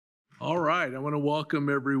All right, I want to welcome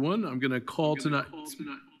everyone. I'm going to call tonight.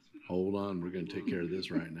 Hold on, we're going to take care of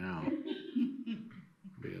this right now. It'll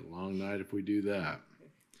be a long night if we do that.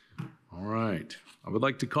 All right, I would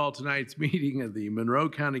like to call tonight's meeting of the Monroe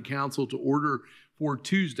County Council to order for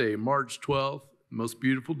Tuesday, March 12th. Most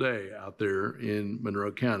beautiful day out there in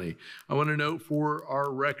Monroe County. I want to note for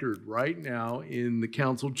our record right now in the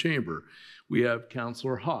council chamber, we have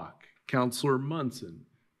Councilor Hawk, Councilor Munson.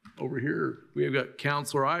 Over here, we have got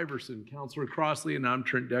Councilor Iverson, Councilor Crossley, and I'm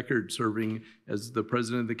Trent Deckard serving as the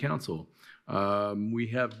president of the council. We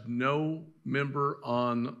have no member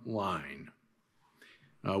online.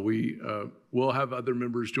 We will have other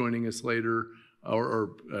members joining us later,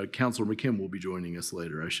 or Councilor McKim will be joining us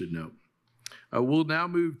later, I should note. We'll now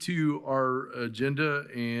move to our agenda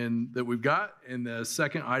and that we've got, and the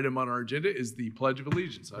second item on our agenda is the Pledge of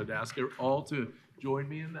Allegiance. I'd ask you all to join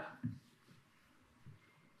me in that.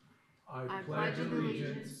 I pledge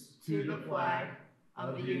allegiance to the flag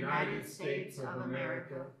of the United States of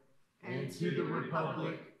America and to the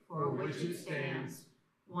republic for which it stands,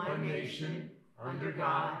 one nation, under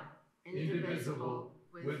God, indivisible,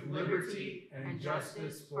 with liberty and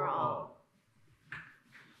justice for all.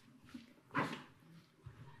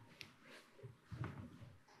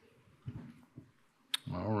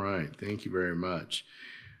 All right, thank you very much.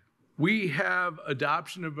 We have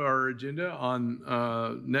adoption of our agenda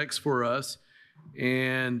on next for us,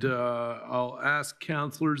 and I'll ask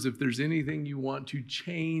counselors if there's anything you want to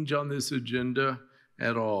change on this agenda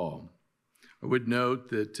at all. I would note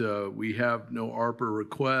that we have no ARPA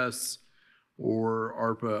requests or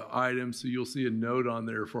ARPA items, so you'll see a note on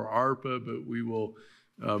there for ARPA, but we will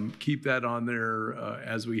keep that on there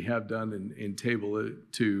as we have done and table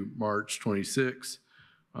it to March 26th,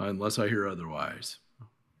 unless I hear otherwise.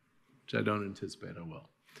 I don't anticipate I will.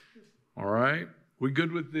 All right, we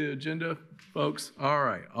good with the agenda, folks? All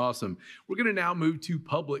right, awesome. We're gonna now move to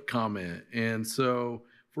public comment. And so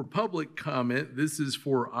for public comment, this is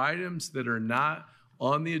for items that are not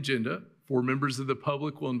on the agenda. For members of the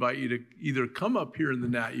public, we'll invite you to either come up here in the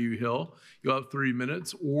Nat U Hill, you'll have 3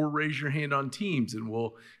 minutes, or raise your hand on Teams and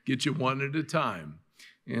we'll get you one at a time.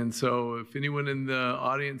 And so if anyone in the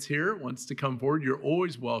audience here wants to come forward, you're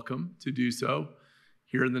always welcome to do so.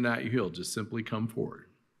 Here in the Nat U Hill, just simply come forward.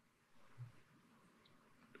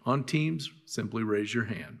 On Teams, simply raise your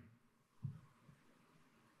hand.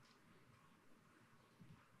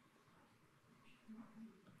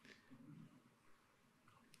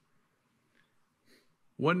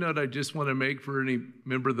 One note I just want to make for any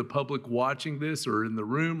member of the public watching this or in the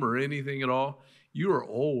room or anything at all, you are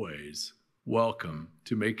always welcome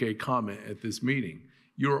to make a comment at this meeting.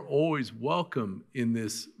 You are always welcome in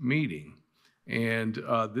this meeting. And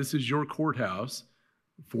this is your courthouse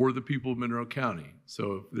for the people of Monroe County.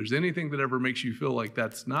 So if there's anything that ever makes you feel like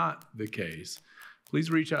that's not the case,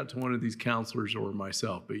 please reach out to one of these counselors or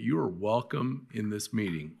myself. But you are welcome in this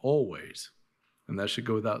meeting, always. And that should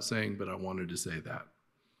go without saying, but I wanted to say that.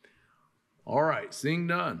 All right, seeing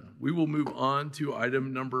none, we will move on to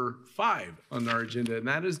item number 5 on our agenda, and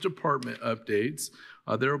that is department updates.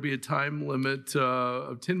 There will be a time limit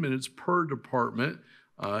of 10 minutes per department.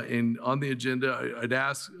 And on the agenda, I'd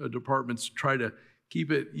ask departments to try to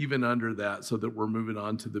keep it even under that so that we're moving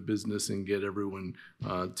on to the business and get everyone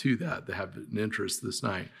to that have an interest this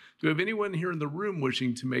night. Do we have anyone here in the room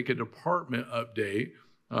wishing to make a department update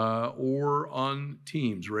or on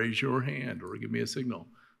Teams? Raise your hand or give me a signal.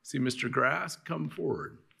 See Mr. Grass, come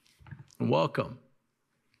forward and welcome.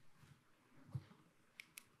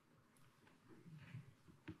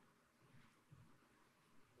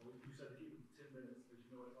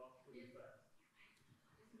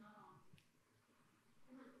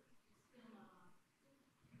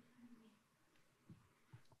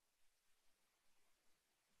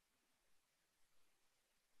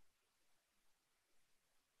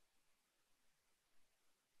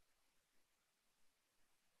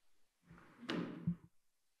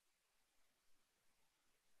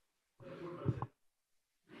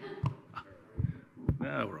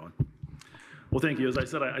 Yeah, we're on. Well, thank you. As I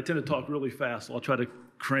said, I tend to talk really fast, so I'll try to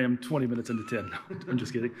cram 20 minutes into 10. I'm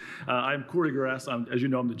just kidding. I'm Corey Grass. As you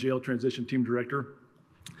know, I'm the jail transition team director.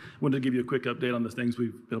 Wanted to give you a quick update on the things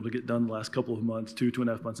we've been able to get done the last couple of months,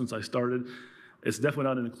 2.5 months since I started. It's definitely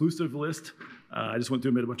not an inclusive list. I just went through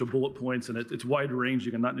and made a bunch of bullet points, and it's wide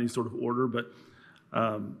ranging and not in any sort of order, but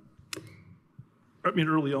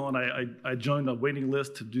early on, I joined a waiting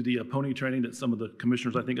list to do the pony training that some of the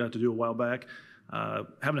commissioners, I think, got to do a while back.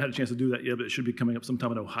 Haven't had a chance to do that yet, but it should be coming up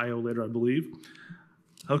sometime in Ohio later, I believe.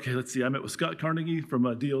 Okay, let's see. I met with Scott Carnegie from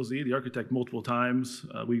DLZ, the architect, multiple times.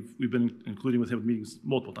 We've been including with him in meetings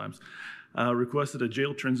multiple times. Requested a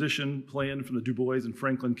jail transition plan from the Du Bois and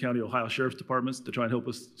Franklin County, Ohio Sheriff's Departments to try and help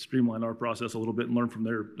us streamline our process a little bit and learn from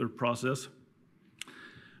their process.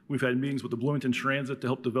 We've had meetings with the Bloomington Transit to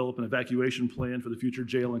help develop an evacuation plan for the future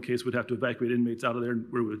jail in case we'd have to evacuate inmates out of there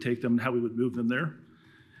and where we would take them and how we would move them there.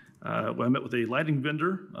 I met with a lighting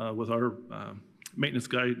vendor with our maintenance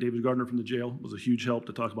guy, David Gardner from the jail. It was a huge help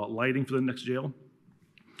to talk about lighting for the next jail.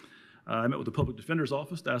 I met with the public defender's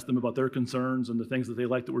office to ask them about their concerns and the things that they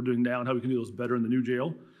like that we're doing now and how we can do those better in the new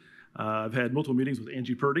jail. I've had multiple meetings with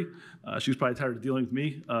Angie Purdy. She's probably tired of dealing with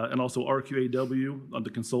me, and also RQAW, the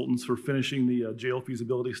consultants, for finishing the jail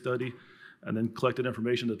feasibility study and then collected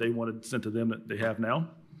information that they wanted sent to them that they have now.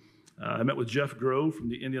 I met with Jeff Grove from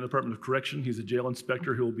the Indiana Department of Correction. He's a jail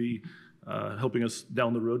inspector who will be helping us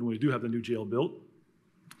down the road when we do have the new jail built.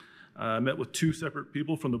 I met with 2 separate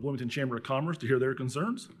people from the Bloomington Chamber of Commerce to hear their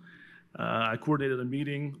concerns. I coordinated a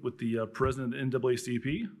meeting with the president of the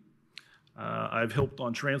NAACP. I've helped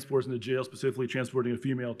on transports in the jail, specifically transporting a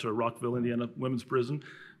female to Rockville, Indiana Women's Prison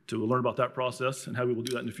to learn about that process and how we will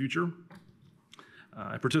do that in the future.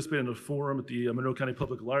 I participated in a forum at the Monroe County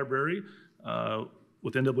Public Library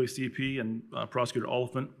with NAACP and Prosecutor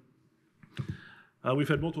Oliphant. We've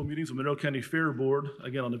had multiple meetings with Monroe County Fair Board,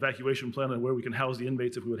 again on the evacuation plan and where we can house the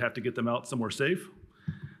inmates if we would have to get them out somewhere safe.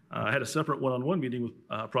 I had a separate one-on-one meeting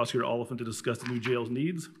with Prosecutor Oliphant to discuss the new jail's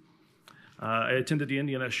needs. I attended the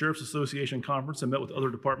Indiana Sheriff's Association conference and met with other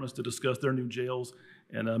departments to discuss their new jails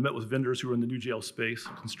and met with vendors who are in the new jail space,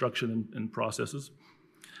 construction and processes.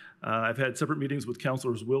 I've had separate meetings with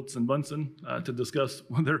Councilors Wiltz and Bunsen to discuss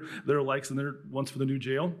their likes and their wants for the new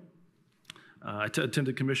jail. I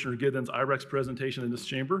attended Commissioner Giddens' IREX presentation in this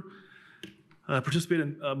chamber. I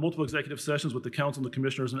participated in multiple executive sessions with the council and the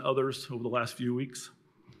commissioners and others over the last few weeks.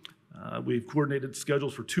 We've coordinated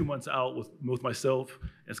schedules for 2 months out with both myself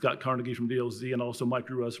and Scott Carnegie from DLZ and also Mike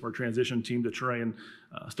Ruiz from our transition team to try and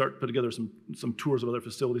start put together some tours of other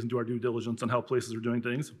facilities and do our due diligence on how places are doing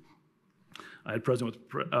things. I had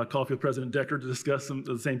coffee with President Decker to discuss some of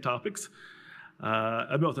the same topics.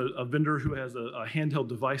 I met with a vendor who has a handheld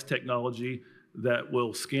device technology that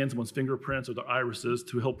will scan someone's fingerprints or their irises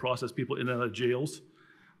to help process people in and out of jails,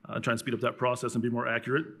 try and speed up that process and be more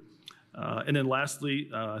accurate. And then lastly,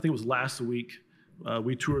 I think it was last week,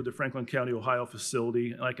 we toured the Franklin County, Ohio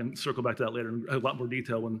facility, and I can circle back to that later in a lot more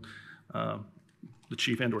detail when the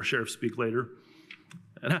chief and/or sheriff speak later.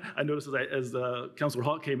 And I noticed as Councilor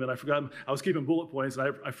Hawk came in, I was keeping bullet points,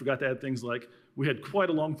 and I forgot to add things like, we had quite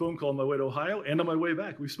a long phone call on my way to Ohio and on my way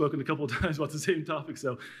back. We've spoken a couple of times about the same topic,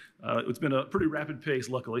 so it's been a pretty rapid pace,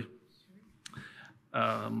 luckily.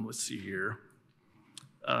 Let's see here.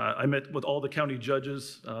 I met with all the county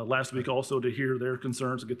judges last week also to hear their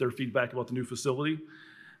concerns and get their feedback about the new facility.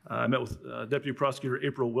 I met with Deputy Prosecutor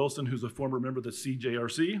April Wilson, who's a former member of the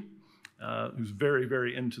CJRC, who's very,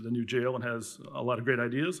 very into the new jail and has a lot of great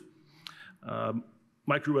ideas.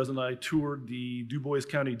 Mike Ruiz and I toured the Du Bois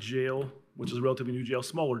County Jail, which is a relatively new jail,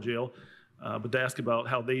 smaller jail, but to ask about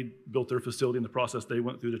how they built their facility and the process they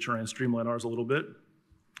went through to try and streamline ours a little bit.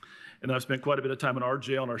 And I've spent quite a bit of time in our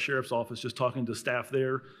jail and our sheriff's office just talking to staff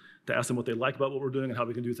there to ask them what they like about what we're doing and how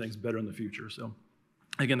we can do things better in the future. So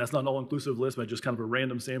again, that's not an all-inclusive list, but just kind of a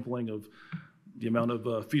random sampling of the amount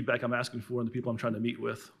of feedback I'm asking for and the people I'm trying to meet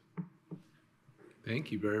with.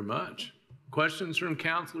 Thank you very much. Questions from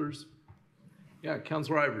counselors? Yeah,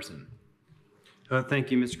 Councilor Iverson.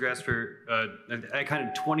 Thank you, Mr. Grass, for I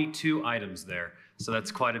counted 22 items there, so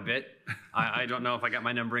that's quite a bit. I don't know if I got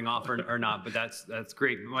my numbering off or not, but that's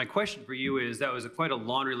great. My question for you is, that was quite a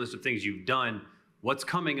laundry list of things you've done. What's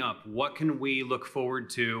coming up? What can we look forward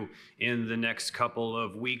to in the next couple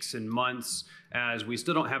of weeks and months as we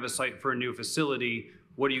still don't have a site for a new facility?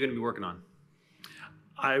 What are you going to be working on?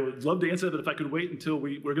 I would love to answer that, but if I could wait until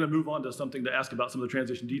we're going to move on to something to ask about some of the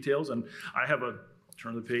transition details. And I have a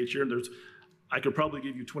turn of the page here, and I could probably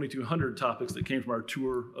give you 2,200 topics that came from our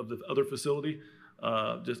tour of the other facility.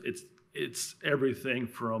 It's everything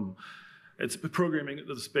from, it's programming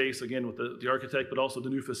the space, again, with the architect, but also the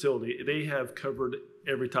new facility. They have covered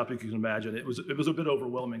every topic you can imagine. It was a bit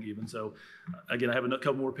overwhelming even. So again, I have a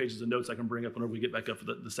couple more pages of notes I can bring up whenever we get back up for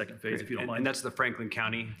the second phase, if you don't mind. And that's the Franklin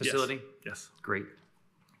County facility? Yes. Great.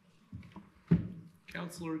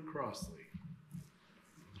 Councilor Crossley.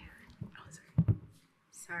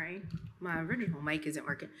 Sorry, my original mic isn't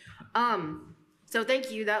working. So thank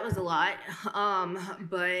you, that was a lot,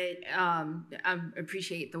 but I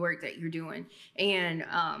appreciate the work that you're doing. And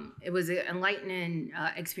it was an enlightening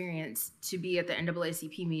experience to be at the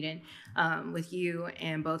NAACP meeting with you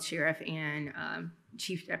and both Sheriff and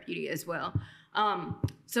Chief Deputy as well.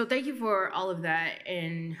 So thank you for all of that.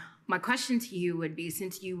 And my question to you would be,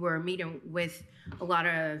 since you were meeting with a lot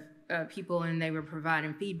of people and they were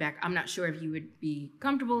providing feedback, I'm not sure if you would be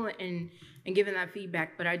comfortable in giving that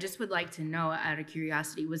feedback, but I just would like to know, out of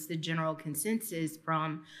curiosity, what's the general consensus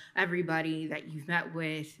from everybody that you've met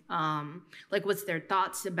with? Like, what's their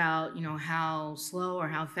thoughts about, how slow or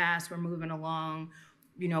how fast we're moving along?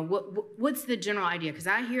 What's the general idea? Because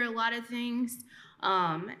I hear a lot of things,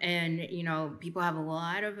 and people have a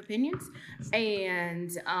lot of opinions, and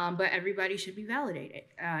but everybody should be validated,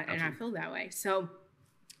 and I feel that way. So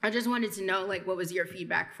I just wanted to know, like, what was your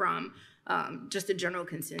feedback from just a general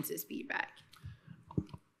consensus feedback?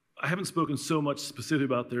 I haven't spoken so much specifically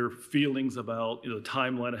about their feelings about the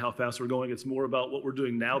timeline and how fast we're going. It's more about what we're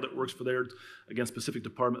doing now that works for their, again, specific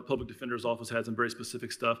department. Public Defender's Office has some very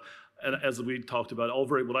specific stuff. And as we talked about,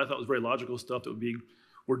 what I thought was very logical stuff that would be,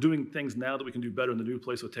 we're doing things now that we can do better in the new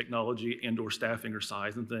place with technology and or staffing or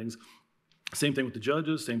size and things. Same thing with the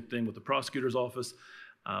judges, same thing with the prosecutor's office.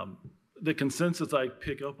 The consensus I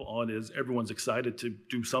pick up on is everyone's excited to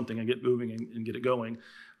do something and get moving and get it going.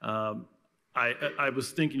 I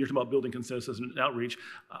was thinking, you're talking about building consensus and outreach.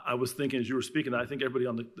 I was thinking as you were speaking, I think everybody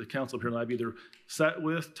on the council up here and I've either sat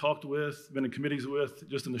with, talked with, been in committees with,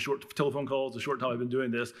 just in the short telephone calls, the short time I've been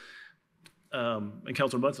doing this. And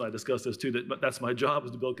Councilor Munson and I discussed this too, but that's my job,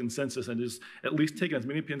 is to build consensus and just at least taking as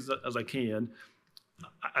many opinions as I can.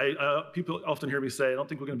 People often hear me say, I don't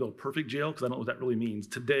think we're going to build a perfect jail, because I don't know what that really means.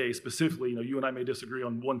 Today, specifically, you and I may disagree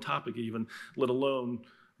on one topic even, let alone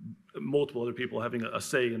multiple other people having a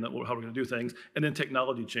say in how we're going to do things. And then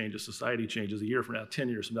technology changes, society changes a year from now, 10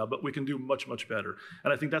 years from now, but we can do much, much better.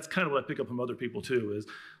 And I think that's kind of what I pick up from other people too, is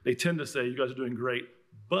they tend to say, you guys are doing great,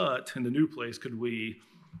 but in the new place, could we?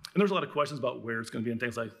 And there's a lot of questions about where it's going to be and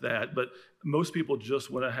things like that, but most people just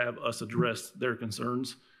want to have us address their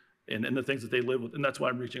concerns and the things that they live with, and that's why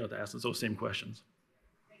I'm reaching out to ask those same questions.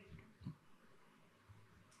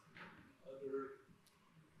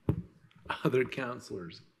 Other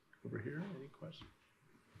counselors over here, any questions?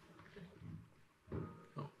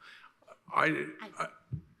 Oh,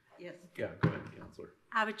 Yes. Yeah, go ahead, Counselor.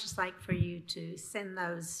 I would just like for you to send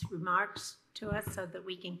those remarks to us so that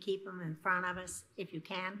we can keep them in front of us if you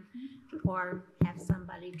can, or have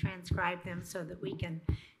somebody transcribe them so that we can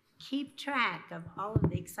keep track of all of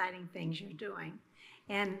the exciting things you're doing.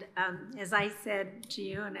 And as I said to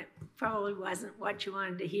you, and it probably wasn't what you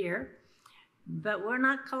wanted to hear, but we're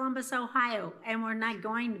not Columbus, Ohio, and we're not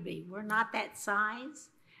going to be. We're not that size.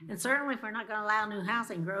 And certainly if we're not going to allow new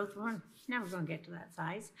housing growth, we're never going to get to that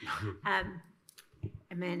size.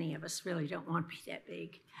 And many of us really don't want to be that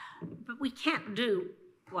big. But we can't do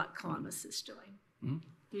what Columbus is doing,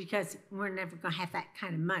 because we're never going to have that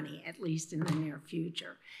kind of money, at least in the near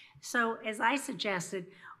future. So as I suggested,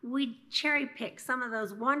 we cherry pick some of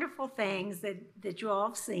those wonderful things that you all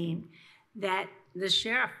have seen that the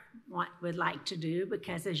sheriff would like to do,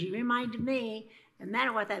 because as you reminded me, no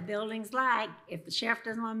matter what that building's like, if the sheriff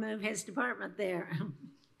doesn't want to move his department there,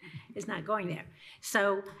 it's not going there.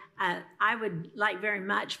 So I would like very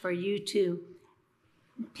much for you to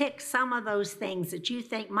pick some of those things that you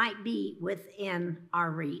think might be within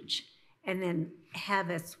our reach, and then have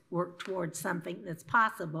us work towards something that's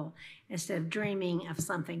possible instead of dreaming of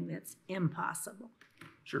something that's impossible.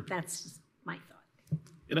 Sure. That's just my thought.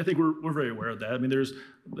 And I think we're very aware of that. I mean, there's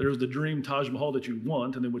the dream Taj Mahal that you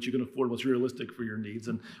want, and then what you can afford, what's realistic for your needs.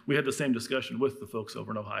 And we had the same discussion with the folks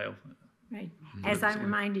over in Ohio. Right. As I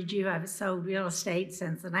reminded you, I've sold real estate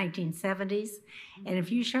since the 1970s. And if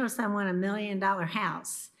you show someone $1 million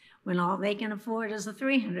house when all they can afford is a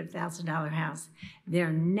 $300,000 house,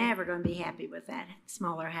 they're never going to be happy with that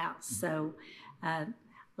smaller house. So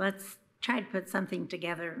let's try to put something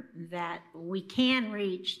together that we can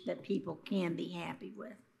reach, that people can be happy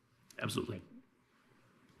with. Absolutely.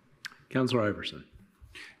 Councilor Iverson.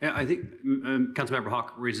 Yeah, I think Councilmember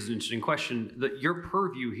Hawk raises an interesting question. Your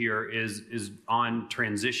purview here is on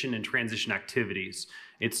transition and transition activities.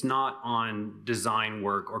 It's not on design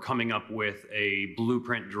work or coming up with a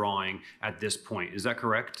blueprint drawing at this point. Is that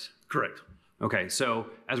correct? Correct. Okay, so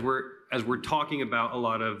as we're talking about a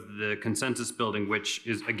lot of the consensus building, which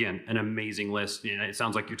is again an amazing list, it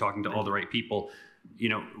sounds like you're talking to all the right people.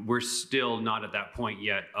 We're still not at that point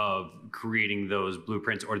yet of creating those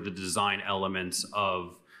blueprints or the design elements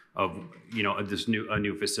of this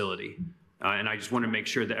new facility. And I just want to make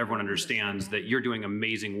sure that everyone understands that you're doing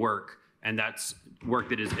amazing work, and that's work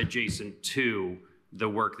that is adjacent to the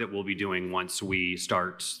work that we'll be doing once we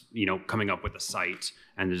start, coming up with a site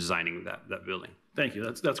and designing that building. Thank you.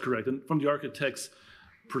 That's correct. And from the architect's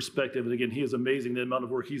perspective, and again, he is amazing, the amount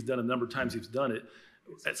of work he's done, a number of times he's done it.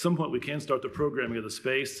 At some point, we can start the programming of the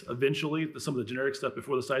space. Eventually, some of the generic stuff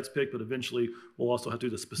before the site's picked, but eventually we'll also have to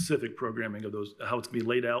do the specific programming of those, how it's gonna be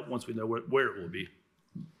laid out once we know where it will be.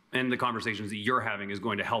 And the conversations that you're having is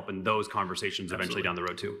going to help in those conversations eventually down the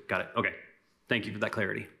road too. Got it. Okay. Thank you for that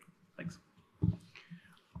clarity. Thanks.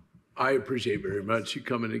 I appreciate very much you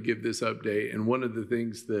coming to give this update. And one of the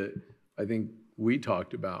things that I think we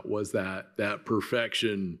talked about was that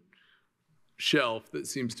perfection shelf that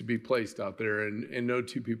seems to be placed out there. And no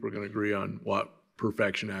two people are going to agree on what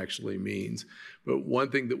perfection actually means. But one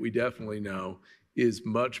thing that we definitely know is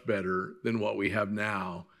much better than what we have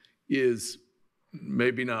now is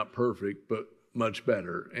maybe not perfect, but much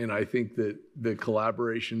better. And I think that the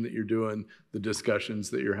collaboration that you're doing, the discussions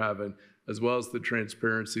that you're having, as well as the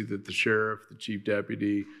transparency that the sheriff, the chief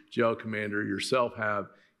deputy, jail commander, yourself have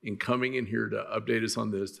in coming in here to update us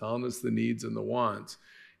on this, telling us the needs and the wants,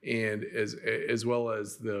 and as well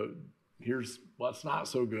as here's what's not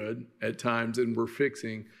so good at times and we're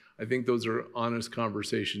fixing. I think those are honest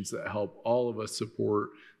conversations that help all of us support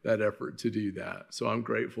that effort to do that. So I'm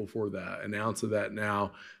grateful for that. An ounce of that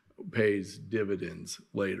now pays dividends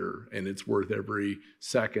later, and it's worth every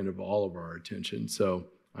second of all of our attention. So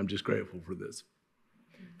I'm just grateful for this.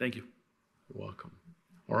 Thank you. You're welcome.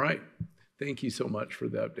 All right. Thank you so much for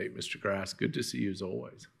the update, Mr. Grass. Good to see you as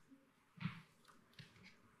always.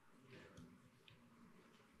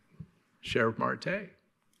 Sheriff Marte,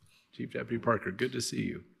 Chief Deputy Parker, good to see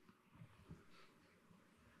you.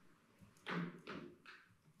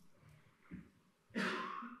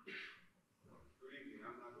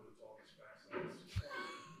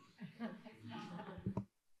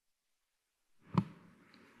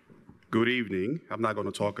 Good evening. I'm not going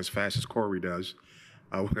to talk as fast as Corey does.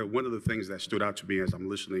 One of the things that stood out to me as I'm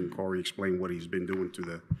listening Corey explain what he's been doing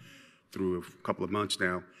through a couple of months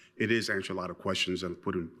now, it is answering a lot of questions and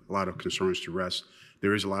putting a lot of concerns to rest.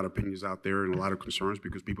 There is a lot of opinions out there and a lot of concerns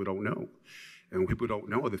because people don't know. And when people don't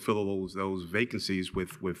know, they fill those vacancies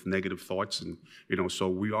with negative thoughts. And, so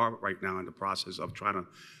we are right now in the process of trying to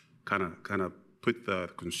kind of put the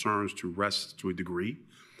concerns to rest to a degree.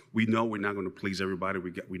 We know we're not going to please everybody.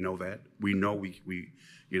 We know that. We know we're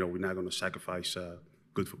not going to sacrifice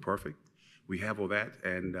good for perfect. We have all that,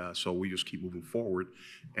 and so we just keep moving forward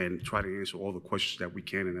and try to answer all the questions that we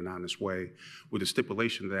can in an honest way, with the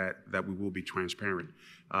stipulation that we will be transparent.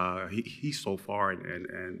 He so far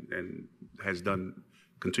and has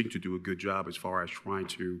continue to do a good job as far as trying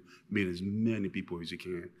to meet as many people as he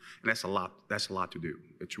can, and that's a lot. That's a lot to do.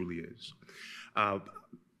 It truly is.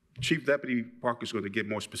 Chief Deputy Parker is going to get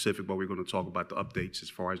more specific, but we're going to talk about the updates as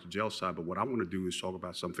far as the jail side. But what I want to do is talk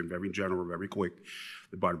about something very general, very quick,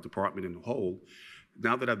 about the department in the whole.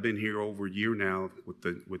 Now that I've been here over a year now with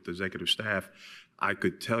the executive staff, I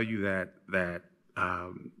could tell you that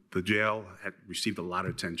the jail had received a lot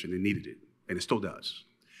of attention and needed it, and it still does.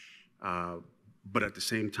 But at the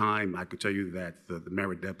same time, I could tell you that the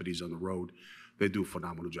merit deputies on the road, they do a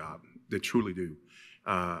phenomenal job. They truly do.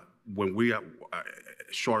 When we are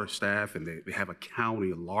short of staff and they have a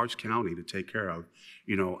large county to take care of,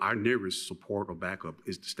 our nearest support or backup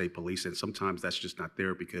is the state police. And sometimes that's just not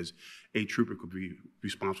there because a trooper could be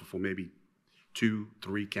responsible for maybe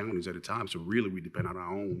 2-3 counties at a time. So really we depend on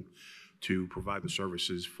our own to provide the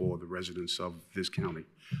services for the residents of this county.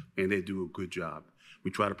 And they do a good job.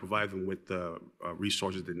 We try to provide them with the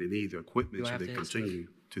resources that they need, the equipment, so they continue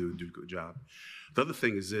to do a good job. The other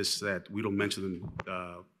thing is this, that we don't mention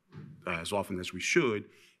them as often as we should,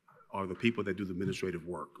 are the people that do the administrative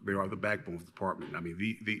work. They are the backbone of the department. I mean,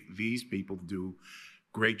 these people do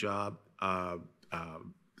great job, the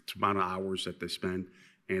amount of hours that they spend,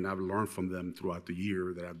 and I've learned from them throughout the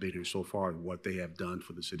year that I've been here so far what they have done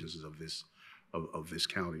for the citizens of this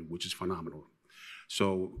county, which is phenomenal.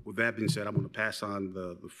 So with that being said, I'm going to pass on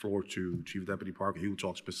the floor to Chief Deputy Parker. He will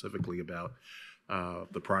talk specifically about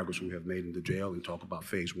the progress we have made in the jail and talk about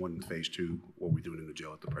phase 1 and phase 2, what we're doing in the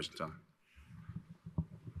jail at the present time.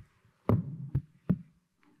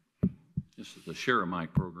 This is the Share a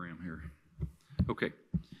Mic program here. Okay.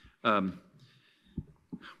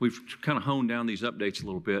 We've kind of honed down these updates a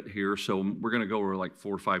little bit here, so we're going to go over like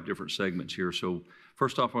 4 or 5 different segments here. So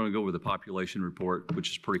first off, I'm going to go over the population report, which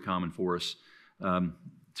is pretty common for us, to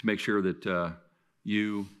make sure that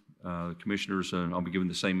you, commissioners, and I'll be giving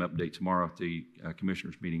the same update tomorrow at the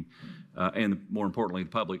commissioners meeting, and more importantly, the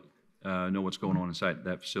public know what's going on inside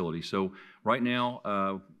that facility. So right now,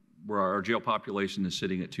 our jail population is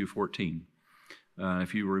sitting at 214.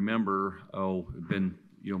 If you remember, it'd been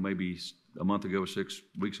maybe a month ago, 6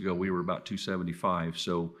 weeks ago, we were about 275.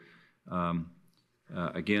 So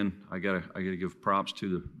again, I gotta give props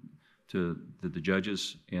to the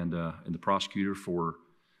judges and the prosecutor for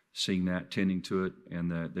seeing that, tending to it,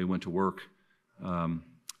 and that they went to work.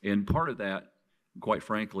 And part of that, quite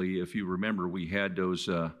frankly, if you remember, we had those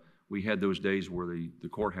days where the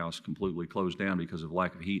courthouse completely closed down because of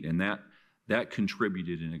lack of heat, and that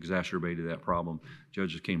contributed and exacerbated that problem.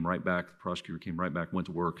 Judges came right back, the prosecutor came right back, went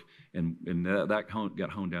to work, and that got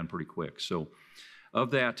honed down pretty quick. So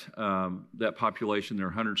of that population, there are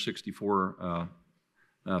 164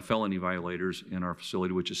 felony violators in our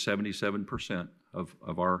facility, which is 77%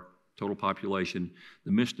 of our total population.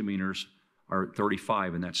 The misdemeanors are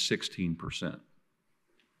 35, and that's 16%.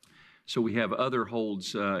 So we have other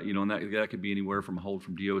holds, and that could be anywhere from a hold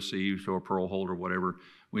from DOC to a parole hold or whatever.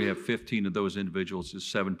 We have 15 of those individuals, is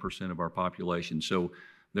 7% of our population. So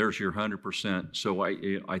there's your 100%. So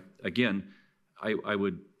I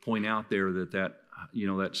would point out there that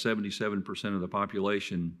 77% of the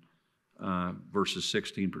population versus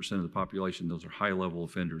 16% of the population, those are high-level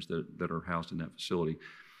offenders that are housed in that facility.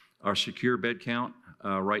 Our secure bed count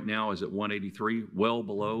right now is at 183, well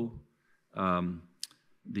below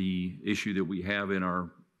the issue that we have in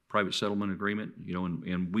our private settlement agreement,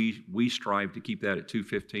 and we strive to keep that at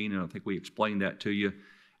 215, and I think we explained that to you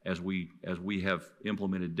as we have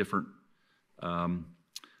implemented a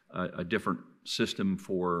different system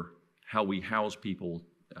for how we house people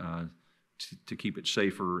to keep it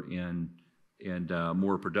safer and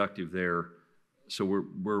more productive there. So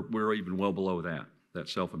we're even well below that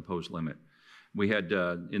self-imposed limit. We had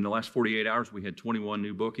in the last 48 hours we had 21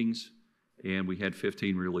 new bookings, and we had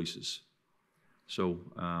 15 releases. So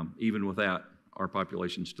even with that, our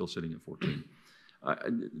population is still sitting at 14.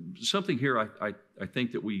 Something here I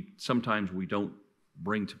think that sometimes we don't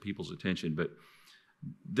bring to people's attention, but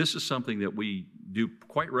this is something that we do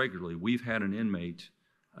quite regularly. We've had an inmate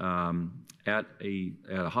at a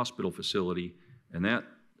hospital facility, and that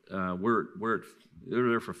they're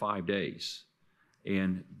there for 5 days,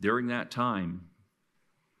 and during that time,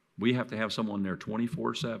 we have to have someone there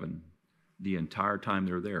 24/7 the entire time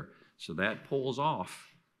they're there. So that pulls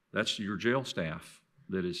off. That's your jail staff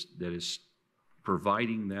that is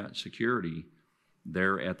providing that security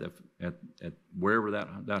there at wherever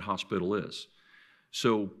that hospital is.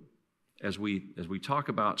 So as we talk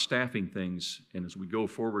about staffing things, and as we go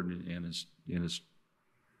forward and as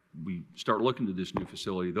we start looking to this new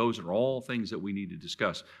facility, those are all things that we need to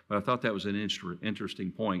discuss. But I thought that was an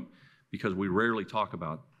interesting point, because we rarely talk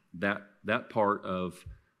about that part of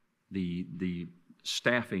the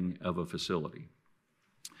staffing of a facility.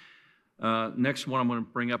 Next one I'm going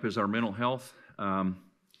to bring up is our mental health.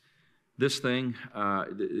 This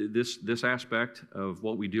aspect of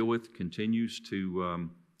what we deal with continues to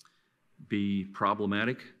be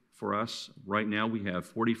problematic for us. Right now we have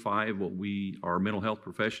 45 our mental health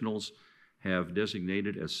professionals have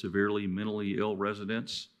designated as severely mentally ill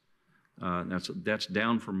residents. That's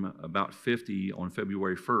down from about 50 on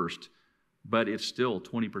February 1st, but it's still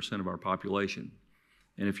 20% of our population.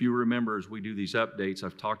 And if you remember, as we do these updates,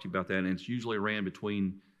 I've talked to you about that, and it's usually ran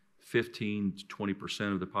between 15 to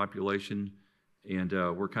 20% of the population, and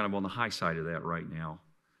we're kind of on the high side of that right now.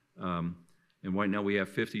 And right now we have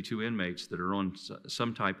 52 inmates that are on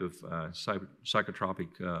some type of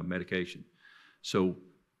psychotropic medication. So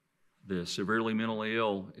the severely mentally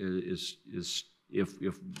ill is if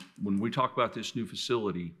when we talk about this new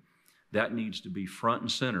facility, that needs to be front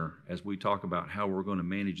and center as we talk about how we're going to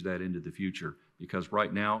manage that into the future, because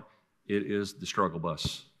right now it is the struggle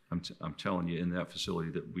bus, I'm telling you, in that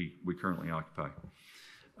facility that we currently occupy.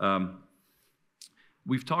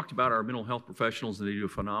 We've talked about our mental health professionals, and they do a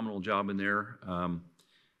phenomenal job in there.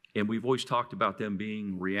 And we've always talked about them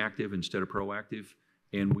being reactive instead of proactive,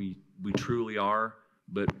 and we truly are,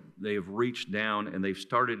 but they have reached down and they've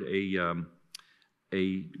started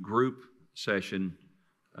a group session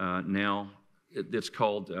now that's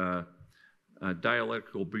called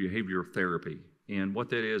dialectical behavioral therapy. And what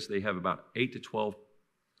that is, they have about 8 to 12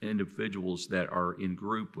 individuals that are in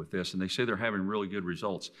group with this, and they say they're having really good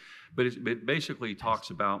results. But it basically talks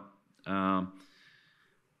about,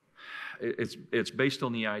 it's based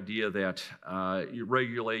on the idea that your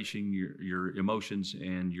regulation, your emotions,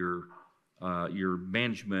 and your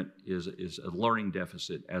management is a learning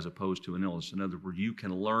deficit as opposed to an illness. In other words, you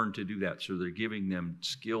can learn to do that. So they're giving them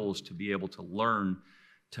skills to be able to learn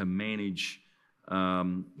to manage,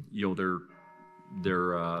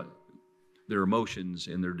 their emotions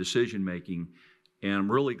and their decision making. And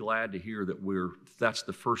I'm really glad to hear that that's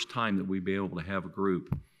the first time that we'd be able to have a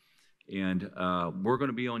group. And we're going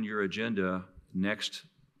to be on your agenda next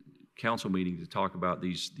council meeting to talk about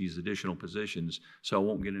these additional positions. So I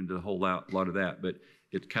won't get into a whole lot of that, but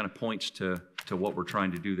it kind of points to what we're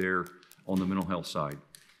trying to do there on the mental health side.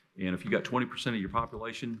 And if you got 20% of your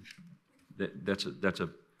population, that's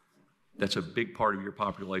a big part of your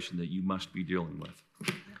population that you must be dealing with.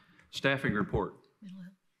 Staffing report.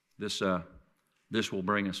 This will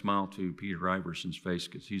bring a smile to Peter Iverson's face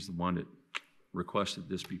because he's the one that requested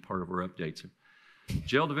this be part of our updates.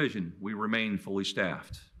 Jail division, we remain fully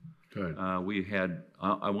staffed. Good. We had,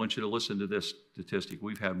 I want you to listen to this statistic.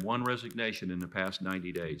 We've had one resignation in the past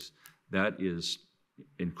 90 days. That's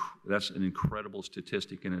an incredible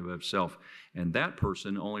statistic in and of itself. And that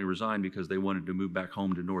person only resigned because they wanted to move back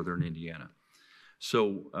home to northern Indiana.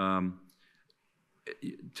 So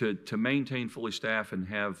to maintain fully staffed and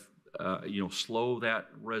have, slow that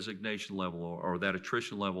resignation level or that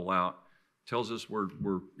attrition level out tells us we're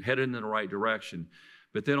headed in the right direction.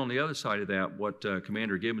 But then on the other side of that, what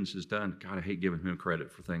Commander Gibbons has done, God, I hate giving him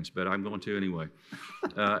credit for things, but I'm going to anyway.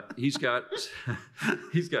 He's got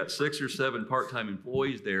 6 or 7 part-time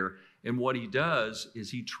employees there, and what he does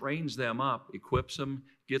is he trains them up, equips them,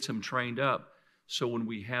 gets them trained up, so when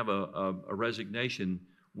we have a resignation,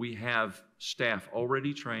 we have staff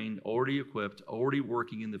already trained, already equipped, already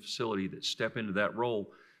working in the facility that step into that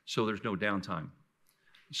role, so there's no downtime.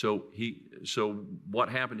 So what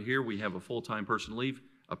happened here, we have a full-time person leave,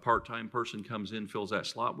 a part-time person comes in, fills that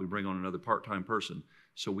slot, we bring on another part-time person.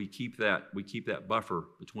 So we keep that buffer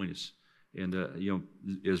between us. And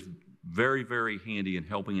is very, very handy in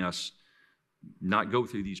helping us not go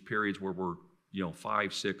through these periods where we're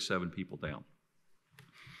 5, 6, 7 people down.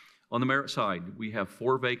 On the merit side, we have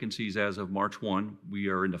 4 vacancies as of March 1. We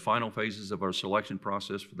are in the final phases of our selection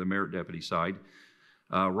process for the merit deputy side.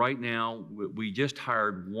 Right now, we just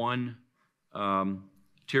hired one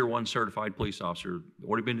Tier 1 certified police officer.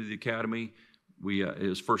 Already been to the academy.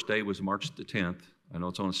 His first day was March the 10th. I know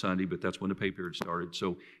it's on a Sunday, but that's when the pay period started.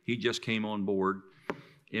 So he just came on board.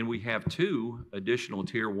 And we have 2 additional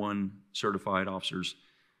Tier 1 certified officers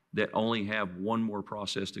that only have one more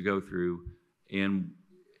process to go through. And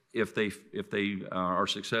if they are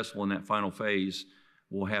successful in that final phase,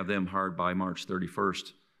 we'll have them hired by March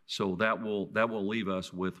 31st. So that will leave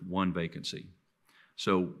us with 1 vacancy.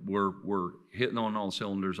 So we're hitting on all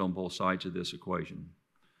cylinders on both sides of this equation.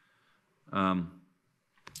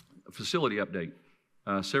 Facility update.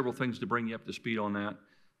 Several things to bring you up to speed on that.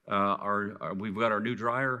 We've got our new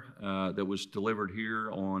dryer that was delivered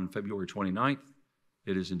here on February 29th.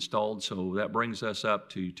 It is installed, so that brings us up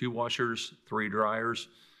to 2 washers, 3 dryers,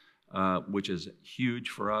 which is huge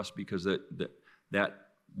for us because that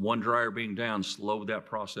one dryer being down slowed that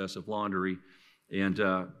process of laundry. And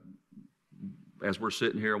as we're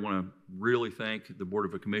sitting here, I want to really thank the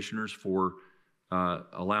Board of Commissioners for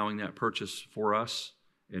allowing that purchase for us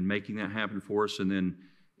and making that happen for us. And then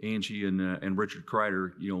Angie and Richard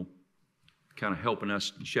Kreider, kind of helping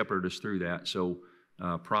us, shepherd us through that. So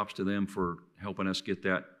props to them for helping us get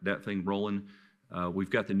that thing rolling. We've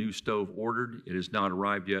got the new stove ordered. It has not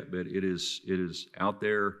arrived yet, but it is out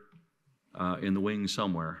there in the wings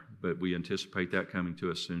somewhere, but we anticipate that coming to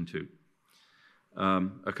us soon too.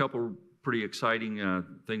 A couple pretty exciting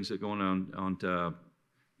things that going on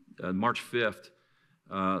March 5th,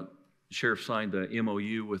 Sheriff signed the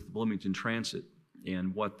MOU with Bloomington Transit,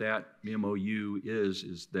 and what that MOU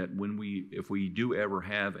is that if we do ever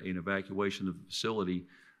have an evacuation of the facility,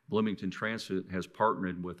 Bloomington Transit has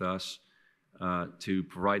partnered with us to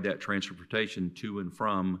provide that transportation to and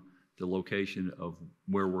from the location of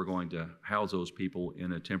where we're going to house those people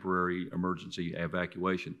in a temporary emergency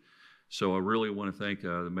evacuation. So I really want to thank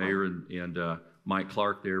the mayor and Mike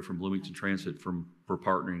Clark there from Bloomington Transit for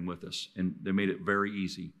partnering with us, and they made it very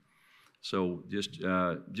easy. So just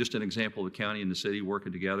an example of the county and the city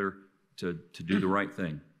working together to do the right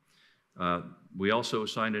thing. We also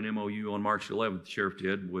signed an MOU on March 11th, the sheriff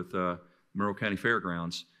did, with Monroe County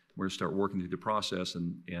Fairgrounds. We're going to start working through the process,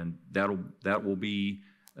 and that will be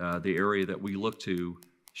the area that we look to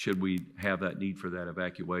should we have that need for that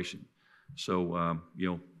evacuation. So,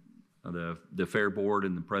 the Fair Board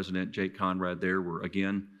and the president, Jake Conrad, there were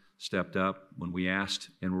again stepped up when we asked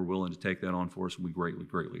and were willing to take that on for us, and we greatly,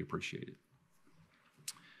 greatly appreciate it.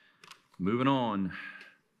 Moving on.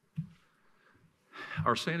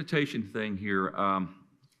 Our sanitation thing here,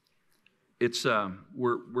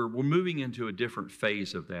 we're moving into a different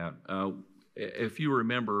phase of that. If you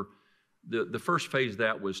remember, the first phase of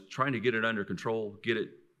that was trying to get it under control, get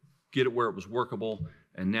it where it was workable,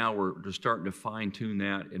 and now we're just starting to fine tune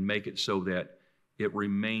that and make it so that it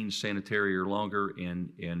remains sanitary or longer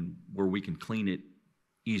and where we can clean it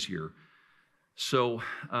easier. So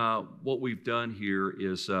what we've done here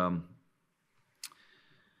is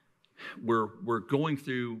we're going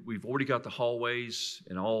through, we've already got the hallways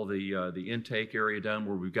and all the intake area done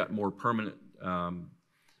where we've got more permanent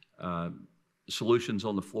solutions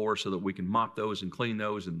on the floor so that we can mop those and clean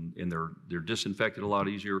those, and they're disinfected a lot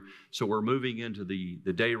easier. So we're moving into the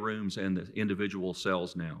day rooms and the individual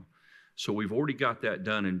cells now. So we've already got that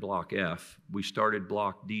done in Block F. We started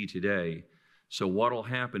Block D today. So what will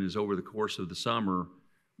happen is over the course of the summer,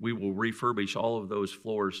 we will refurbish all of those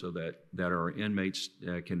floors so that our inmates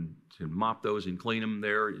can mop those and clean them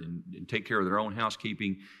there and take care of their own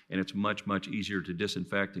housekeeping, and it's much, much easier to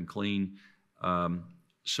disinfect and clean,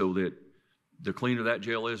 so that the cleaner that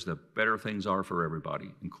jail is, the better things are for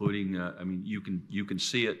everybody, including, I mean, you can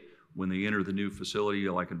see it when they enter the new facility,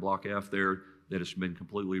 like in Block F there, that it's been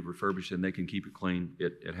completely refurbished and they can keep it clean.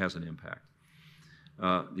 It has an impact.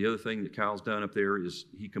 The other thing that Kyle's done up there is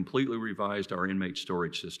he completely revised our inmate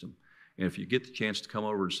storage system. And if you get the chance to come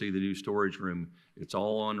over and see the new storage room, it's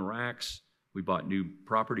all on racks. We bought new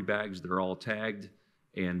property bags that are all tagged,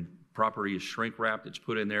 and property is shrink wrapped. It's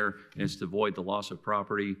put in there, and it's to avoid the loss of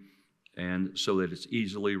property, and so that it's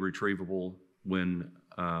easily retrievable when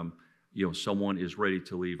someone is ready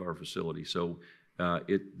to leave our facility. So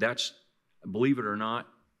that's, believe it or not,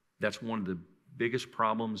 that's one of the biggest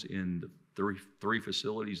problems in the three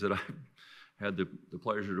facilities that I've had the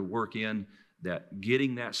pleasure to work in, that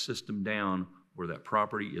getting that system down where that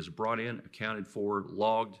property is brought in, accounted for,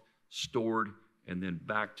 logged, stored, and then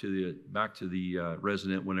back to the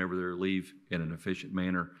resident whenever they leave in an efficient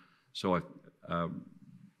manner. So I've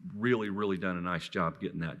really done a nice job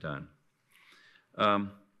getting that done.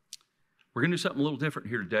 We're going to do something a little different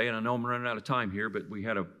here today, and I know I'm running out of time here, but we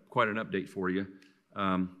had quite an update for you.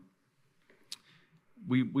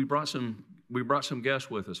 We brought some guests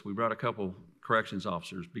with us. We brought a couple corrections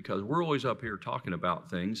officers because we're always up here talking about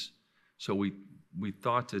things. So we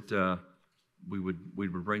thought that we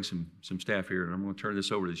would bring some staff here, and I'm going to turn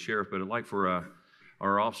this over to the sheriff. But I'd like for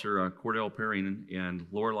our officer Cordell Perry and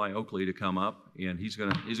Lorelei Oakley to come up, and he's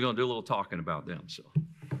going to do a little talking about them. So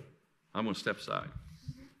I'm going to step aside.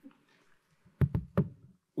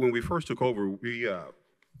 When we first took over,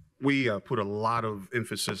 we put a lot of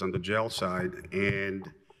emphasis on the jail side, and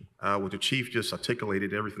what the chief just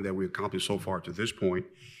articulated, everything that we accomplished so far to this point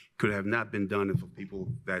could have not been done for people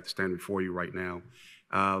that stand before you right now.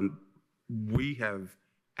 We have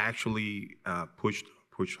actually pushed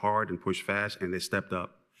hard and pushed fast, and they stepped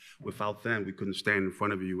up. Without them, we couldn't stand in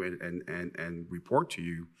front of you and report to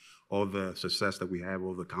you all the success that we have,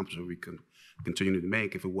 all the accomplishments we can continue to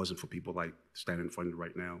make if it wasn't for people like standing in front of you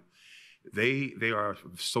right now. They are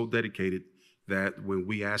so dedicated that when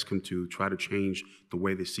we ask them to try to change the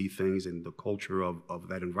way they see things and the culture of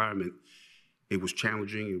that environment, it was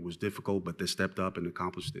challenging, it was difficult, but they stepped up and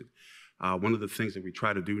accomplished it. One of the things that we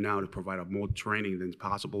try to do now is provide more training than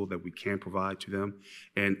possible that we can provide to them,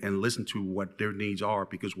 and listen to what their needs are,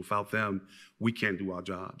 because without them, we can't do our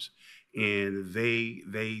jobs. And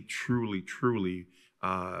they truly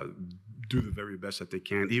do the very best that they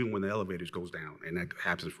can, even when the elevators goes down, and that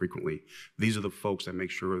happens frequently. These are the folks that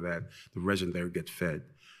make sure that the resident there gets fed.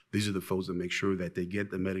 These are the folks that make sure that they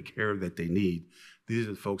get the Medicare that they need. These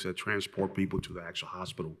are the folks that transport people to the actual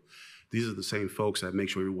hospital. These are the same folks that make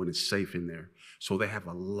sure everyone is safe in there. So they have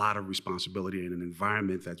a lot of responsibility in an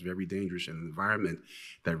environment that's very dangerous, and an environment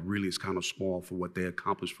that really is kind of small for what they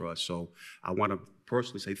accomplished for us. So I want to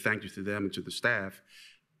personally say thank you to them and to the staff,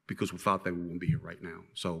 because without them, we wouldn't be here right now.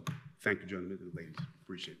 So thank you, gentlemen and ladies.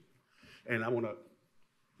 Appreciate it. And I want to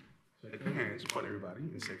shake your hands in front of everybody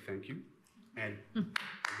and say thank you. And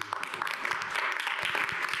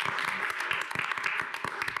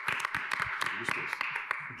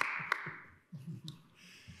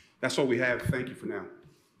that's all we have. Thank you for now.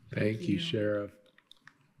 Thank you, Sheriff.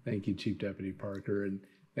 Thank you, Chief Deputy Parker. And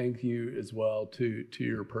thank you as well to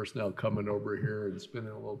your personnel coming over here and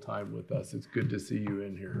spending a little time with us. It's good to see you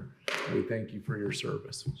in here. We thank you for your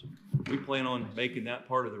service. We plan on making that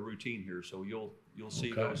part of the routine here, so you'll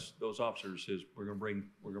see Okay. those officers. We're gonna bring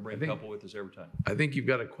a couple with us every time. I think you've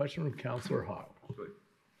got a question from Counselor Hawk. Good.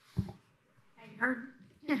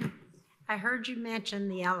 I heard you mention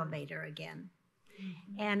the elevator again.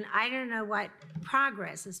 And I don't know what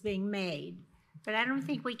progress is being made, but I don't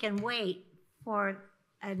think we can wait for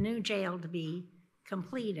a new jail to be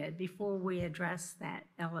completed before we address that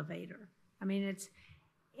elevator. I mean,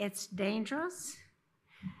 it's dangerous.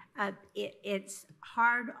 It's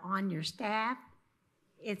hard on your staff.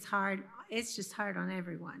 It's just hard on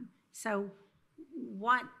everyone. So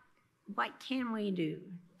what can we do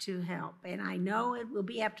to help? And I know it will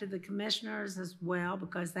be up to the commissioners as well,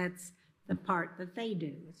 because that's the part that they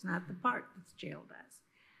do. It's not the part that the jail does.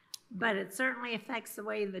 but it certainly affects the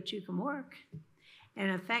way that you can work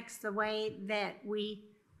and affects the way that we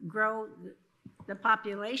grow the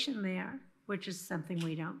population there, which is something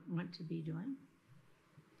we don't want to be doing.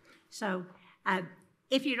 So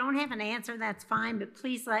if you don't have an answer, that's fine, but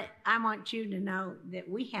please I want you to know that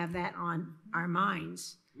we have that on our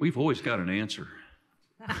minds. We've always got an answer.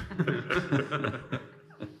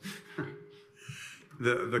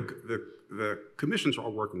 The commissions are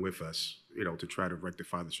working with us, to try to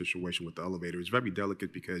rectify the situation with the elevator. It's very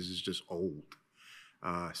delicate because it's just old.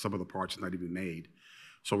 Some of the parts are not even made.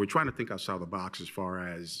 So we're trying to think outside the box as far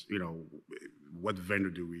as, what vendor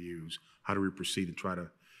do we use? How do we proceed to try to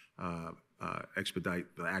expedite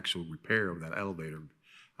the actual repair of that elevator?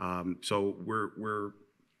 So we're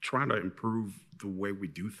trying to improve the way we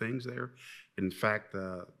do things there. In fact,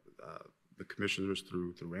 the commissioners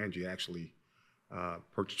through Angie actually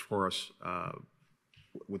purchased for us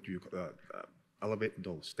what you elevate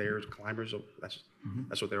those stairs, climbers.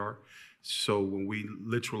 That's what they are. So when we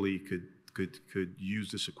literally could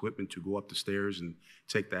use this equipment to go up the stairs and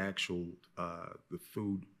take the actual the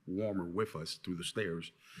food warmer with us through the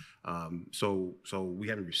stairs. So we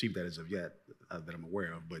haven't received that as of yet that I'm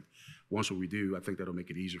aware of. But once we do, I think that'll make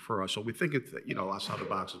it easier for us. So we're thinking, outside the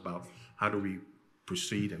box about how do we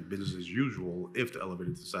proceed and business as usual if the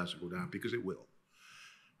elevator decides to go down, because it will.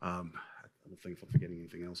 I don't think if I'm forgetting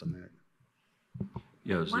anything else on that.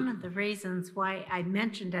 Yeah, One of the reasons why I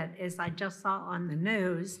mentioned it is I just saw on the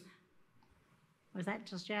news, was that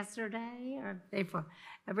just yesterday or day before,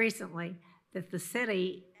 recently, that the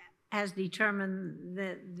city has determined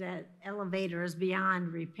that elevator is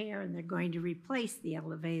beyond repair and they're going to replace the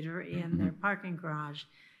elevator in their parking garage.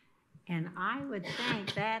 And I would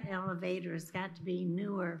think that elevator has got to be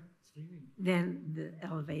newer than the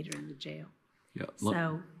elevator in the jail. Yeah.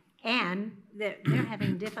 So, and they're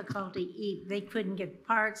having difficulty, they couldn't get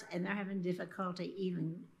parts, and they're having difficulty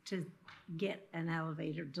even to get an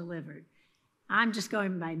elevator delivered. I'm just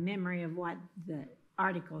going by memory of what the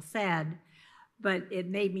article said, but it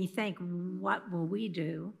made me think, what will we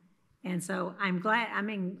do? And so I'm glad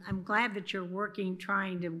that you're working,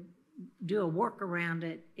 trying to do a work around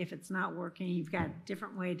it. If it's not working, you've got a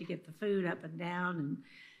different way to get the food up and down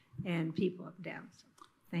and people up and down. So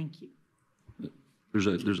thank you.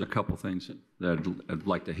 There's a couple things that I'd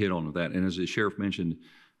like to hit on with that. And as the sheriff mentioned,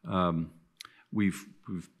 we've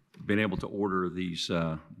been able to order these.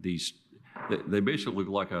 They basically look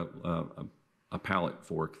like a pallet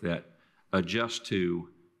fork that adjusts to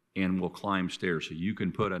and will climb stairs. So you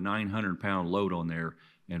can put a 900-pound load on there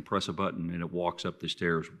and press a button and it walks up the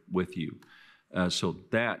stairs with you. So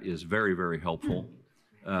that is very, very helpful.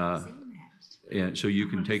 And so you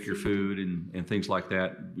can take your food and things like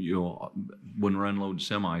that, when we're unloading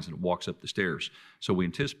semis, and it walks up the stairs. So we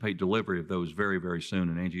anticipate delivery of those very, very soon,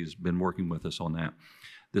 and Angie has been working with us on that.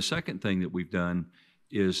 The second thing that we've done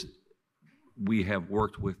is we have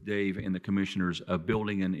worked with Dave and the commissioners of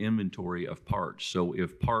building an inventory of parts. So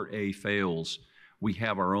if part A fails, we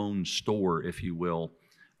have our own store, if you will,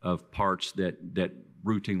 of parts that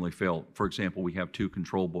routinely fail. For example, we have 2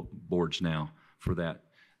 control boards now for that.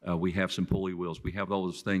 We have some pulley wheels. We have all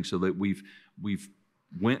those things, so that we've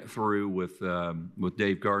went through with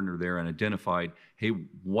Dave Gardner there and identified, hey,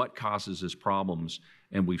 what causes us problems,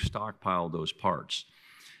 and we've stockpiled those parts.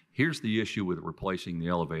 Here's the issue with replacing the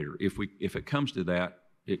elevator. If it comes to that,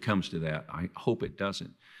 it comes to that. I hope it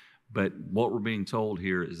doesn't. But what we're being told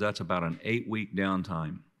here is that's about an 8-week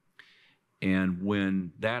downtime. And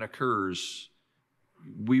when that occurs,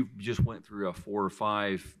 we just went through a 4 or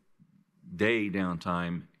 5 day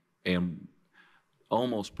downtime and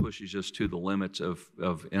almost pushes us to the limits of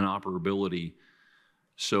inoperability.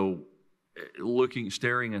 So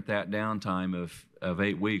staring at that downtime of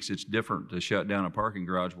 8 weeks, it's different to shut down a parking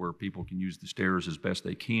garage where people can use the stairs as best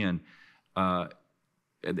they can.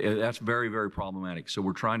 That's very, very problematic. So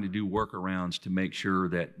we're trying to do workarounds to make sure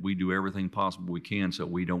that we do everything possible we can so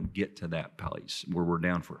we don't get to that place where we're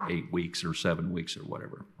down for 8 weeks or 7 weeks or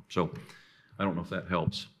whatever. So I don't know if that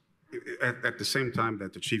helps. At the same time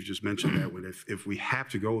that the chief just mentioned that, if we have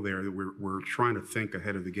to go there, we're trying to think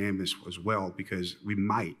ahead of the game as well, because we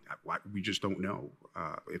just don't know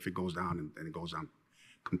if it goes down and it goes down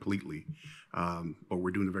completely. But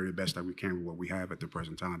we're doing the very best that we can with what we have at the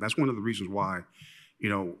present time. That's one of the reasons why,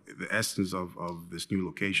 the essence of this new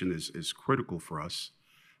location is critical for us,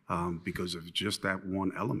 because of just that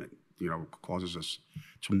one element. Causes us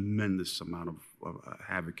tremendous amount of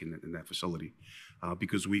havoc in that facility,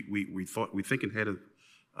 because we're thinking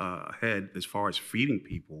ahead as far as feeding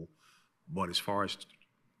people, but as far as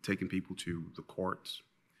taking people to the courts,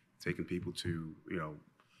 taking people to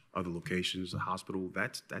other locations, the hospital.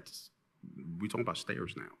 That's we're talking about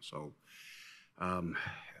stairs now. So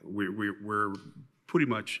we're pretty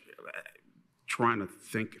much trying to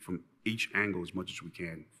think from each angle as much as we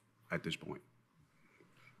can at this point.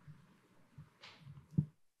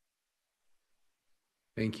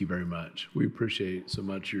 Thank you very much. We appreciate so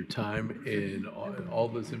much your time and all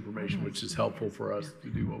this information, which is helpful for us to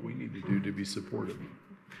do what we need to do to be supportive.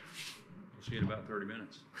 We'll see you in about 30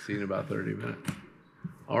 minutes. See you in about 30 minutes.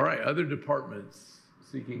 All right, other departments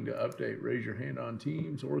seeking to update, raise your hand on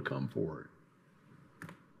Teams or come forward.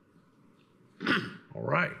 All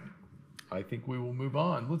right, I think we will move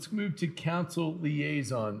on. Let's move to council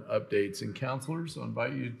liaison updates. And counselors, I'll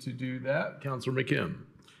invite you to do that. Councilor McKim.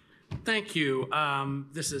 Thank you.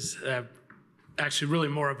 This is actually really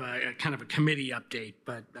more of a kind of a committee update,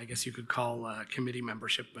 but I guess you could call committee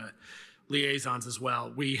membership liaisons as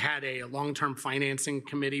well. We had a long-term financing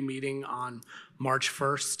committee meeting on March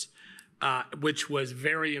 1st, which was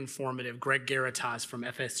very informative. Greg Garitas from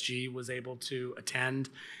FSG was able to attend,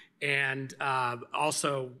 and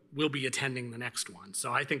also will be attending the next one.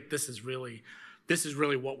 So I think this is really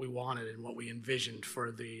what we wanted and what we envisioned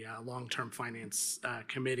for the long-term finance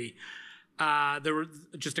committee. There were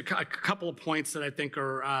just a couple of points that I think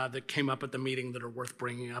are that came up at the meeting that are worth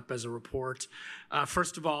bringing up as a report.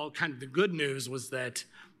 First of all, kind of the good news was that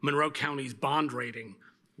Monroe County's bond rating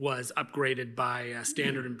was upgraded by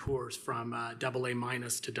Standard & Poor's from AA-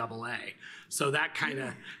 to AA. So that kind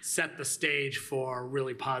of set the stage for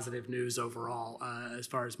really positive news overall as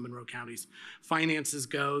far as Monroe County's finances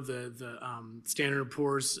go. The Standard &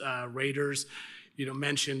 Poor's raters,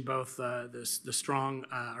 mentioned both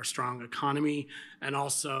our strong economy and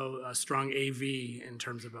also a strong AV in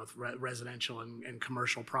terms of both residential and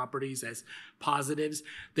commercial properties as positives.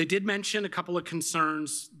 They did mention a couple of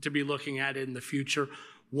concerns to be looking at in the future.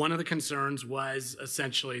 One of the concerns was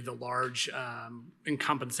essentially the large in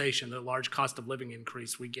compensation, the large cost of living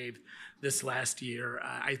increase we gave this last year.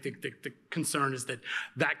 I think the concern is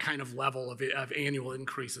that kind of level of annual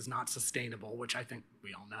increase is not sustainable, which I think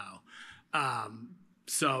we all know.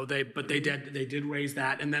 So they did raise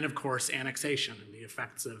that, and then of course annexation and the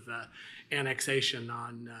effects of annexation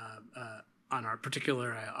on our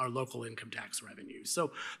local income tax revenue.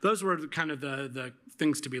 So those were kind of the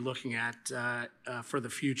things to be looking at for the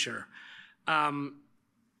future.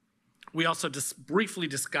 We also just briefly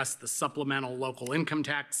discussed the supplemental local income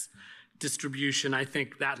tax distribution. I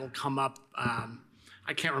think that'll come up.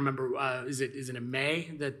 I can't remember. Is it in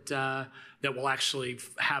May that we'll actually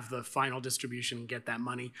have the final distribution and get that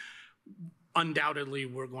money? Undoubtedly,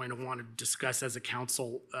 we're going to want to discuss as a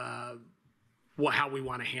council how we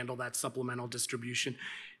want to handle that supplemental distribution.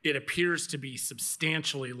 It appears to be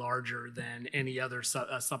substantially larger than any other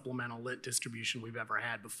supplemental lit distribution we've ever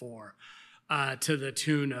had before, to the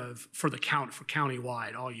tune of, for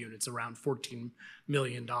countywide, all units, around $14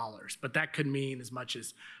 million. But that could mean as much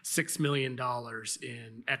as $6 million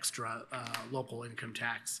in extra local income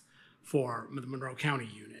tax for the Monroe County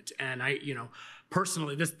unit. And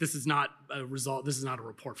personally, this is not a result. This is not a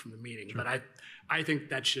report from the meeting, sure. But I think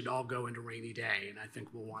that should all go into rainy day, and I think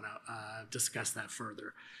we'll want to discuss that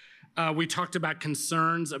further. We talked about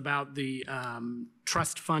concerns about the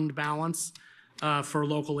trust fund balance for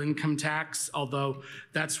local income tax, although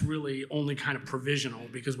that's really only kind of provisional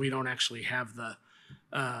because we don't actually have the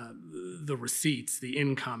receipts, the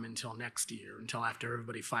income until next year, until after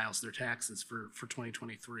everybody files their taxes for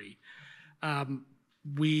 2023. A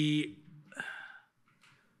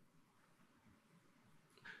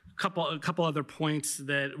couple other points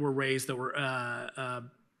that were raised that were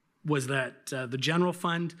was that the general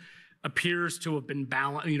fund appears to have been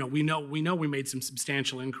balanced. We know we made some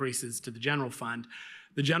substantial increases to the general fund.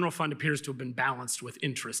 The general fund appears to have been balanced with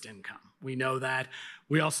interest income. We know that.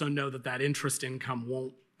 We also know that interest income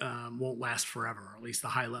won't last forever, or at least the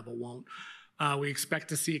high level won't. We expect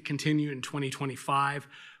to see it continue in 2025,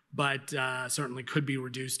 but certainly could be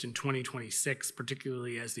reduced in 2026,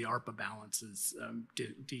 particularly as the ARPA balances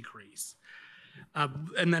decrease.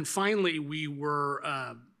 And then finally, we've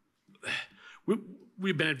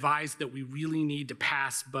been advised that we really need to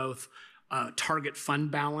pass both target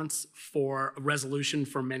fund balance for a resolution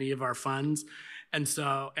for many of our funds, and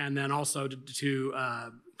then also to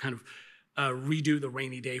kind of redo the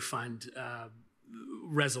rainy day fund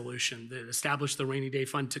resolution, that establish the rainy day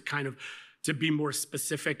fund to be more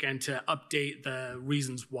specific and to update the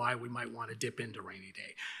reasons why we might want to dip into rainy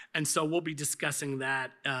day. And so we'll be discussing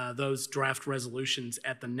those draft resolutions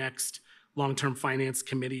at the next long-term finance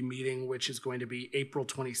committee meeting, which is going to be April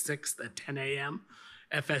 26th at 10 a.m.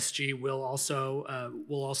 FSG will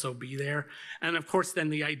also be there. And of course, then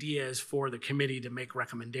the idea is for the committee to make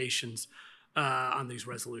recommendations on these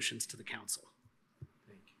resolutions to the council.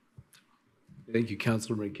 Thank you,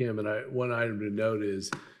 Councilor McKim. And one item to note is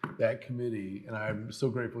that committee, and I'm so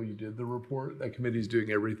grateful you did the report, that committee is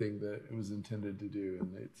doing everything that it was intended to do.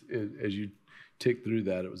 And as you tick through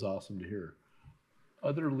that, it was awesome to hear.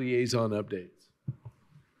 Other liaison updates?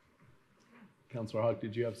 Councilor Hawk,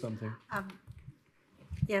 did you have something?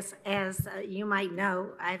 Yes, as you might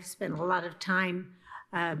know, I've spent a lot of time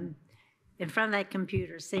in front of that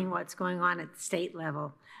computer seeing what's going on at the state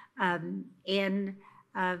level.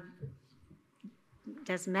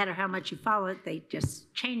 Doesn't matter how much you follow it, they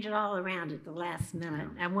just change it all around at the last minute.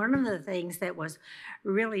 And one of the things that was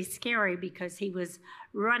really scary, because he was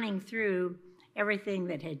running through everything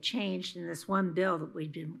that had changed in this one bill that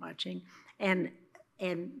we've been watching, and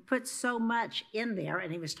put so much in there,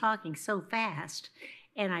 and he was talking so fast.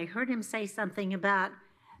 And I heard him say something about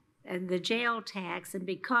the jail tax, and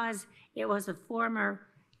because it was a former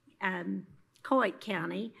Coit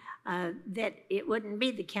County, that it wouldn't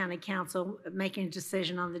be the county council making a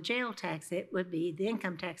decision on the jail tax, it would be the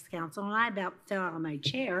income tax council. And I about fell out of my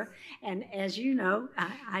chair. And as you know,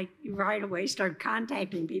 I right away started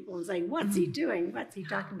contacting people and saying, what's he doing? What's he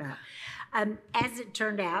talking about? As it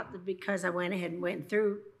turned out, because I went ahead and went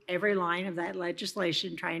through every line of that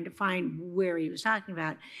legislation trying to find where he was talking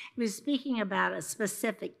about, he was speaking about a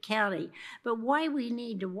specific county. But why we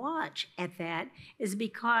need to watch at that is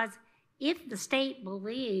because if the state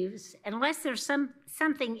believes, unless there's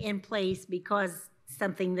something in place because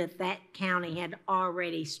something that county had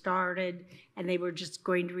already started and they were just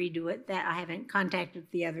going to redo it, that I haven't contacted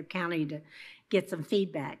the other county to get some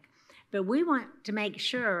feedback. But we want to make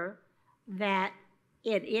sure that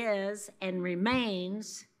it is and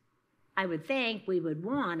remains, I would think we would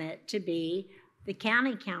want it to be the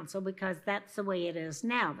county council, because that's the way it is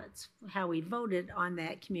now. That's how we voted on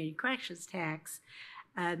that community corrections tax.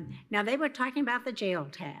 Now, they were talking about the jail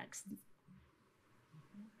tax.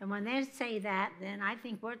 And when they say that, then I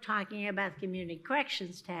think we're talking about the community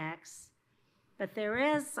corrections tax. But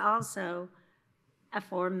there is also a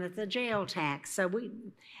form that's a jail tax. So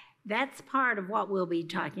that's part of what we'll be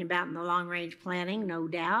talking about in the long-range planning, no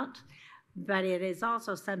doubt. But it is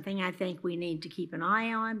also something I think we need to keep an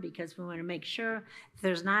eye on, because we want to make sure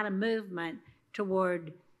there's not a movement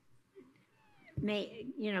toward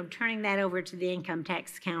turning that over to the Income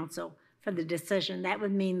Tax Council for the decision. That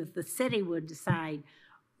would mean that the city would decide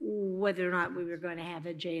whether or not we were going to have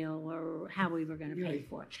a jail or how we were going to pay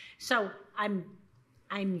for it. So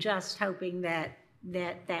I'm just hoping that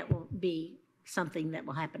won't be something that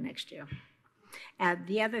will happen next year.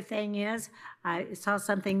 The other thing is, I saw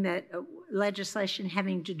something that legislation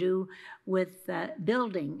having to do with the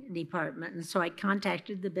building department. And so I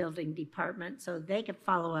contacted the building department so they could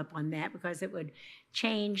follow up on that, because it would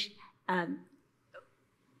change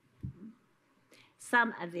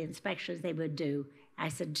some of the inspections they would do. I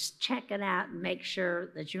said, just check it out and make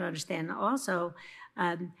sure that you understand. Also,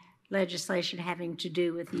 legislation having to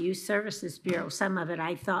do with the Youth Services Bureau. Some of it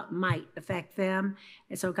I thought might affect them.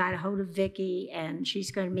 And so got a hold of Vicki, and she's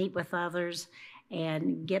going to meet with others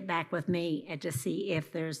and get back with me and to see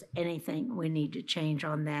if there's anything we need to change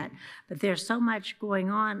on that. But there's so much going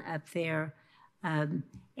on up there, and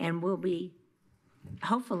we'll be,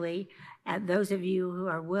 hopefully, those of you who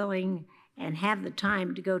are willing and have the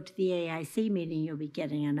time to go to the AIC meeting, you'll be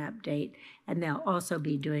getting an update, and they'll also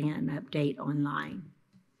be doing an update online.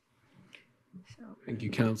 Thank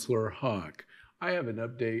you, Councilor Hawk. I have an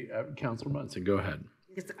update. Councilor Munson, go ahead.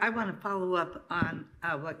 Yes, I want to follow up on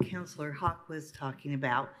what Councilor Hawk was talking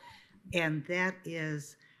about, and that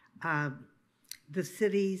is the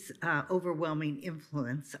city's overwhelming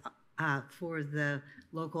influence for the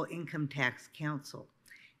local income tax council.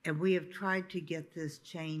 And we have tried to get this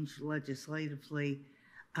changed legislatively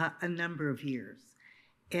a number of years.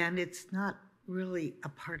 And it's not really a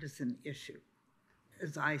partisan issue,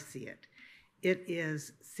 as I see it. It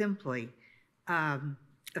is simply a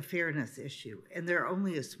fairness issue. And there are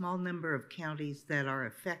only a small number of counties that are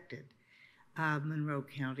affected. Monroe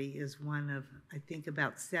County is one of, I think,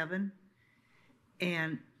 about 7.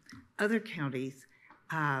 And other counties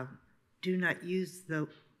do not use the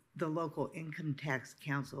local income tax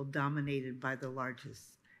council dominated by the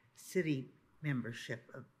largest city membership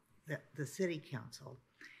of the city council.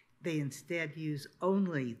 They instead use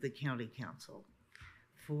only the county council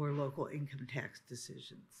for local income tax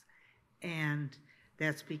decisions. And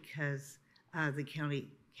that's because the county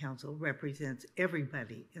council represents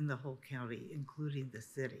everybody in the whole county, including the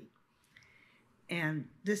city. And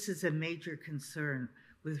this is a major concern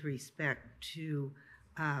with respect to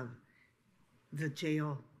the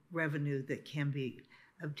jail revenue that can be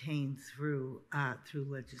obtained through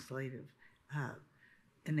legislative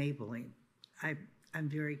enabling. I'm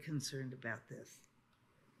very concerned about this.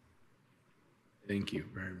 Thank you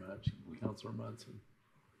very much, Councilor Munson.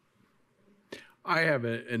 I have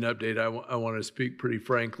an update I want to speak pretty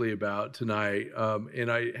frankly about tonight.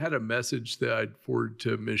 And I had a message that I'd forward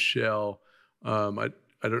to Michelle. I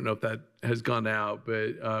don't know if that has gone out,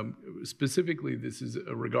 but specifically this is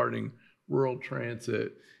regarding rural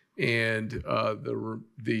transit and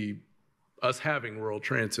us having rural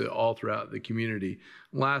transit all throughout the community.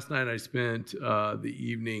 Last night I spent the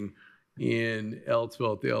evening in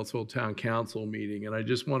Ellettsville at the Ellettsville Town Council meeting, and I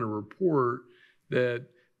just want to report that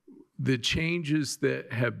the changes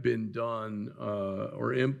that have been done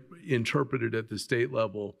or interpreted at the state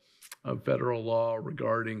level of federal law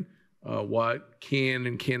regarding what can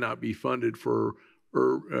and cannot be funded for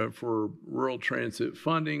rural transit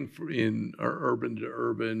funding in our urban to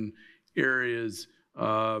urban areas,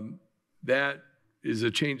 that is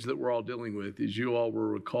a change that we're all dealing with. As you all will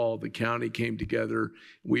recall, the county came together.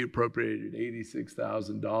 We appropriated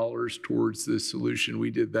 $86,000 towards this solution.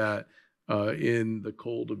 We did that in the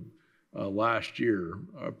cold of last year,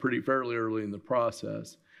 fairly early in the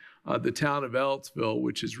process. The town of Ellettsville,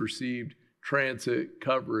 which has received transit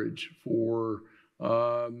coverage for,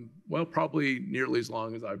 probably nearly as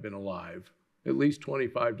long as I've been alive, at least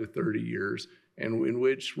 25 to 30 years, and in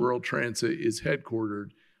which rural transit is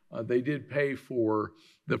headquartered. They did pay for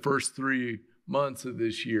the first 3 months of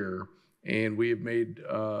this year, and we have made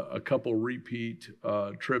a couple repeat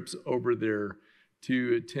trips over there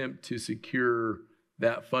to attempt to secure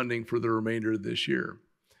that funding for the remainder of this year.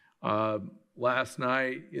 Last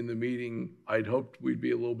night in the meeting, I'd hoped we'd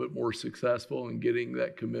be a little bit more successful in getting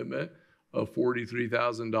that commitment of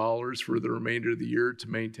 $43,000 for the remainder of the year to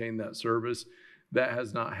maintain that service. That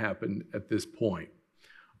has not happened at this point.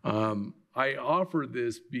 I offer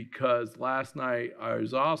this because last night I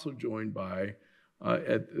was also joined by,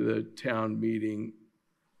 at the town meeting,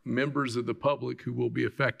 members of the public who will be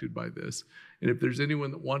affected by this. And if there's anyone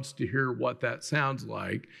that wants to hear what that sounds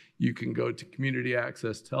like, you can go to Community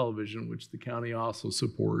Access Television, which the county also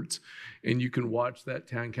supports, and you can watch that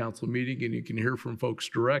town council meeting and you can hear from folks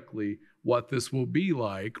directly what this will be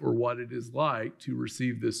like or what it is like to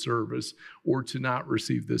receive this service or to not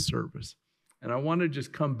receive this service. And I want to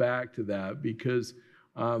just come back to that because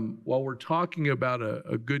while we're talking about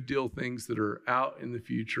a good deal of things that are out in the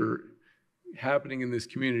future happening in this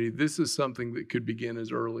community, this is something that could begin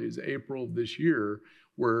as early as April of this year,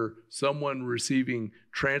 where someone receiving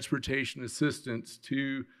transportation assistance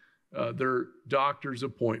to their doctor's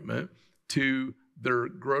appointment, to their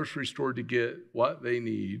grocery store to get what they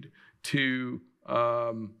need, to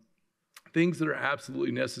things that are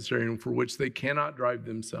absolutely necessary and for which they cannot drive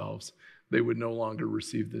themselves, they would no longer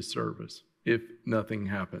receive this service if nothing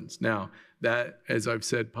happens. Now, that, as I've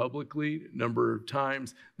said publicly a number of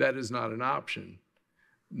times, that is not an option.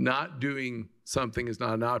 Not doing something is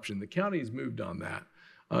not an option. The county has moved on that.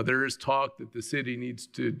 There is talk that the city needs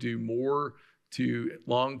to do more to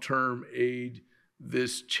long-term aid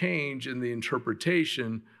this change in the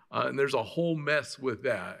interpretation, and there's a whole mess with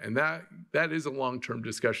that. And that is a long-term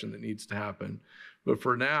discussion that needs to happen. But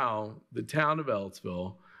for now, the town of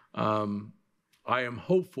Ellettsville, I am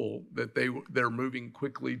hopeful that they're moving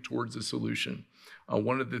quickly towards a solution.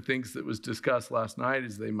 One of the things that was discussed last night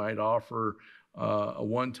is they might offer a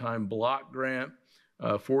one-time block grant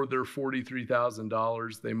for their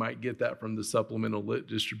 $43,000. They might get that from the supplemental lit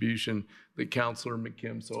distribution that Councilor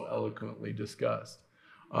McKim so eloquently discussed.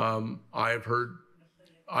 I've heard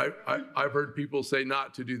people say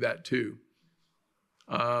not to do that too,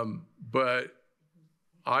 but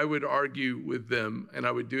I would argue with them, and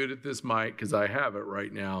I would do it at this mic because I have it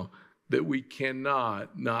right now, that we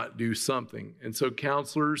cannot not do something. And so,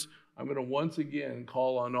 counselors, I'm going to once again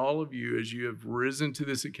call on all of you as you have risen to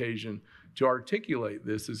this occasion to articulate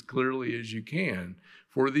this as clearly as you can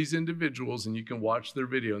for these individuals, and you can watch their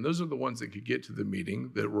video. And those are the ones that could get to the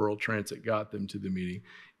meeting, that rural transit got them to the meeting.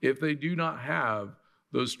 If they do not have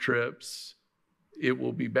those trips, it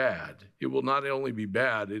will be bad. It will not only be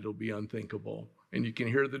bad, it'll be unthinkable. And you can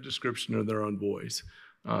hear the description of their own voice.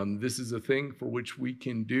 This is a thing for which we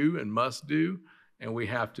can do and must do, and we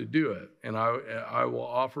have to do it. And I will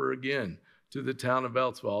offer again to the town of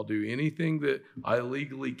Ellettsville, I'll do anything that I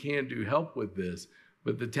legally can to help with this,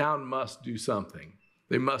 but the town must do something.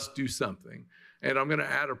 They must do something. And I'm gonna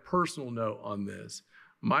add a personal note on this.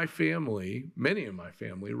 My family, many of my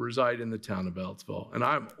family, reside in the town of Ellettsville, and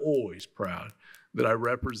I'm always proud that I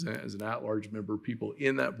represent as an at-large member people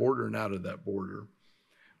in that border and out of that border.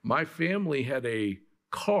 My family had a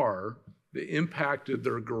car that impacted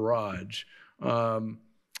their garage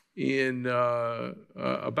in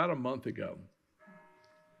about a month ago.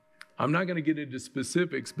 I'm not going to get into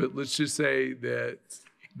specifics, but let's just say that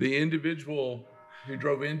the individual who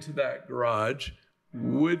drove into that garage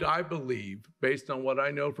would, I believe, based on what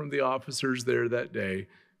I know from the officers there that day,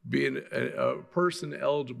 be a person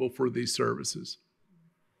eligible for these services.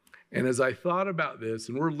 And as I thought about this,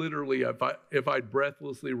 and we're literally, if I'd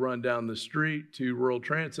breathlessly run down the street to rural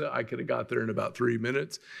transit, I could have got there in about 3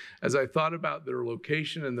 minutes. As I thought about their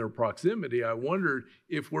location and their proximity, I wondered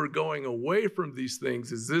if we're going away from these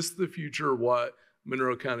things, is this the future of what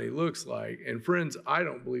Monroe County looks like? And friends, I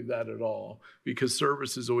don't believe that at all, because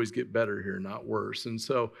services always get better here, not worse. And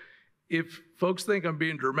so if folks think I'm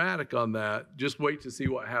being dramatic on that, just wait to see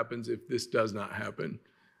what happens if this does not happen.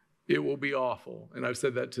 It will be awful. And I've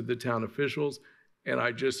said that to the town officials. And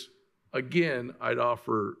again, I'd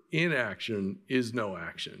offer inaction is no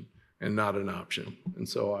action and not an option. And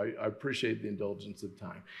so I appreciate the indulgence of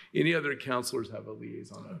time. Any other counselors have a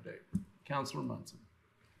liaison update? Counselor Munson.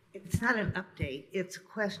 It's not an update, it's a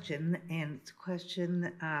question, and it's a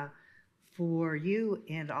question for you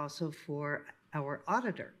and also for our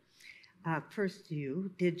auditor. First,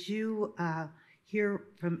 did you hear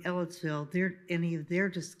from Ellisville any of their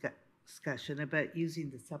discussion about using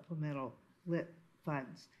the supplemental lit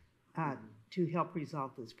funds to help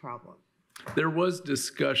resolve this problem? There was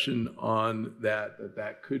discussion on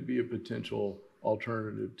that could be a potential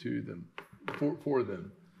alternative to them, for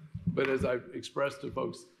them. But as I've expressed to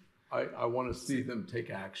folks, I want to see them take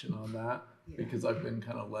action on that, because I've been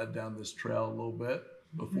kind of led down this trail a little bit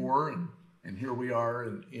before, and here we are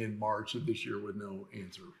in March of this year with no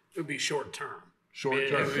answer. It would be short term. Short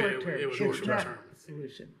term. It would be short term.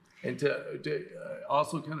 Solution. And to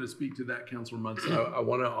also kind of speak to that, Councilor Munson, I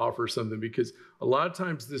want to offer something, because a lot of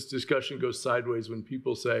times this discussion goes sideways when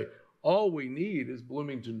people say, all we need is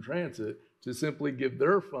Bloomington Transit to simply give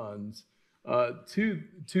their funds to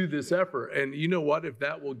this effort. And you know what? If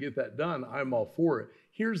that will get that done, I'm all for it.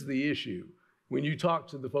 Here's the issue. When you talk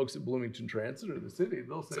to the folks at Bloomington Transit or the city,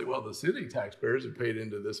 they'll say, well, the city taxpayers have paid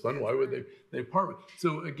into this fund. Why would they part with it?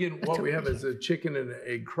 So again, what we have is a chicken and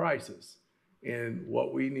egg crisis. And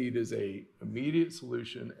what we need is a immediate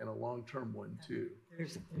solution and a long-term one too.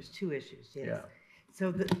 There's two issues, yes. Yeah.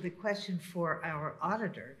 So the question for our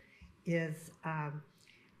auditor is,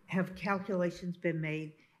 have calculations been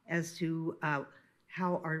made as to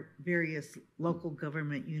how our various local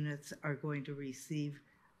government units are going to receive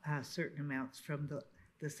certain amounts from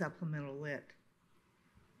the supplemental lit?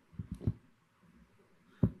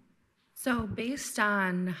 So based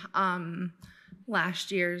on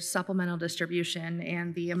last year's supplemental distribution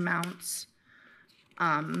and the amounts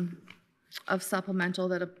of supplemental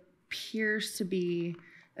that appears to be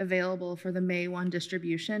available for the May 1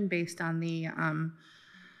 distribution based on the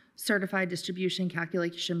certified distribution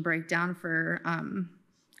calculation breakdown for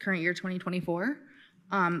current year 2024,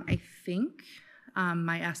 I think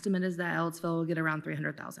my estimate is that Ellisville will get around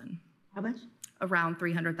 $300,000. How much? Around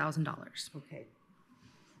 $300,000. Okay.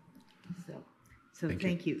 So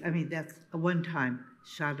thank you. I mean, that's a one-time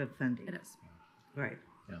shot of funding. It is. Right.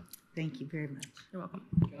 Yeah. Thank you very much. You're welcome.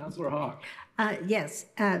 Councilor Hawk. Yes.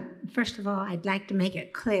 First of all, I'd like to make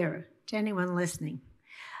it clear to anyone listening.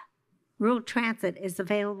 Rural transit is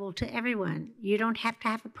available to everyone. You don't have to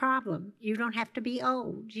have a problem. You don't have to be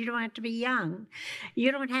old. You don't have to be young.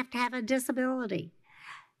 You don't have to have a disability.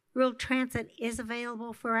 Rural transit is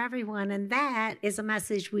available for everyone, and that is a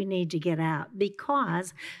message we need to get out,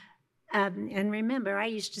 because and remember, I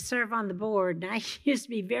used to serve on the board, and I used to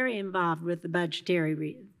be very involved with the budgetary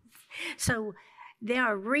reasons. So there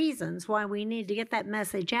are reasons why we need to get that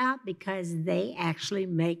message out, because they actually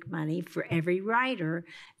make money for every rider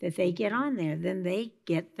that they get on there. Then they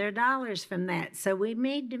get their dollars from that. So we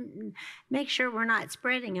need to make sure we're not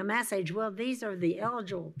spreading a message, well, these are the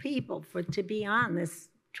eligible people to be on this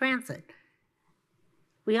transit.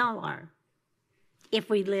 We all are, if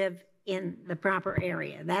we live in the proper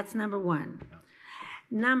area. That's number one.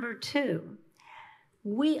 Number two,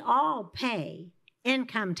 we all pay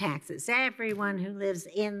income taxes. Everyone who lives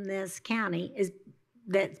in this county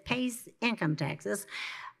that pays income taxes.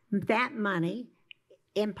 That money,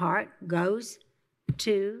 in part, goes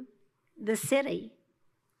to the city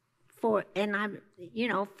for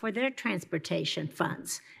their transportation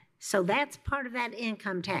funds. So that's part of that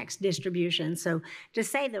income tax distribution. So to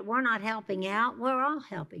say that we're not helping out, we're all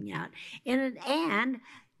helping out. And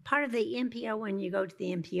part of the MPO, when you go to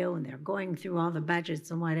the MPO and they're going through all the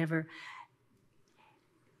budgets and whatever,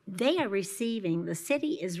 the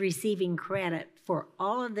city is receiving credit for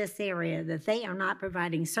all of this area that they are not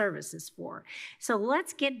providing services for. So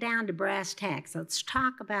let's get down to brass tacks. Let's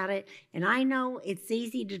talk about it. And I know it's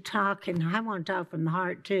easy to talk, and I want to talk from the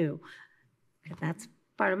heart too. That's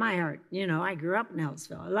part of my heart. You know, I grew up in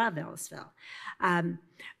Ellisville. I love Ellisville.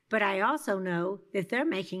 But I also know that they're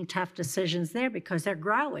making tough decisions there because they're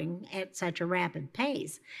growing at such a rapid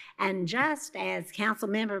pace. And just as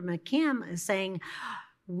Councilmember McKim is saying,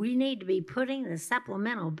 we need to be putting the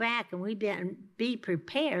supplemental back, and we be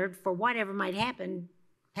prepared for whatever might happen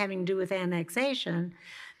having to do with annexation.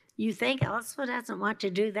 You think Ellisville doesn't want to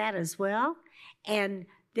do that as well? And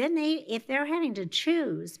then if they're having to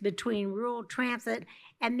choose between rural transit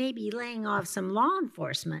and maybe laying off some law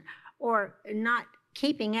enforcement or not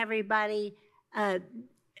keeping everybody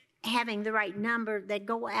having the right number that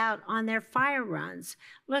go out on their fire runs.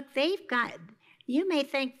 Look, you may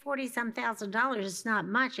think $40-some thousand is not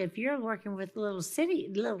much. If you're working with little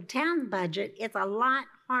town budget, it's a lot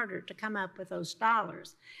harder to come up with those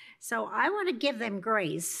dollars. So I want to give them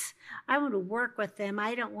grace. I want to work with them.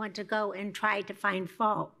 I don't want to go and try to find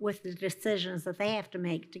fault with the decisions that they have to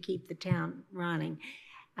make to keep the town running.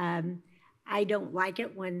 I don't like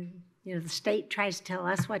it when the state tries to tell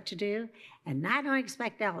us what to do, and I don't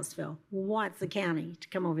expect Ellisville wants the county to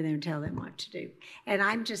come over there and tell them what to do. And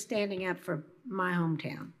I'm just standing up for my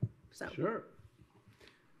hometown. So. Sure.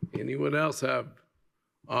 Anyone else have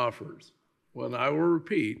offers? Well, I will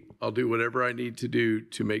repeat, I'll do whatever I need to do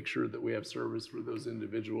to make sure that we have service for those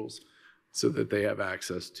individuals so that they have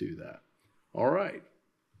access to that. All right.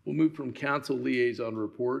 We'll move from council liaison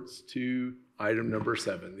reports to item number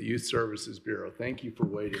 7, the Youth Services Bureau. Thank you for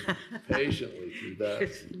waiting patiently through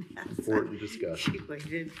that important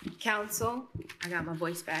discussion. Council, I got my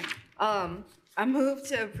voice back. I move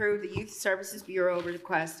to approve the Youth Services Bureau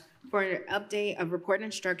request for an update of report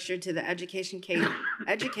and structure to the education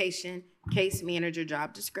case manager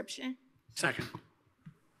job description. Second.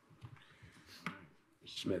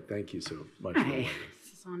 Schmidt, thank you so much. Hi.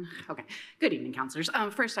 Okay. Good evening, councilors.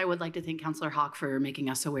 First, I would like to thank Councilor Hawk for making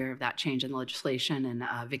us aware of that change in the legislation, and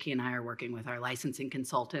Vicki and I are working with our licensing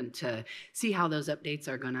consultant to see how those updates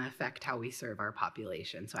are going to affect how we serve our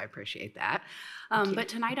population, so I appreciate that. But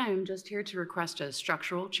tonight I am just here to request a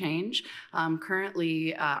structural change.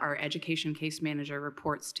 Currently, our education case manager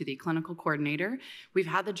reports to the clinical coordinator. We've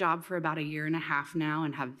had the job for about 1.5 years now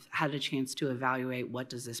and have had a chance to evaluate what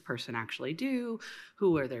does this person actually do,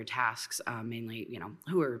 who are their tasks, mainly,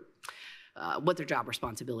 what their job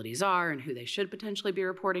responsibilities are and who they should potentially be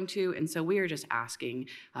reporting to. And so we are just asking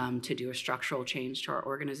to do a structural change to our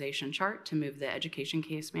organization chart to move the education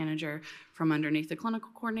case manager from underneath the clinical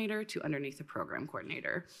coordinator to underneath the program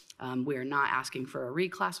coordinator. We are not asking for a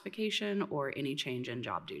reclassification or any change in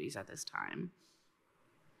job duties at this time.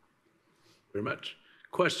 Very much.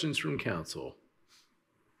 Questions from council?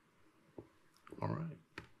 All right.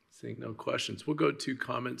 Seeing no questions, we'll go to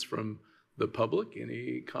comments from the public.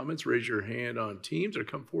 Any comments? Raise your hand on Teams or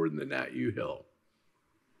come forward in the Nat U Hill.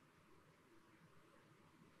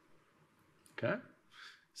 Okay.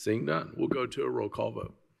 Seeing none, we'll go to a roll call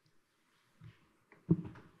vote.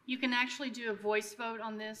 You can actually do a voice vote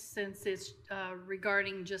on this since it's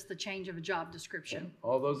regarding just the change of a job description.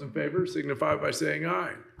 All those in favor signify by saying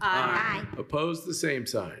aye. Aye. Opposed, the same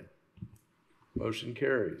sign. Motion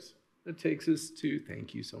carries. That takes us to,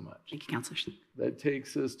 thank you so much. Thank you, councilors. That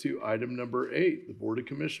takes us to item number 8, the Board of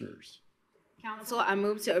Commissioners. Council, I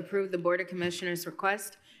move to approve the Board of Commissioners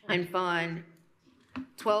request and fund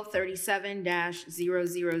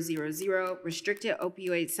 1237-0000 restricted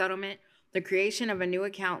opioid settlement, the creation of a new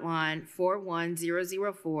account line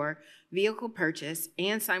 41004 vehicle purchase,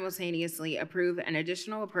 and simultaneously approve an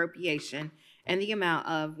additional appropriation in the amount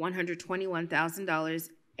of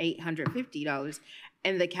 $121,850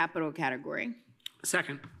 in the capital category.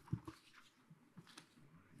 Second.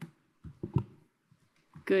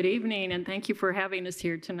 Good evening, and thank you for having us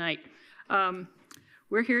here tonight.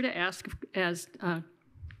 We're here to ask, as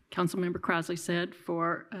Councilmember Crosley said,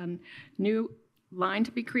 for a new line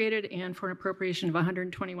to be created and for an appropriation of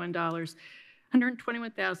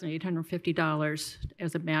 $121,850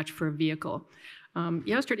 as a match for a vehicle.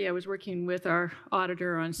 Yesterday, I was working with our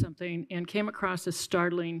auditor on something and came across a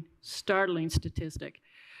startling statistic.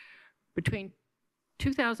 Between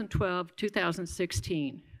 2012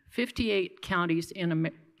 2016, 58 counties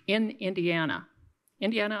in Indiana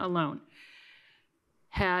alone,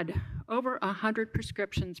 had over 100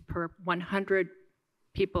 prescriptions per 100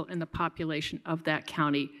 people in the population of that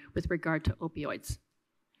county with regard to opioids.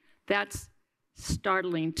 That's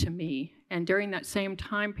startling to me. And during that same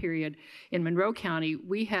time period in Monroe County,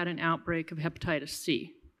 we had an outbreak of hepatitis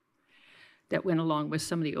C. that went along with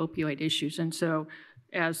some of the opioid issues. And so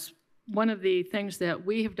as one of the things that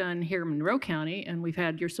we have done here in Monroe County, and we've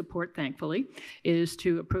had your support, thankfully, is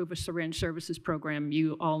to approve a syringe services program.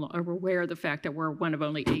 You all are aware of the fact that we're one of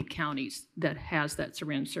only 8 counties that has that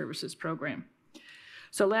syringe services program.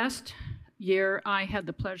 So last year, I had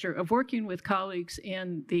the pleasure of working with colleagues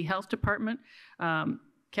in the health department,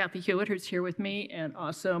 Kathy Hewitt, who's here with me, and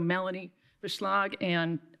also Melanie Beschlag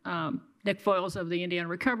and Nick Foyles of the Indiana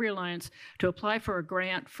Recovery Alliance to apply for a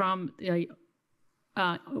grant from the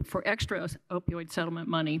for extra opioid settlement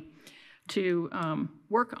money to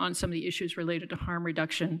work on some of the issues related to harm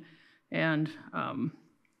reduction and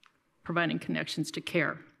providing connections to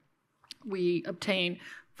care. We obtained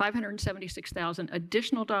 $576,000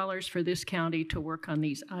 additional dollars for this county to work on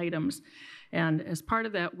these items. And as part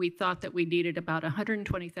of that, we thought that we needed about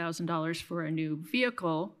 $120,000 for a new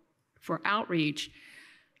vehicle for outreach.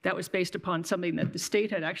 That was based upon something that the state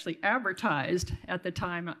had actually advertised at the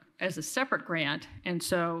time as a separate grant. And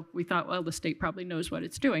so we thought, well, the state probably knows what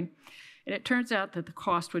it's doing. And it turns out that the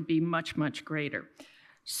cost would be much, much greater.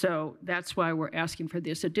 So that's why we're asking for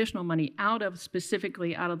this additional money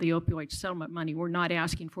specifically out of the opioid settlement money. We're not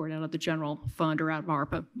asking for it out of the general fund or out of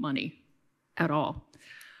ARPA money at all.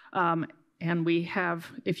 And we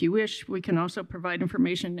have, if you wish, we can also provide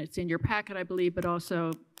information. It's in your packet, I believe, but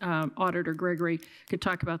also Auditor Gregory could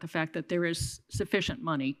talk about the fact that there is sufficient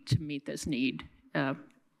money to meet this need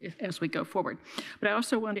as we go forward. But I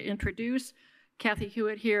also want to introduce Kathy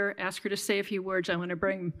Hewitt here, ask her to say a few words. I want to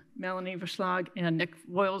bring Melanie Verslag and Nick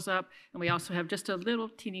Voiles up, and we also have just a little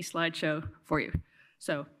teeny slideshow for you.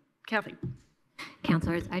 So, Kathy.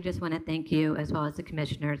 Councilors, I just want to thank you as well as the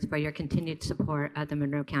commissioners for your continued support of the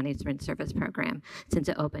Monroe County Syringe Service Program since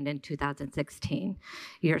it opened in 2016.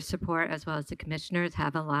 Your support as well as the commissioners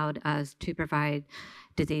have allowed us to provide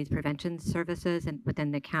disease prevention services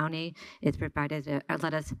within the county. It's provided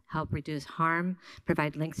let us help reduce harm,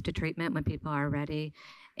 provide links to treatment when people are ready,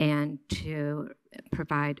 and to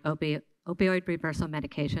provide opioid reversal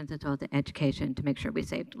medications as well as education to make sure we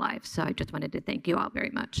saved lives. So I just wanted to thank you all very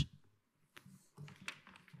much.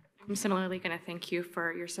 I'm similarly going to thank you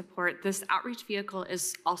for your support. This outreach vehicle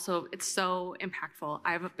is also, it's so impactful.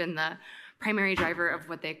 I've been the primary driver of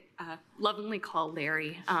what they lovingly call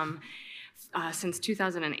Larry since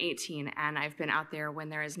 2018, and I've been out there when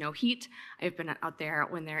there is no heat. I've been out there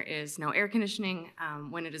when there is no air conditioning,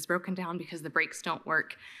 when it is broken down because the brakes don't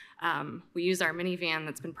work. We use our minivan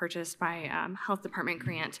that's been purchased by Health Department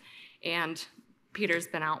grant, and Peter's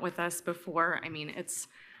been out with us before. I mean, it's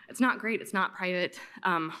not great. It's not private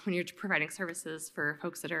when you're providing services for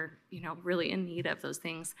folks that are, really in need of those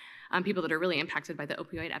things, people that are really impacted by the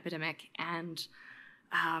opioid epidemic. And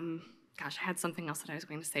gosh, I had something else that I was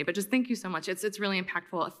going to say, but just thank you so much. It's really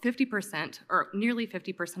impactful. 50% or nearly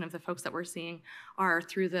 50% of the folks that we're seeing are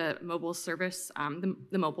through the mobile service,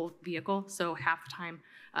 the mobile vehicle. So half time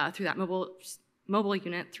through that mobile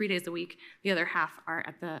unit 3 days a week. The other half are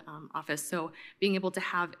at the office. So being able to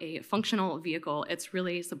have a functional vehicle, it's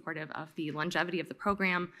really supportive of the longevity of the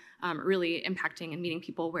program, really impacting and meeting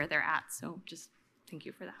people where they're at. So just thank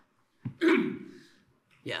you for that.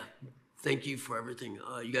 Yeah, thank you for everything.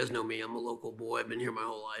 You guys know me, I'm a local boy. I've been here my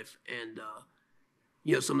whole life. And,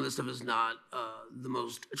 some of this stuff is not the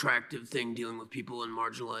most attractive thing dealing with people in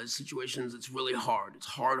marginalized situations. It's really hard. It's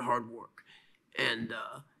hard work. And,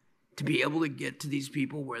 to be able to get to these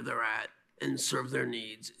people where they're at and serve their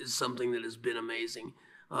needs is something that has been amazing.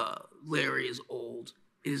 Larry is old.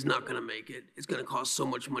 It is not going to make it. It's going to cost so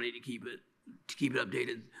much money to keep it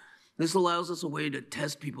updated. This allows us a way to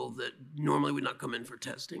test people that normally would not come in for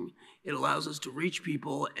testing. It allows us to reach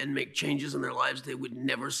people and make changes in their lives they would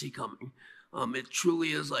never see coming. It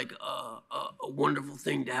truly is like a wonderful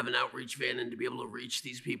thing to have an outreach van and to be able to reach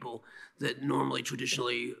these people that normally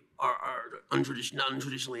traditionally are not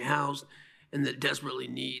untraditionally housed and that desperately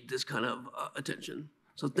need this kind of attention.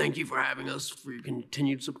 So thank you for having us, for your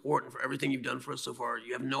continued support, and for everything you've done for us so far.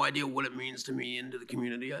 You have no idea what it means to me and to the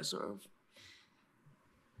community I serve.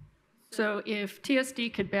 So if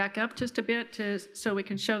TSD could back up just a bit so we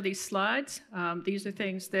can show these slides. These are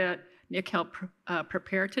things that Nick helped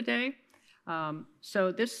prepare today.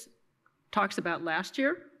 So this talks about last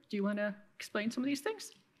year. Do you want to explain some of these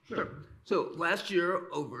things? Sure. So last year,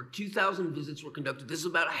 over 2,000 visits were conducted. This is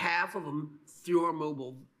about half of them through our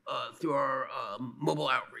mobile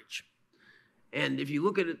outreach. And if you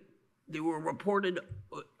look at it, they were reported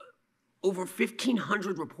over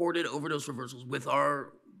 1,500 reported overdose reversals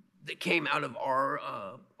that came out of our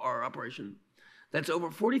operation. That's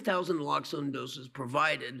over 40,000 naloxone doses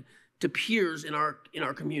provided to peers in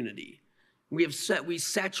our community. We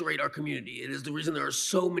saturate our community. It is the reason there are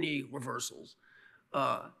so many reversals.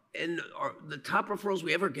 And the top referrals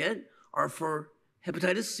we ever get are for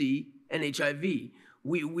hepatitis C and HIV.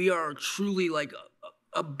 We are truly like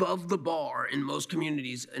above the bar in most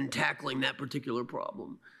communities in tackling that particular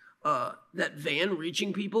problem. That van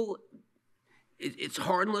reaching people, it's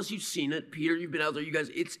hard unless you've seen it. Peter, you've been out there, you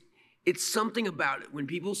guys, it's something about it. When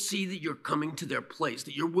people see that you're coming to their place,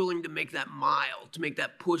 that you're willing to make that mile, to make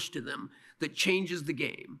that push to them, that changes the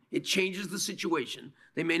game. It changes the situation.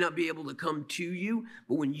 They may not be able to come to you,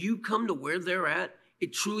 but when you come to where they're at,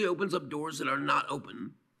 it truly opens up doors that are not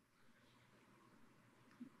open.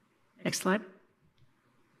 Next slide.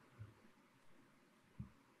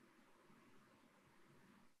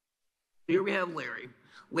 Here we have Larry.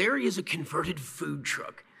 Larry is a converted food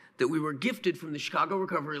truck that we were gifted from the Chicago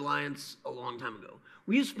Recovery Alliance a long time ago.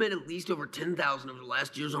 We have spent at least over $10,000 over the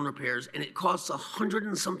last years on repairs, and it costs $100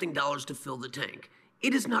 and something to fill the tank.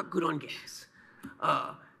 It is not good on gas.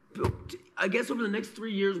 I guess over the next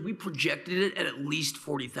 3 years, we projected it at least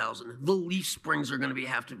 $40,000. The leaf springs are going to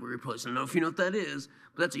have to be replaced. I don't know if you know what that is,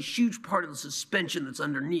 but that's a huge part of the suspension that's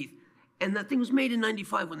underneath. And that thing was made in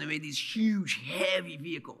 '95 when they made these huge, heavy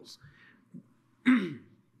vehicles.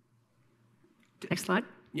 Next slide.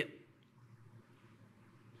 Yep.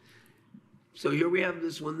 So here we have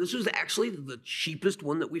this one. This was actually the cheapest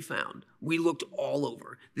one that we found. We looked all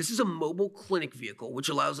over. This is a mobile clinic vehicle, which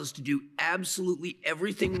allows us to do absolutely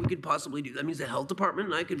everything we could possibly do. That means the health department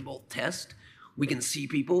and I can both test. We can see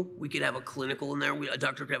people. We could have a clinical in there. A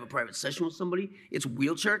doctor could have a private session with somebody. It's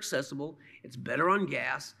wheelchair accessible. It's better on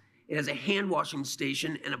gas. It has a hand washing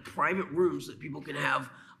station and a private room so that people can have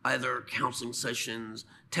either counseling sessions,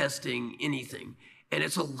 testing, anything. And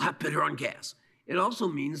it's a lot better on gas. It also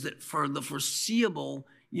means that for the foreseeable,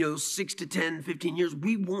 6 to 10, 15 years,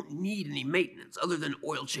 we won't need any maintenance other than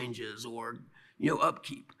oil changes or,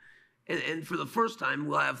 upkeep. And for the first time,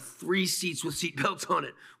 we'll have 3 seats with seat belts on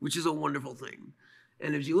it, which is a wonderful thing.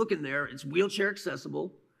 And as you look in there, it's wheelchair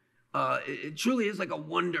accessible. It truly is like a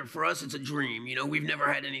wonder. For us, it's a dream. We've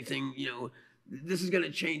never had anything, this is going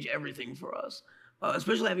to change everything for us.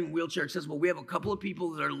 Especially having wheelchair accessible. We have a couple of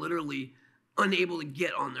people that are literally unable to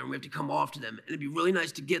get on there. We have to come off to them. And it'd be really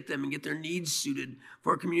nice to get them and get their needs suited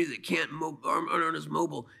for a community that aren't as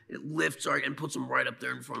mobile. It lifts and puts them right up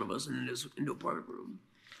there in front of us and into a private room.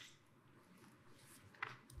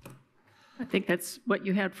 I think that's what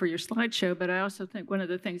you had for your slideshow, but I also think one of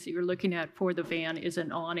the things that you're looking at for the van is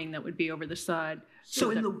an awning that would be over the side.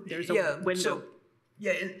 So there's a window.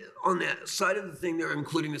 On that side of the thing, they're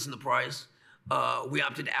including this in the price. We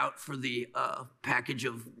opted out for the package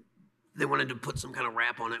of, they wanted to put some kind of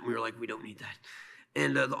wrap on it, and we were like, we don't need that.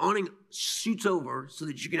 And the awning shoots over so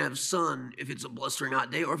that you can have sun if it's a blustering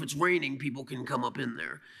hot day, or if it's raining, people can come up in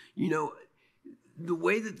there. The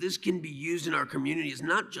way that this can be used in our community is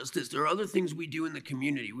not just this. There are other things we do in the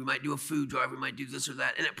community. We might do a food drive, we might do this or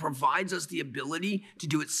that, and it provides us the ability to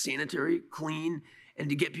do it sanitary, clean, and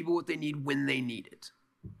to get people what they need when they need it.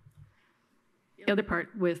 The other part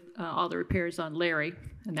with all the repairs on Larry,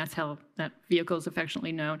 and that's how that vehicle is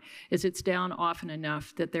affectionately known, is it's down often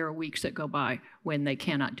enough that there are weeks that go by when they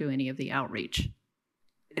cannot do any of the outreach.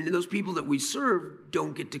 And those people that we serve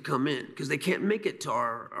don't get to come in because they can't make it to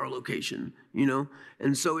our location,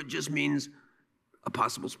 And so it just means a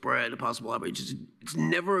possible spread, a possible outreach. It's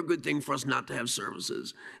never a good thing for us not to have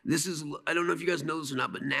services. I don't know if you guys know this or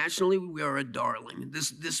not, but nationally, we are a darling.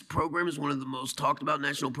 This program is one of the most talked about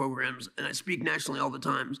national programs, and I speak nationally all the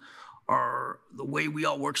time. The way we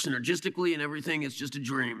all work synergistically and everything, it's just a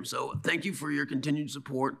dream. So thank you for your continued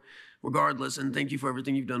support, regardless, and thank you for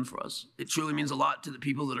everything you've done for us. It truly means a lot to the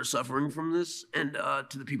people that are suffering from this and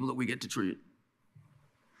to the people that we get to treat.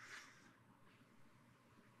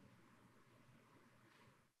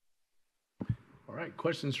 All right,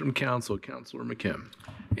 questions from council. Councilor McKim.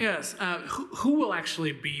 Yes, who will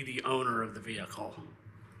actually be the owner of the vehicle?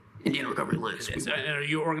 Indian Recovery Alliance. And are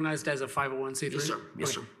you organized as a 501c3? Yes, sir.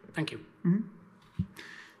 Yes, sir. Thank you. Mm-hmm.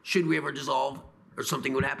 Should we ever dissolve or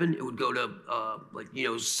something would happen, it would go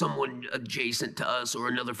to someone adjacent to us or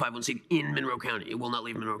another 501c in Monroe County. It will not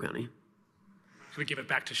leave Monroe County. Should we give it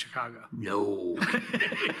back to Chicago? No.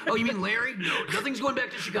 Oh, you mean Larry? No, nothing's going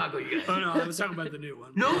back to Chicago, you guys. Oh, no, I was talking about the new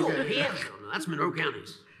one. No, no, that's Monroe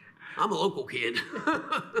County's. I'm a local kid. Well,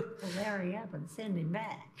 Larry up and send him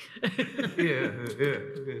back. Yeah.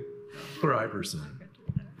 For Iverson.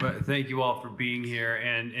 But thank you all for being here,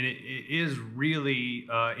 and it is really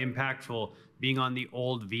impactful being on the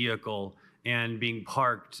old vehicle and being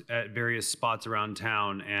parked at various spots around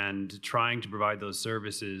town and trying to provide those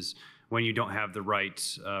services when you don't have the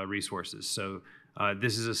right resources. So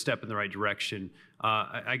this is a step in the right direction.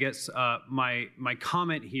 I guess my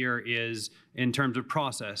comment here is in terms of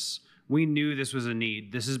process. We knew this was a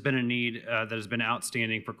need. This has been a need that has been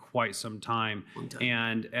outstanding for quite some time.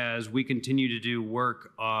 And as we continue to do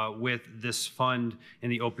work with this fund in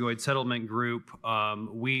the opioid settlement group,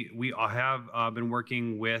 we have been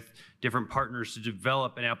working with different partners to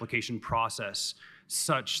develop an application process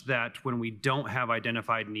such that when we don't have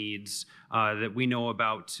identified needs that we know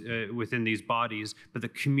about within these bodies, but the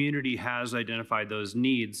community has identified those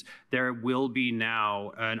needs, there will be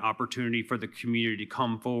now an opportunity for the community to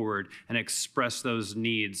come forward and express those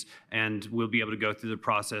needs, and we'll be able to go through the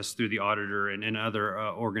process through the auditor and other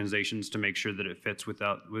organizations to make sure that it fits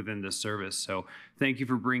within this service. So thank you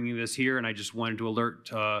for bringing this here, and I just wanted to alert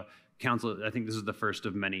council. I think this is the first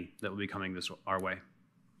of many that will be coming our way.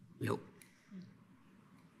 Yep.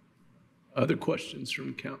 Other questions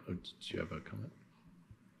from council? Did you have a comment?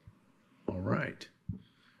 All right.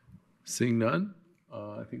 Seeing none,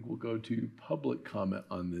 I think we'll go to public comment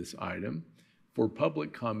on this item. For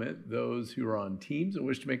public comment, those who are on Teams and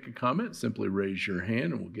wish to make a comment, simply raise your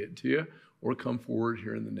hand and we'll get to you, or come forward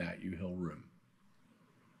here in the Nat U Hill room.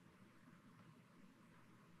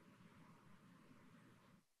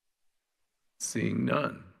 Seeing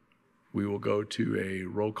none, we will go to a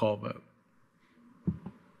roll call vote.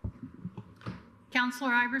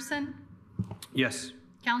 Counselor Iverson? Yes.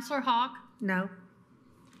 Counselor Hawk? No.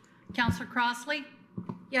 Counselor Crossley?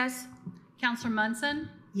 Yes. Counselor Munson?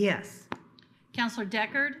 Yes. Counselor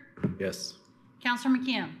Deckard? Yes. Counselor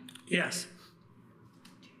McKim? Yes.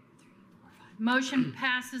 Motion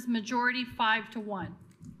passes majority 5-1.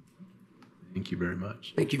 Thank you very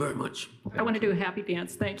much. Thank you very much. I want to do a happy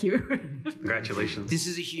dance. Thank you. Congratulations. This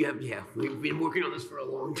is a huge, yeah, we've been working on this for a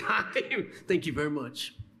long time. Thank you very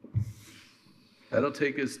much. That'll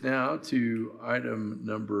take us now to item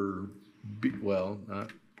number B, well,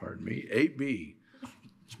 not, pardon me, 8B.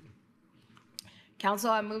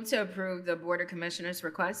 Council, I move to approve the Board of Commissioners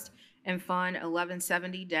request in Fund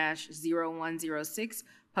 1170-0106,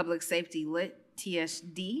 Public Safety Lit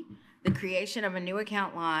TSD, the creation of a new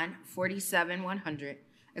account line 47100,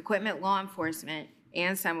 Equipment Law Enforcement,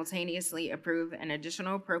 and simultaneously approve an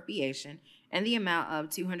additional appropriation in the amount of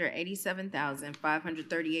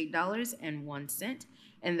 $287,538.01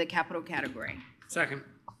 in the capital category. Second.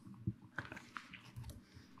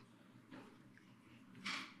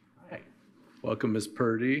 Hi. Welcome, Ms.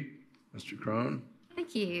 Purdy. Mr. Crone.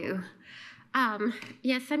 Thank you.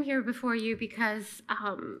 Yes, I'm here before you because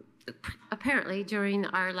apparently during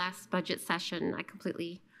our last budget session, I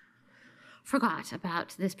completely forgot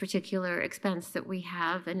about this particular expense that we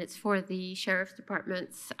have, and it's for the Sheriff's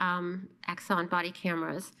Department's Axon body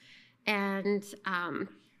cameras. And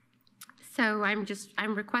so I'm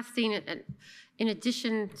requesting it in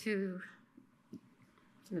addition to,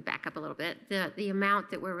 let me back up a little bit, the amount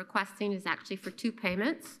that we're requesting is actually for 2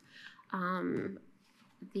 payments.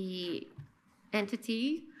 The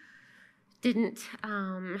entity didn't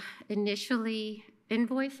initially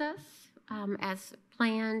invoice us as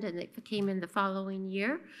planned, and it came in the following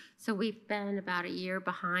year. So we've been about a year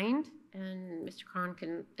behind, and Mr. Cron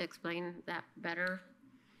can explain that better.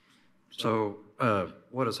 So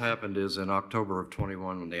what has happened is in October of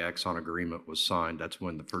 21, when the Axon agreement was signed, that's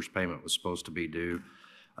when the first payment was supposed to be due.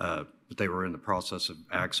 But they were in the process of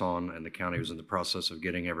Axon, and the county was in the process of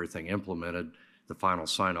getting everything implemented. The final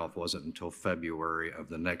sign-off wasn't until February of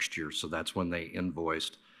the next year, so that's when they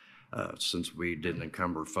invoiced. Since we didn't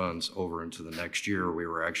encumber funds over into the next year, we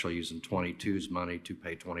were actually using 22's money to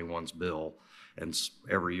pay 21's bill. And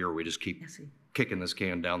every year we just keep kicking this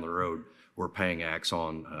can down the road. We're paying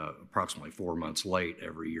Axon approximately 4 months late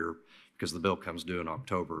every year because the bill comes due in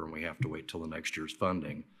October and we have to wait till the next year's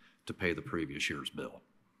funding to pay the previous year's bill.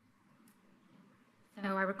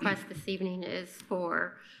 So our request this evening is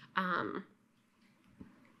for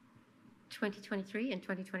 2023 and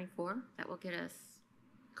 2024. That will get us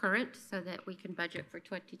current so that we can budget for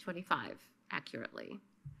 2025 accurately.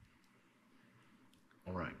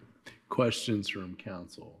 All right. Questions from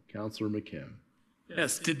council. Councilor McKim.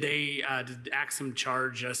 Yes, did Axon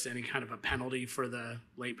charge us any kind of a penalty for the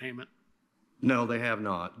late payment? No, they have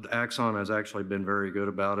not. Axon has actually been very good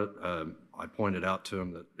about it. I pointed out to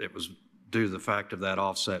them that it was due to the fact of that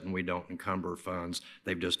offset and we don't encumber funds.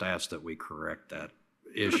 They've just asked that we correct that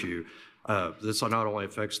issue. This not only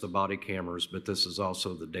affects the body cameras, but this is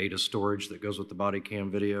also the data storage that goes with the body cam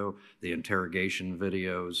video, the interrogation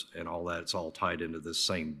videos, and all that. It's all tied into this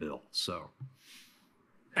same bill. So,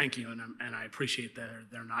 thank you, and I appreciate that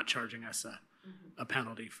they're not charging us a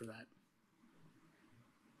penalty for that.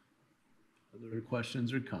 Other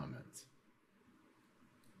questions or comments?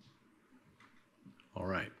 All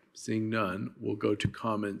right. Seeing none, we'll go to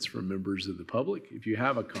comments from members of the public. If you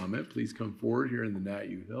have a comment, please come forward here in the Nat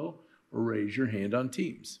U Hill or raise your hand on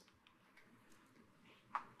Teams.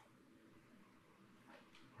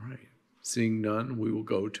 All right. Seeing none, we will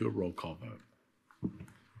go to a roll call vote.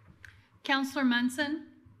 Counselor Munson?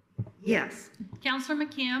 Yes. Counselor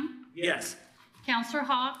McKim? Yes. Counselor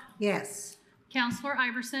Hawk? Yes. Counselor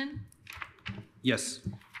Iverson? Yes.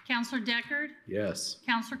 Counselor Deckard? Yes.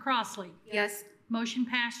 Counselor Crossley? Yes. Motion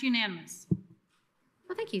passed unanimous.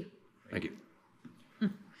 Well, thank you. Thank you.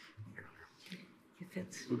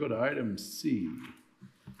 We'll go to item C.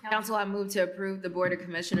 Council, I move to approve the Board of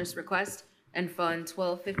Commissioners' request and Fund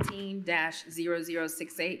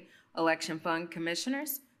 1215-0068 Election Fund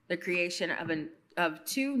Commissioners, the creation of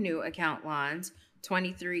two new account lines,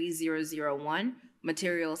 23001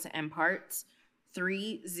 Materials and Parts,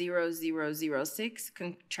 30006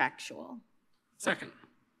 Contractual. Second.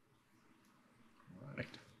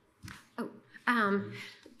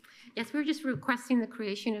 Yes, we're just requesting the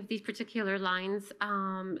creation of these particular lines,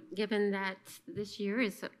 given that this year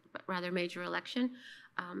is a rather major election.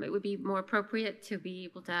 It would be more appropriate to be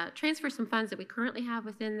able to transfer some funds that we currently have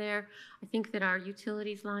within there. I think that our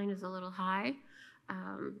utilities line is a little high,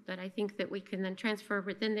 but I think that we can then transfer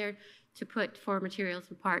within there to put for materials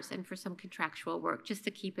and parts and for some contractual work, just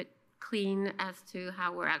to keep it clean as to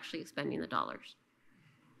how we're actually expending the dollars.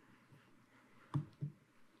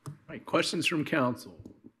 All right, questions from council?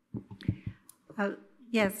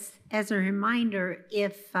 Yes, as a reminder,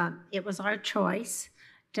 if it was our choice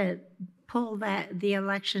to pull the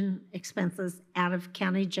election expenses out of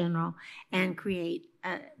county general and create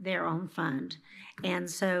their own fund. And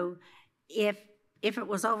so if it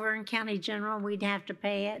was over in county general, we'd have to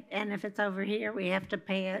pay it. And if it's over here, we have to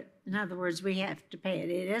pay it. In other words, we have to pay it.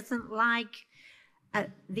 It isn't like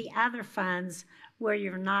the other funds where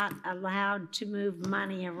you're not allowed to move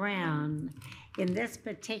money around. In this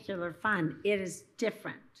particular fund, it is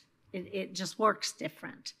different. It just works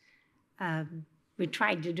different. We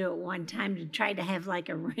tried to do it one time to try to have like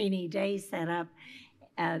a rainy day set up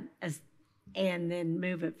and then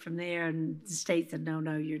move it from there. And the state said, no,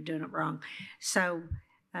 you're doing it wrong. So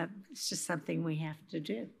it's just something we have to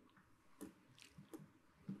do.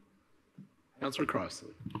 Councilor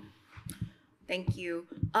Crossley. Thank you.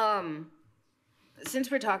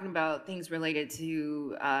 Since we're talking about things related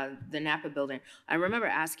to the Napa building, I remember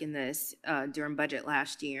asking this during budget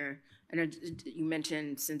last year, and you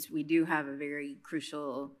mentioned since we do have a very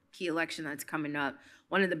crucial key election that's coming up,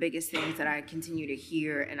 one of the biggest things that I continue to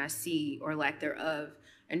hear and I see, or lack thereof,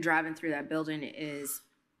 and driving through that building is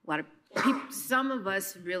a lot of people, some of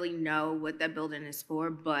us really know what that building is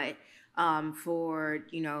for, but for,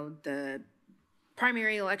 the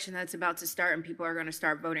primary election that's about to start and people are going to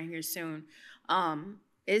start voting here soon,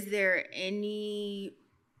 is there any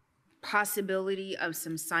possibility of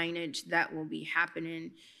some signage that will be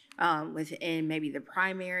happening within maybe the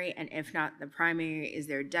primary? And if not the primary, is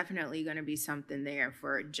there definitely going to be something there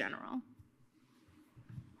for general?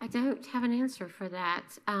 I don't have an answer for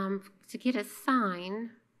that. To get a sign,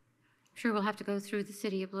 I'm sure we'll have to go through the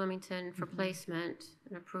city of Bloomington for placement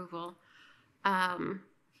and approval. And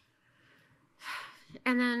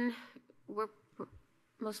then we're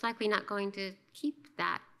most likely not going to keep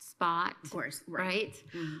that spot. Of course, right?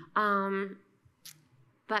 Mm-hmm.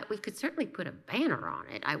 But we could certainly put a banner on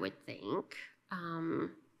it, I would think. A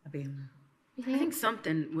banner. I think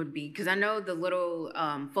something would be, because I know the little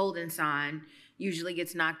folding sign usually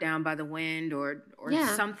gets knocked down by the wind or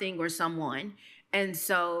something or someone. And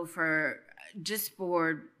so for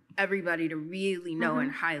everybody to really know and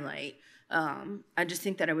highlight, I just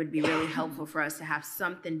think that it would be really helpful for us to have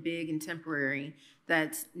something big and temporary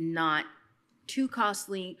that's not too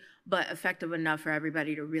costly, but effective enough for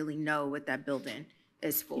everybody to really know what that building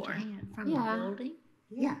is for. Hang it from the building?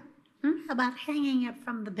 Yeah. How about hanging it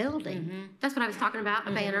from the building? Mm-hmm. That's what I was talking about,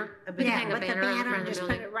 a banner. Yeah, with the banner, just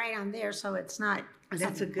put it right on there so it's not.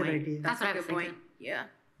 That's a good idea. That's what I was thinking. Yeah,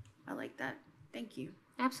 I like that. Thank you.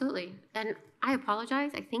 Absolutely. And I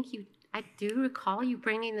apologize. I do recall you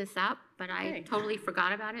bringing this up, but I totally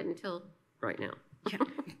forgot about it until right now.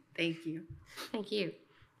 Thank you. Thank you.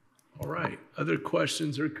 All right. Other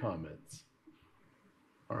questions or comments?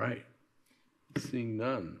 All right. Seeing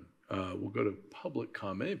none, we'll go to public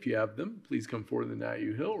comment. If you have them, please come forward to the Nat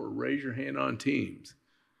U Hill or raise your hand on Teams.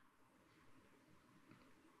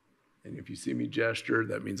 And if you see me gesture,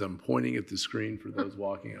 that means I'm pointing at the screen for those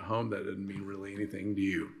walking at home. That doesn't mean really anything to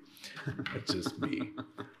you. That's just me.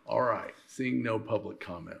 All right. Seeing no public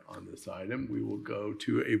comment on this item, we will go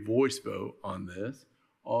to a voice vote on this.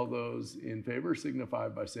 All those in favor signify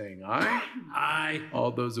by saying aye. Aye.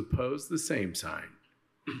 All those opposed, the same sign.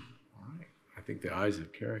 All right. I think the ayes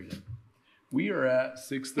have carried it. We are at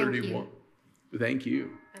 6:31. Thank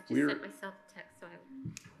you. I just sent myself a text, so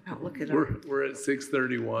Look at We're at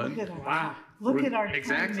 6:31. Look at our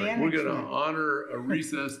Exactly. time We're going to management. honor a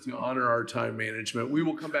recess to honor our time management. We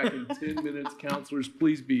will come back in 10 minutes. Counselors,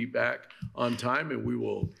 please be back on time and we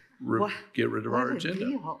will get rid of our What a agenda.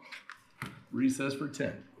 deal. Recess for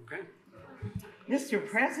 10. Okay. Mr.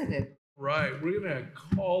 President. Right. We're going to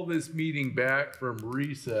call this meeting back from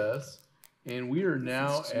recess. And we are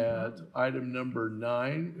now at item number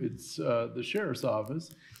 9. It's the Sheriff's Office.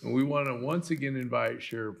 And we want to once again invite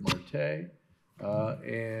Sheriff Marte.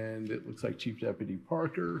 And it looks like Chief Deputy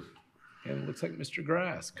Parker. And it looks like Mr.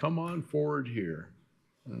 Grass. Come on forward here.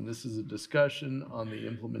 And this is a discussion on the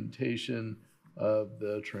implementation of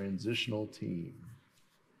the transitional team.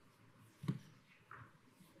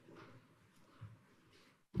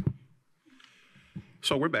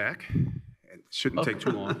 So we're back. It shouldn't take too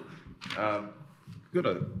long. I'm going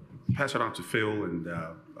to pass it on to Phil, and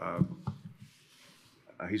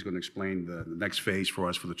he's going to explain the next phase for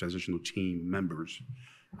us for the transitional team members.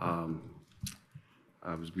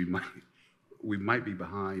 We might be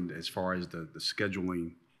behind as far as the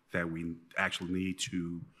scheduling that we actually need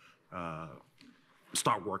to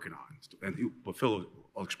start working on. But Phil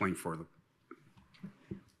will explain further.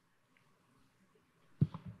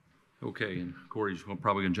 Okay, and Corey's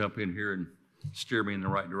probably going to jump in here and steer me in the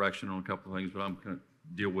right direction on a couple of things, but I'm going to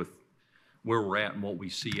deal with where we're at and what we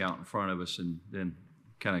see out in front of us, and then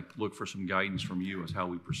kind of look for some guidance from you as how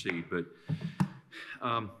we proceed. But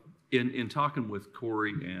in talking with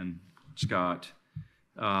Corey and Scott,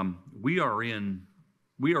 we are in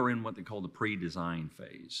what they call the pre-design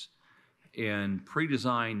phase. And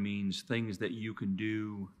pre-design means things that you can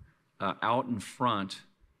do out in front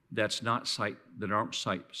that aren't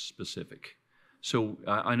site specific. So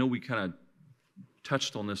I know we kind of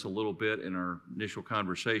touched on this a little bit in our initial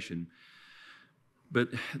conversation, but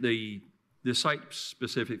the site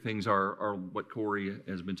specific things are what Corey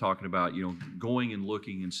has been talking about, going and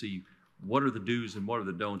looking and see what are the do's and what are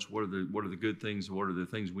the don'ts, what are the good things, what are the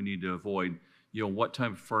things we need to avoid, what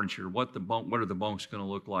type of furniture, what are the bunks going to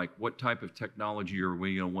look like, what type of technology are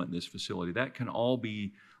we going to want in this facility. That can all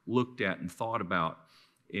be looked at and thought about,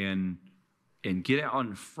 and get out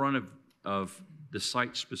in front of the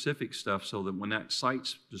site-specific stuff, so that when that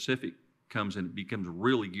site-specific comes and it becomes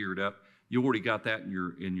really geared up, you already got that in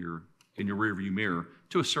your rearview mirror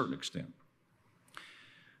to a certain extent.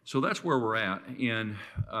 So that's where we're at, and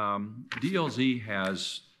DLZ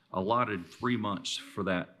has allotted 3 months for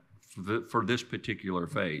that for this particular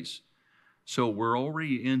phase. So we're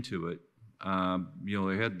already into it.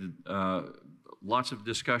 They had lots of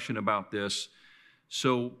discussion about this.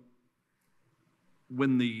 So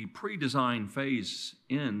when the pre-design phase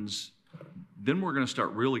ends, then we're going to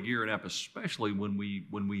start really gearing up, especially when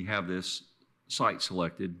we have this site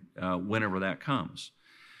selected, whenever that comes.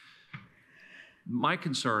 Our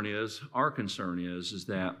concern is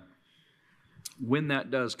that when that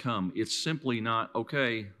does come, it's simply not,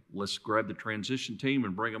 okay, let's grab the transition team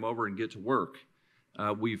and bring them over and get to work.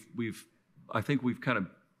 I think we've kind of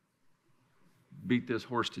beat this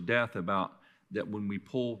horse to death about that when we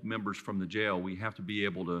pull members from the jail, we have to be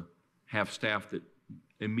able to have staff that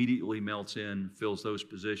immediately melts in, fills those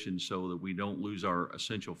positions, so that we don't lose our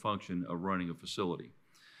essential function of running a facility.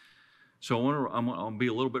 So I'll be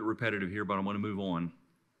a little bit repetitive here, but I want to move on.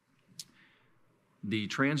 The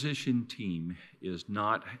transition team is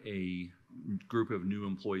not a group of new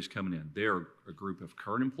employees coming in. They're a group of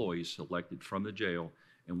current employees selected from the jail,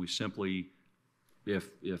 and we simply, if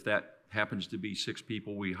that happens to be 6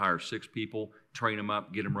 people, we hire 6 people, train them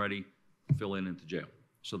up, get them ready, fill in at the jail.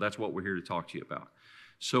 So that's what we're here to talk to you about.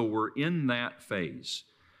 So we're in that phase.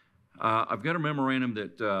 I've got a memorandum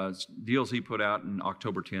that DLZ put out on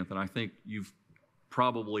October 10th, and I think you've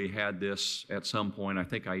probably had this at some point. I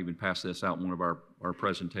think I even passed this out in one of our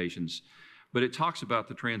presentations. But it talks about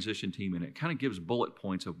the transition team, and it kind of gives bullet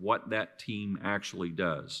points of what that team actually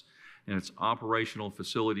does. And it's operational,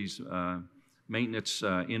 facilities, maintenance,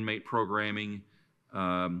 inmate programming.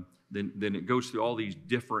 Then it goes through all these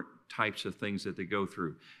different types of things that they go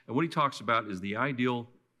through. And what he talks about is the ideal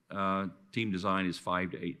team design is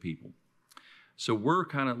 5 to 8 people. So we're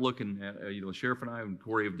kind of looking at, the sheriff and I and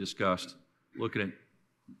Corey have discussed looking at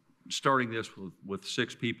starting this with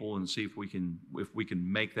 6 people and see if we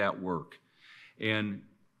can make that work. And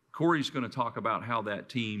Corey's going to talk about how that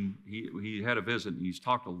team, he had a visit and he's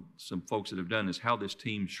talked to some folks that have done this, how this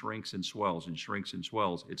team shrinks and swells and shrinks and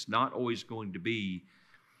swells. It's not always going to be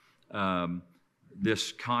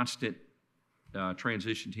this constant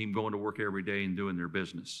transition team going to work every day and doing their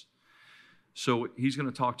business. So he's going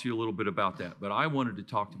to talk to you a little bit about that. But I wanted to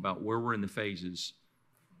talk about where we're in the phases,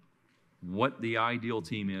 what the ideal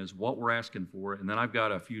team is, what we're asking for, and then I've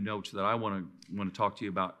got a few notes that I want to talk to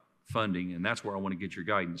you about funding, and that's where I want to get your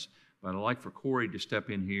guidance. But I'd like for Corey to step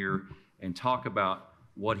in here and talk about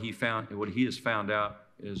what he has found out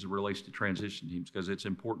as it relates to transition teams, because it's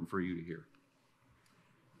important for you to hear.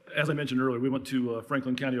 As I mentioned earlier, we went to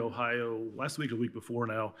Franklin County, Ohio last week or the week before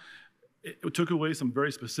now. It took away some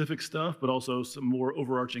very specific stuff, but also some more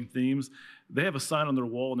overarching themes. They have a sign on their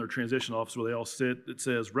wall in their transition office where they all sit that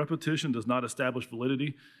says, repetition does not establish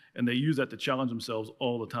validity, and they use that to challenge themselves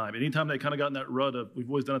all the time. Anytime they kind of got in that rut of, we've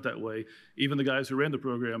always done it that way, even the guys who ran the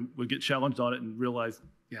program would get challenged on it and realize,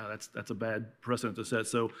 yeah, that's a bad precedent to set.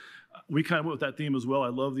 So we kind of went with that theme as well. I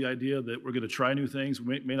love the idea that we're going to try new things.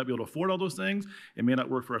 We may not be able to afford all those things. It may not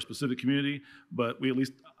work for our specific community, but we at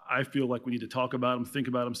least, I feel like we need to talk about them, think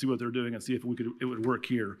about them, see what they're doing, and see if it would work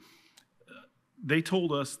here. They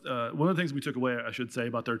told us, one of the things we took away, I should say,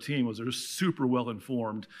 about their team was they're super well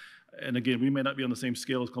informed. And again, we may not be on the same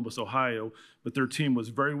scale as Columbus, Ohio, but their team was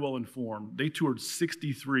very well informed. They toured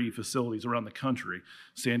 63 facilities around the country,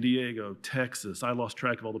 San Diego, Texas. I lost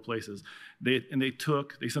track of all the places. They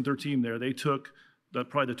sent their team there. They took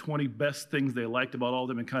probably the 20 best things they liked about all of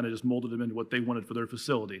them and kind of just molded them into what they wanted for their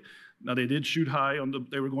facility. Now, they did shoot high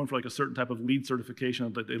they were going for like a certain type of LEED certification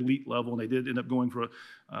at the elite level, and they did end up going for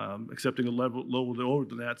accepting a level lower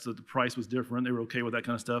than that, so the price was different. They were okay with that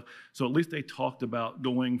kind of stuff. So at least they talked about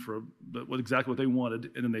going for exactly what they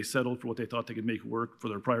wanted, and then they settled for what they thought they could make work for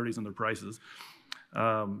their priorities and their prices.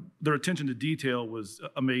 Their attention to detail was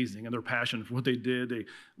amazing, and their passion for what they did.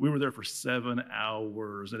 We were there for 7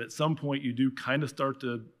 hours, and at some point you do kind of start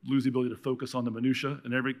to lose the ability to focus on the minutia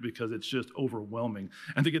and everything because it's just overwhelming.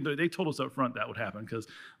 And again, they told us up front that would happen because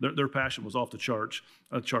their passion was off the charts.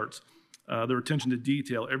 Their attention to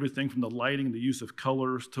detail, everything from the lighting, the use of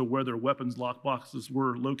colors, to where their weapons lock boxes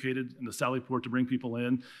were located in the sally port to bring people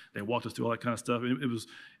in. They walked us through all that kind of stuff. It was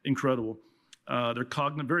incredible. They're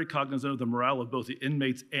very cognizant of the morale of both the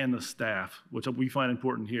inmates and the staff, which we find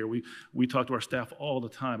important here. We talk to our staff all the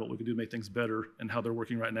time about what we can do to make things better and how they're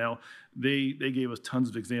working right now. They gave us tons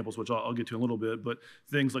of examples, which I'll get to in a little bit, but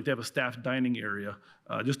things like they have a staff dining area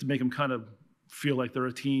just to make them kind of feel like they're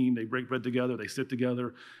a team. They break bread together, they sit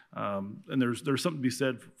together, and there's something to be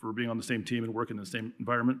said for being on the same team and working in the same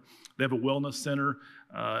environment. They have a wellness center.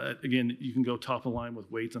 Again, you can go top of the line with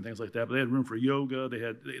weights and things like that, but they had room for yoga. They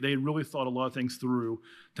had really thought a lot of things through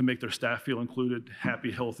to make their staff feel included,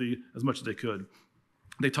 happy, healthy, as much as they could.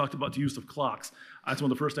 They talked about the use of clocks. That's one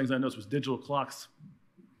of the first things I noticed was digital clocks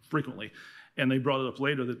frequently. And they brought it up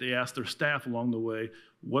later that they asked their staff along the way,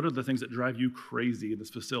 what are the things that drive you crazy in this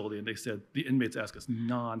facility? And they said, the inmates ask us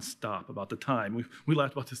nonstop about the time. We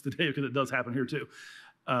laughed about this today because it does happen here too.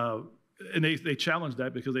 And they challenged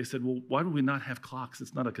that because they said, well, why do we not have clocks?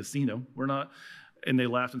 It's not a casino. We're not. And they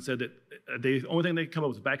laughed and said that the only thing they come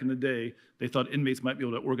up with back in the day, they thought inmates might be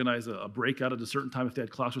able to organize a breakout at a certain time if they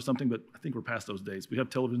had clocks or something, but I think we're past those days. We have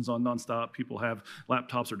televisions on nonstop. People have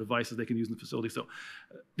laptops or devices they can use in the facility. So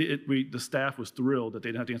the staff was thrilled that they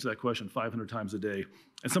didn't have to answer that question 500 times a day.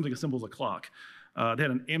 And something as simple as a clock. They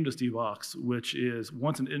had an amnesty box, which is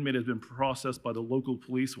once an inmate has been processed by the local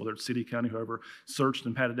police, whether it's city, county, whoever, searched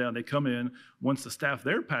and patted down, they come in. Once the staff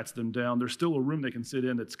there pats them down, there's still a room they can sit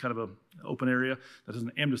in that's kind of an open area that has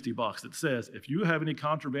an amnesty box that says, if you have any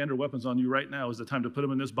contraband or weapons on you right now is the time to put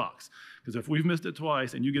them in this box. Because if we've missed it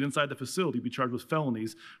twice and you get inside the facility, you'll be charged with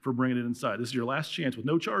felonies for bringing it inside. This is your last chance with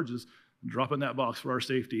no charges. Drop in that box for our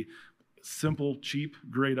safety. Simple, cheap,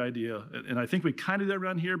 great idea. And I think we kind of do that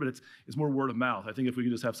around here, but it's more word of mouth. I think if we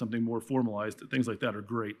could just have something more formalized, things like that are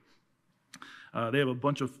great. They have a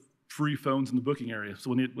bunch of free phones in the booking area.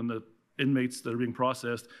 So when the inmates that are being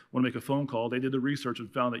processed want to make a phone call, they did the research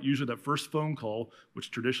and found that usually that first phone call,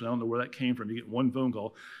 which traditionally, I don't know where that came from, you get one phone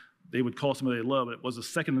call, they would call somebody they love. It was the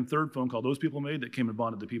second and third phone call those people made that came and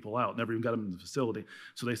bonded the people out, never even got them in the facility.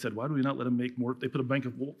 So they said, why do we not let them make more? They put a bank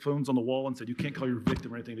of phones on the wall and said, you can't call your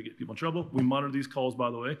victim or anything to get people in trouble. We monitor these calls, by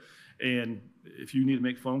the way. And if you need to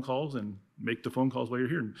make phone calls, and make the phone calls while you're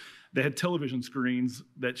here. And they had television screens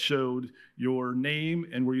that showed your name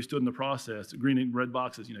and where you stood in the process, green and red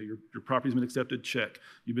boxes. You know, your property's been accepted, check.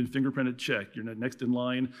 You've been fingerprinted, check. You're next in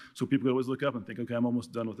line. So people always look up and think, okay, I'm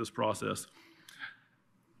almost done with this process.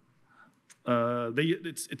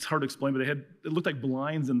 It's hard to explain, but it looked like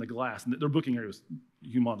blinds in the glass. And their booking area was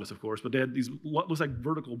humongous, of course, but they had these, looks like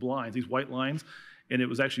vertical blinds, these white lines, and it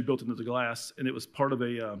was actually built into the glass, and it was part of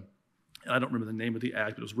I don't remember the name of the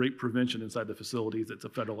act, but it was rape prevention inside the facilities. It's a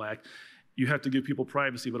federal act. you have to give people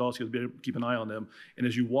privacy, but also you have to be able to keep an eye on them. And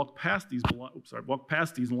as you walk past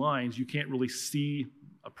these lines, you can't really see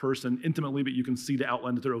a person intimately, but you can see the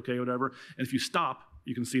outline that they're okay or whatever. And if you stop,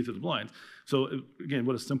 you can see through the blinds. So again,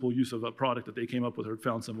 what a simple use of a product that they came up with or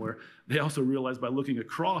found somewhere. They also realized by looking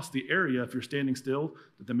across the area, if you're standing still,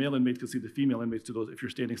 that the male inmates can see the female inmates to those, if you're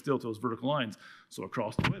standing still, to those vertical lines. So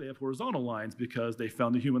across the way, they have horizontal lines because they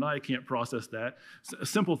found the human eye can't process that.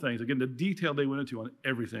 Simple things. Again, the detail they went into on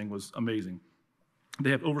everything was amazing. They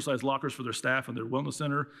have oversized lockers for their staff and their wellness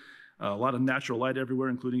center. A lot of natural light everywhere,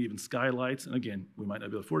 including even skylights. And again, we might not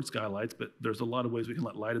be able to afford skylights, but there's a lot of ways we can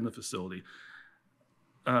let light in the facility.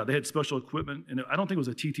 They had special equipment, and I don't think it was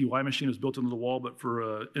a TTY machine. It was built into the wall, but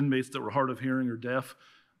for inmates that were hard of hearing or deaf.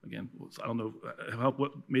 Again, I don't know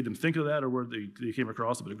what made them think of that or where they came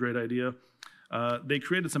across it, but a great idea. They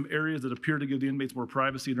created some areas that appeared to give the inmates more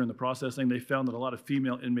privacy during the processing. They found that a lot of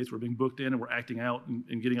female inmates were being booked in and were acting out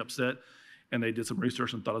and getting upset. And they did some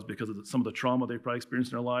research and thought it was because of some of the trauma they probably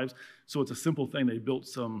experienced in their lives. So it's a simple thing. They built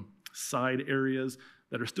some side areas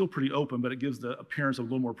that are still pretty open, but it gives the appearance of a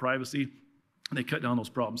little more privacy. And they cut down those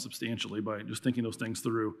problems substantially by just thinking those things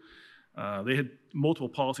through. They had multiple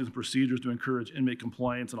policies and procedures to encourage inmate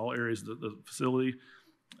compliance in all areas of the facility.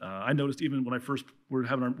 I noticed even when we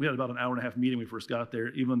had about an hour and a half meeting when we first got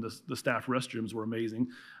there, even the staff restrooms were amazing,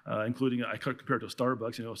 including, I compared to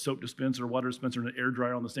Starbucks, a soap dispenser, water dispenser, and an air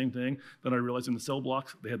dryer on the same thing. Then I realized in the cell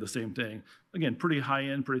blocks, they had the same thing. Again, pretty high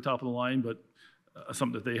end, pretty top of the line, but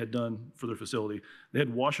something that they had done for their facility. They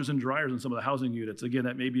had washers and dryers in some of the housing units. Again,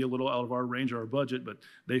 that may be a little out of our range or our budget, but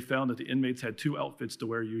they found that the inmates had 2 outfits to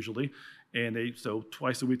wear usually. And so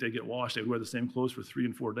twice a week they get washed. They would wear the same clothes for 3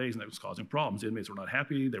 and 4 days, and that was causing problems. The inmates were not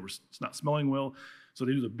happy. It's not smelling well. So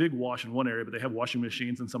they do the big wash in one area, but they have washing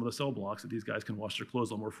machines in some of the cell blocks that these guys can wash their clothes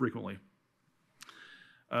a little more frequently.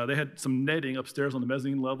 They had some netting upstairs on the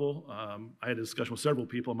mezzanine level. I had a discussion with several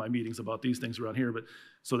people in my meetings about these things around here, but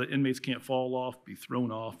so that inmates can't fall off, be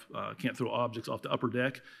thrown off, can't throw objects off the upper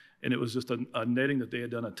deck. And it was just a netting that they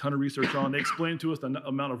had done a ton of research on. They explained to us the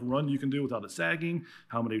amount of run you can do without it sagging,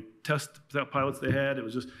 how many test pilots they had. It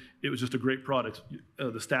was just a great product.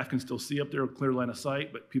 The staff can still see up there, a clear line of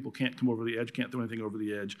sight, but people can't come over the edge, can't throw anything over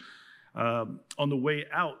the edge. On the way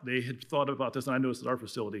out, they had thought about this, and I noticed at our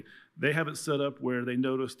facility, they have it set up where they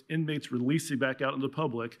noticed inmates releasing back out into the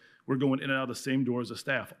public were going in and out of the same door as the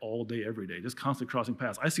staff all day, every day, just constantly crossing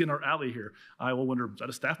paths. I see in our alley here, I will wonder, is that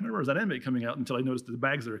a staff member or is that an inmate coming out, until I noticed the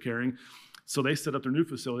bags they're carrying. So they set up their new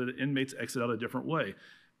facility that inmates exit out a different way.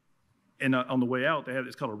 And on the way out,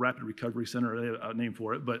 it's called a rapid recovery center, they have a name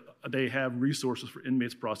for it, but they have resources for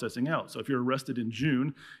inmates processing out. So if you're arrested in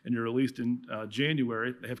June and you're released in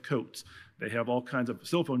January, they have coats. They have all kinds of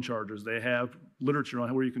cell phone chargers. They have literature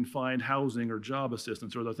on where you can find housing or job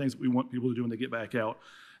assistance or the things that we want people to do when they get back out.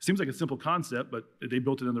 Seems like a simple concept, but they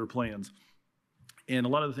built it in their plans. And a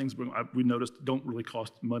lot of the things we noticed don't really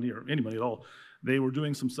cost money or any money at all. They were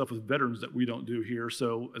doing some stuff with veterans that we don't do here.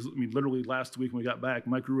 So, literally last week when we got back,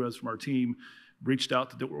 Mike Ruiz from our team reached out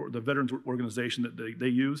to the veterans organization that they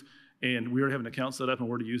use, and we already have an account set up, and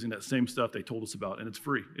we're already using that same stuff they told us about, and it's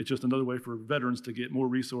free. It's just another way for veterans to get more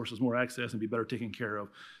resources, more access, and be better taken care of.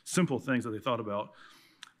 Simple things that they thought about.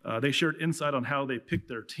 They shared insight on how they picked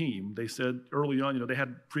their team. They said early on, they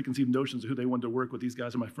had preconceived notions of who they wanted to work with. These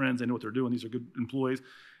guys are my friends. They know what they're doing. These are good employees. And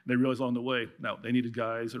they realized along the way, now they needed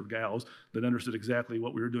guys or gals that understood exactly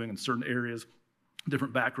what we were doing in certain areas,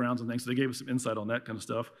 different backgrounds and things. So they gave us some insight on that kind of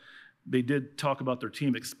stuff. They did talk about their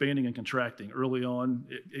team expanding and contracting. Early on,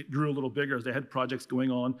 it grew a little bigger as they had projects going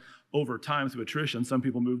on over time through attrition. Some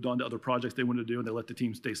people moved on to other projects they wanted to do, and they let the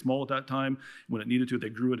team stay small at that time. When it needed to, they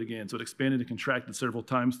grew it again. So it expanded and contracted several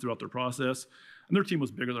times throughout their process. And their team was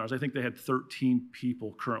bigger than ours. I think they had 13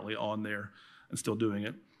 people currently on there and still doing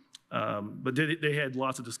it. But they had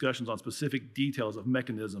lots of discussions on specific details of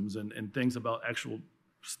mechanisms and things about actual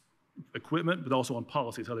equipment, but also on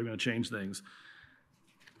policies, how they're going to change things.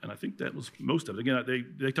 And I think that was most of it. Again,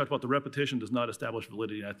 they talked about the repetition does not establish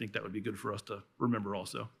validity, and I think that would be good for us to remember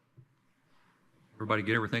also. Everybody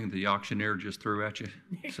get everything the auctioneer just threw at you?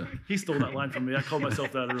 So. He stole that line from me. I called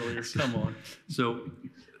myself that earlier. Come on. So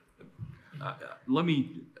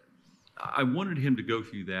I wanted him to go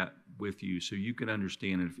through that with you so you can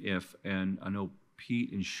understand and I know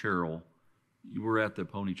Pete and Cheryl, you were at the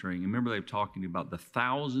pony training. Remember they were talking about the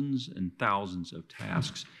thousands and thousands of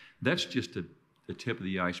tasks. That's just the tip of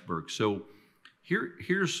the iceberg. So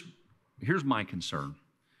here's my concern,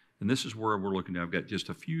 and this is where we're looking at. I've got just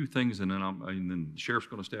a few things, and then the sheriff's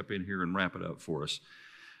going to step in here and wrap it up for us.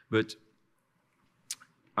 But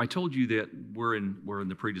I told you that we're in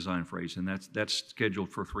the pre-design phase, and that's scheduled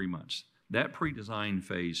for 3 months. That pre-design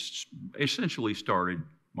phase essentially started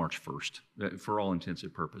March 1st for all intents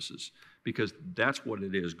purposes, because that's what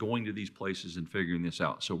it is, going to these places and figuring this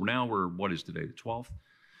out. So now what is today, the 12th?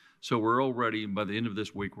 So we're already, by the end of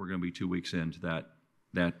this week, we're going to be 2 weeks into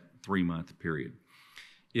that 3-month period.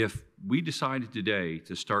 If we decided today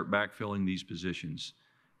to start backfilling these positions,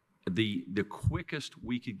 the quickest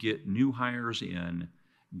we could get new hires in,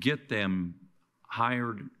 get them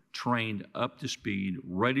hired, trained, up to speed,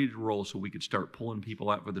 ready to roll so we could start pulling people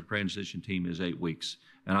out for the transition team is 8 weeks.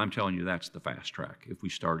 And I'm telling you, that's the fast track if we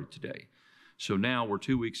started today. So now we're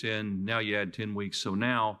 2 weeks in, now you add 10 weeks. So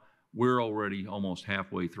now we're already almost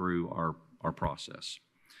halfway through our process.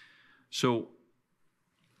 So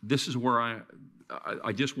this is where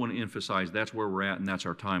I just want to emphasize that's where we're at and that's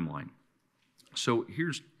our timeline. So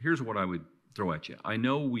here's what I would throw at you. I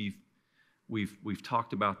know we've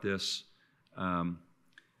talked about this.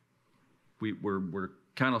 We're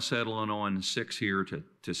kind of settling on 6 here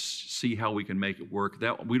to see how we can make it work.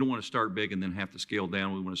 That we don't want to start big and then have to scale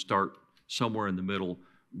down. We want to start somewhere in the middle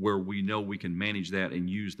where we know we can manage that and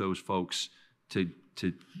use those folks to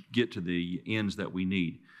get to the ends that we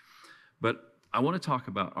need. But I want to talk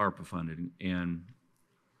about ARPA funding, and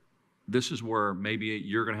this is where maybe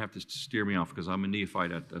you're going to have to steer me off because I'm a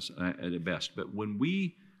neophyte at this at best. But when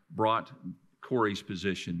we brought Corey's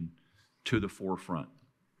position to the forefront,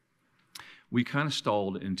 we kind of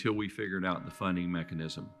stalled until we figured out the funding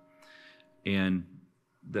mechanism. And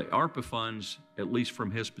the ARPA funds, at least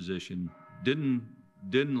from his position, didn't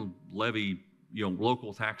levy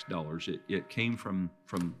local tax dollars. It came from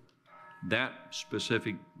that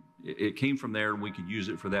specific. It came from there, and we could use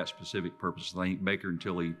it for that specific purpose. I think Baker and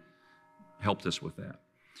Tilly helped us with that.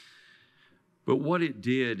 But what it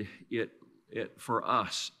did, for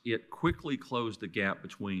us, it quickly closed the gap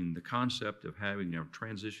between the concept of having a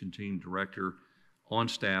transition team director on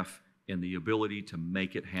staff and the ability to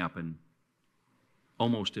make it happen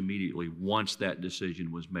almost immediately once that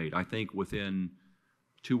decision was made. I think within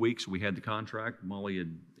 2 weeks we had the contract. Molly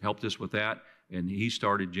had helped us with that, and he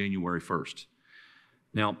started January 1st.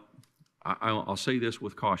 Now, I'll say this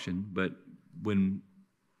with caution, but when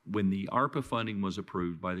the ARPA funding was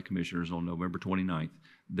approved by the commissioners on November 29th,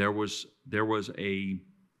 there was a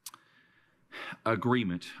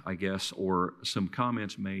agreement, I guess, or some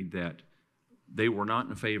comments made that they were not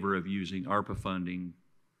in favor of using ARPA funding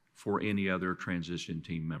for any other transition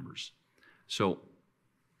team members. So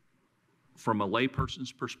from a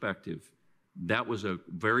layperson's perspective, that was a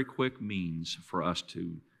very quick means for us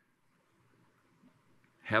to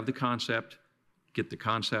have the concept, get the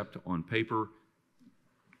concept on paper,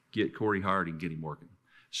 get Corey hired and get him working.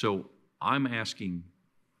 So I'm asking,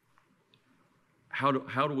 how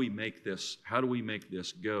do we make this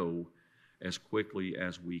go as quickly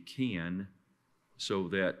as we can so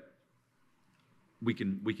that we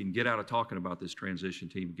can get out of talking about this transition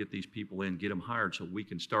team, get these people in, get them hired so we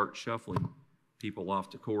can start shuffling people off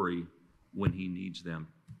to Corey when he needs them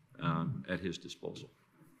at his disposal.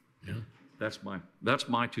 Yeah. That's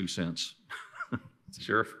my 2 cents.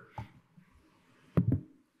 Sheriff?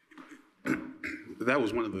 That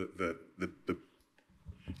was one of the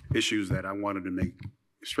issues that I wanted to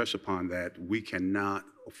stress upon, that we cannot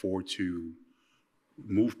afford to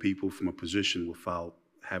move people from a position without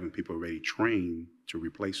having people already trained to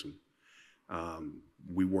replace them.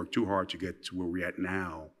 We worked too hard to get to where we're at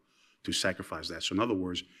now to sacrifice that. So in other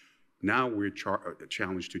words, now we're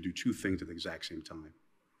challenged to do 2 things at the exact same time.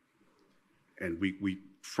 And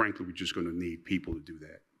frankly, we're just going to need people to do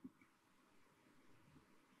that.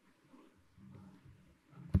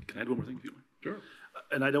 Can I add one more thing, if you want? Sure.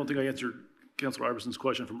 And I don't think I answered Councilor Iverson's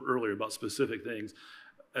question from earlier about specific things.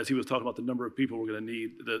 As he was talking about the number of people we're going to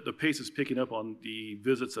need, the pace is picking up on the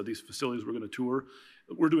visits of these facilities we're going to tour.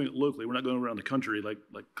 We're doing it locally. We're not going around the country like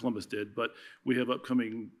Columbus did, but we have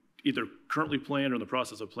upcoming, either currently planned or in the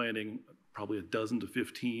process of planning, probably a dozen to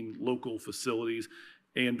 15 local facilities,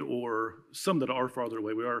 and or some that are farther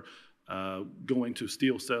away. We are going to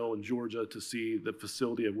Steel Cell in Georgia to see the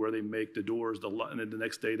facility of where they make the doors, and then the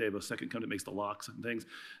next day they have a second company that makes the locks and things.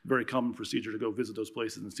 Very common procedure to go visit those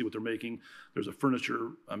places and see what they're making. There's a furniture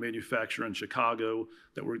manufacturer in Chicago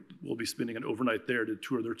that we'll be spending an overnight there to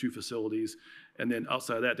tour their 2 facilities. And then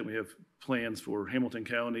outside of that, then we have plans for Hamilton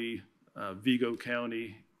County, Vigo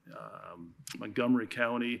County, Montgomery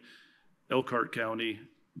County, Elkhart County,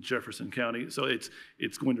 Jefferson County. So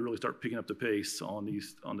it's going to really start picking up the pace on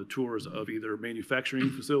the tours of either manufacturing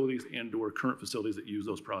facilities and or current facilities that use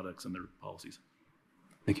those products and their policies.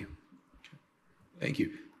 Thank you. Thank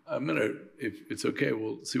you. I'm gonna, if it's okay,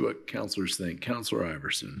 we'll see what councilors think. Councilor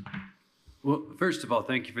Iverson. Well, first of all,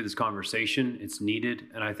 thank you for this conversation. It's needed,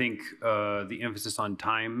 and I think the emphasis on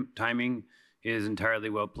timing is entirely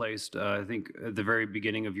well placed. I think at the very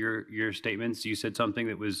beginning of your statements, you said something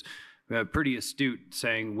that was pretty astute,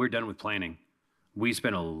 saying we're done with planning. We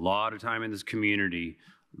spent a lot of time in this community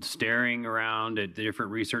staring around at the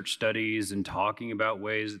different research studies and talking about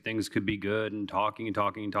ways that things could be good and talking.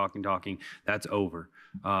 That's over.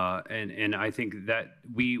 And I think that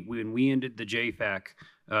when we ended the JFAC,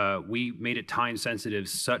 we made it time sensitive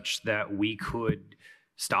such that we could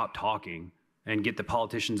stop talking and get the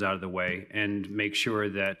politicians out of the way and make sure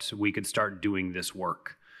that we could start doing this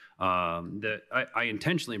work. I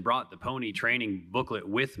intentionally brought the pony training booklet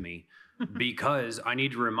with me because I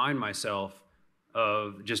need to remind myself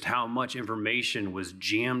of just how much information was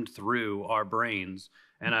jammed through our brains.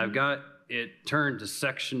 And I've got it turned to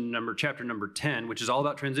chapter number 10, which is all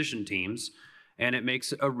about transition teams. And it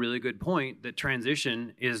makes a really good point that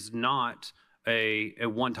transition is not a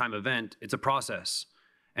one-time event, it's a process.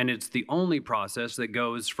 And it's the only process that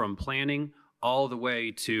goes from planning all the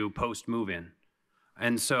way to post-move-in.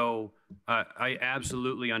 And so I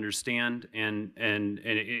absolutely understand, and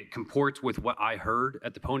it comports with what I heard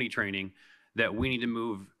at the pony training, that we need to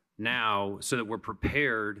move now so that we're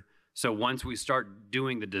prepared. So once we start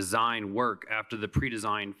doing the design work after the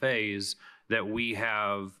pre-design phase, that we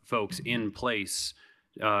have folks in place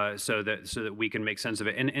so that we can make sense of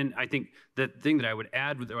it. And I think the thing that I would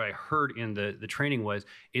add with what I heard in the training was,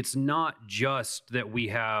 it's not just that we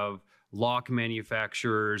have lock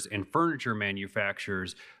manufacturers and furniture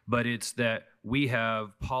manufacturers, but it's that we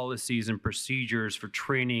have policies and procedures for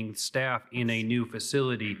training staff in a new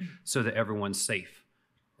facility so that everyone's safe.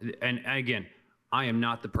 And again, I am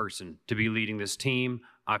not the person to be leading this team.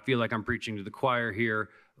 I feel like I'm preaching to the choir here,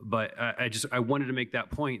 but I wanted to make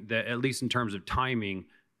that point that at least in terms of timing,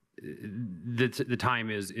 the time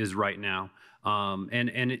is right now. And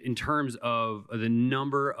in terms of the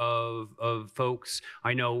number of folks,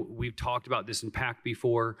 I know we've talked about this in PAC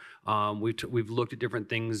before. We've looked at different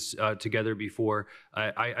things together before.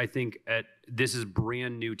 I think this is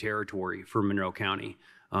brand new territory for Monroe County.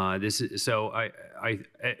 I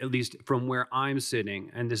at least from where I'm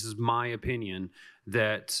sitting, and this is my opinion,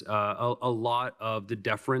 that a lot of the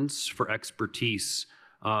deference for expertise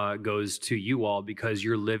goes to you all because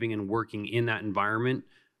you're living and working in that environment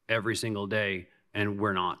every single day, and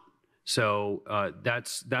we're not. So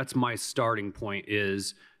that's my starting point,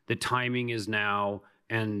 is the timing is now,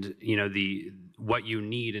 and what you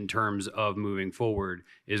need in terms of moving forward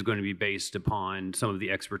is going to be based upon some of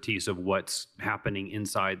the expertise of what's happening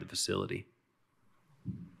inside the facility.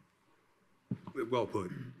 Well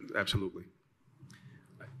put, absolutely.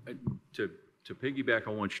 To piggyback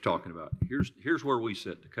on what you're talking about, here's where we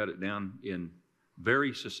sit, to cut it down in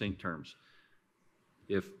very succinct terms.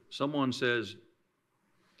 If someone says,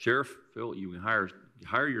 Sheriff Phil, you can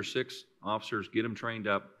hire your 6 officers, get them trained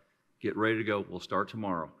up, get ready to go, we'll start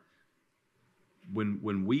tomorrow.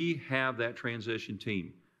 When we have that transition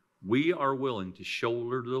team, we are willing to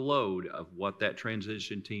shoulder the load of what that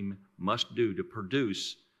transition team must do to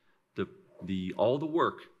produce all the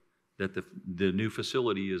work that the new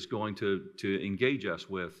facility is going to engage us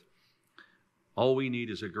with. All we need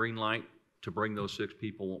is a green light to bring those 6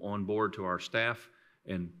 people on board to our staff,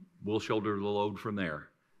 and we'll shoulder the load from there.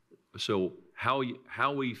 So how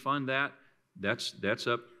we fund that's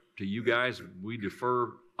up to you guys. We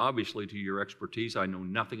defer obviously to your expertise. I know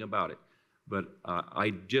nothing about it, but I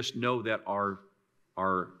just know that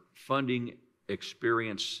our funding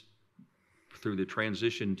experience through the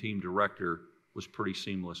transition team director was pretty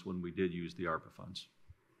seamless when we did use the ARPA funds.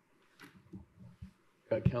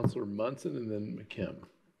 Got Councilor Munson and then McKim.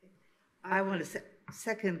 I want to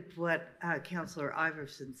second what Councilor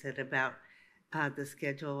Iverson said about the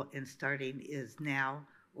schedule, and starting is now,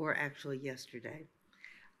 or actually yesterday.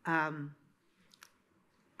 I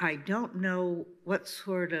don't know what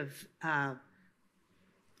sort of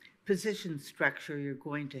position structure you're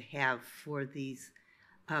going to have for these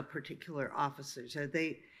particular officers. Are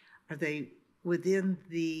they within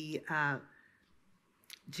the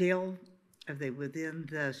jail? Are they within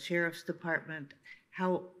the sheriff's department?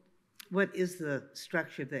 What is the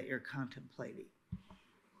structure that you're contemplating?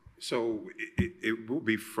 So it will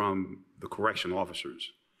be from the correction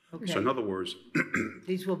officers. Okay. So in other words,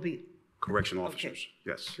 These will be, correction officers,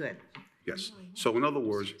 yes. good. Yes. So in other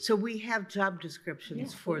words, So we have job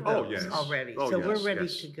descriptions for oh, those yes. already. Oh, So yes, we're ready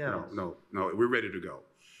yes. to go. No, we're ready to go.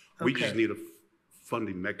 We just Okay. need a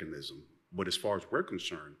funding mechanism. But as far as we're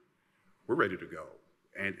concerned, we're ready to go.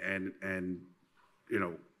 And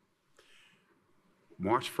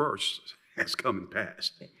March 1st has come and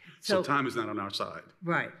passed. So time is not on our side.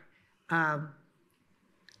 Right.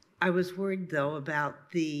 I was worried, though,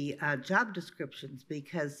 about the job descriptions,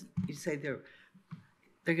 because you say they're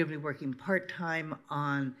going to be working part-time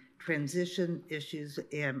on transition issues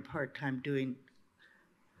and part-time doing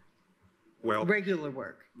regular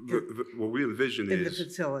work what we envision in the is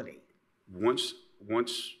facility. once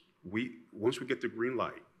we get the green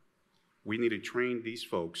light, we need to train these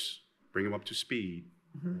folks, bring them up to speed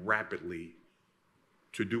rapidly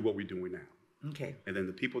to do what we're doing now. Okay. And then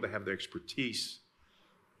the people that have the expertise,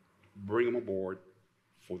 bring them aboard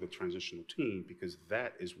for the transitional team, because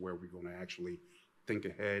that is where we're going to actually think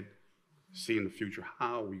ahead, see in the future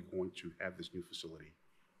how we're going to have this new facility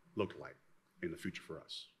look like in the future for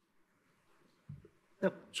us.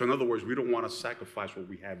 Yep. So in other words, we don't want to sacrifice what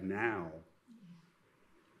we have now.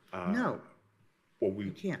 No. What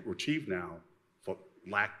we achieve now for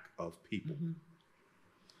lack of people.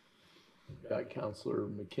 Got Councilor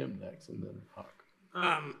McKim next, and then Hawk.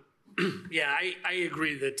 Yeah, I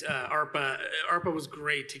agree that ARPA was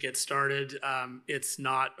great to get started. It's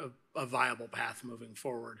not a viable path moving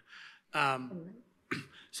forward.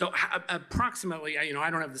 So approximately, I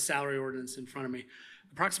don't have the salary ordinance in front of me.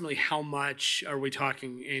 Approximately how much are we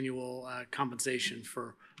talking annual compensation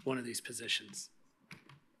for one of these positions?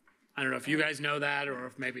 I don't know if you guys know that, or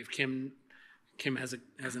if maybe Kim has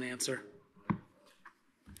an answer.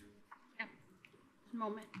 Yeah.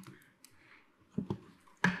 Moment.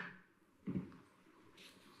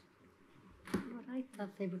 What I thought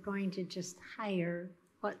they were going to just hire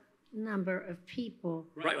what number of people.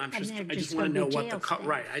 Right. I just want to know what the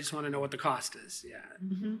right. I just want to know what the cost is. Yeah.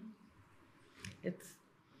 It's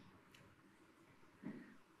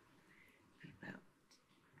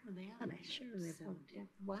They ought to surely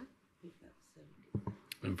what?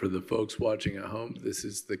 And for the folks watching at home, this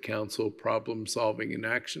is the council problem solving in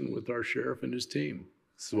action with our sheriff and his team.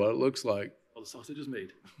 This is what it looks like. Well, the sausage is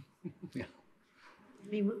made. Yeah. I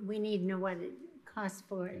mean, we need to know what it costs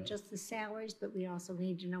for just the salaries, but we also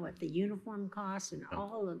need to know what the uniform costs and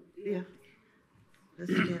all of the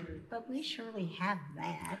standard. But we surely have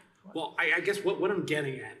that. Well, I guess what I'm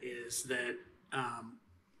getting at is that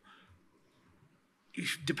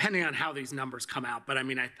depending on how these numbers come out, but I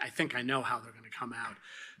mean, I think I know how they're going to come out.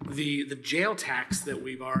 The jail tax that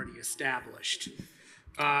we've already established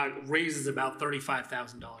raises about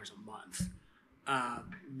 $35,000 a month,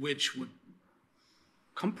 which would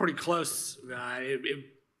come pretty close.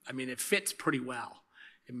 It fits pretty well.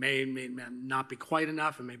 It may not be quite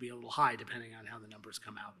enough, and maybe a little high depending on how the numbers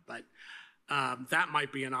come out. But that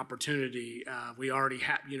might be an opportunity. We already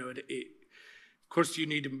have, of course, you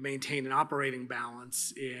need to maintain an operating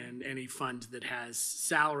balance in any fund that has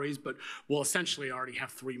salaries, but we'll essentially already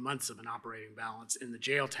have 3 months of an operating balance in the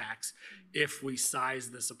jail tax if we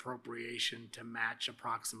size this appropriation to match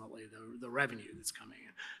approximately the revenue that's coming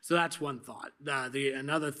in. So that's one thought.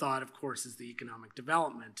 Another thought, of course, is the economic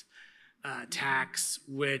development tax,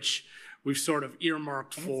 which we've sort of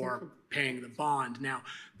earmarked for paying the bond. Now,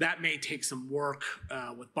 that may take some work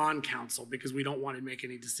with bond counsel, because we don't want to make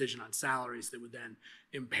any decision on salaries that would then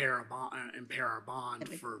impair our bond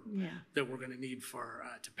that we're going to need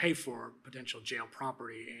to pay for potential jail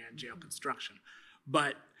property and jail construction.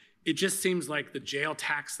 But it just seems like the jail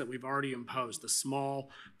tax that we've already imposed, the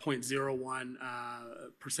small 0.01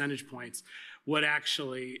 percentage points, would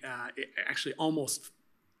actually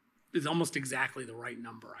is almost exactly the right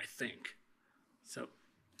number, I think. So.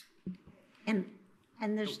 And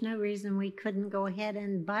there's no reason we couldn't go ahead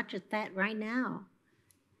and budget that right now.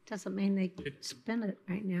 Doesn't mean they spend it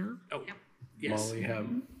right now. Oh, yes. Molly,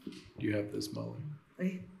 you have this, Molly?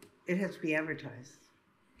 It has to be advertised.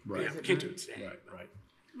 Right. Yeah, we can't do it today. Right.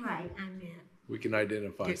 Right, I mean. We can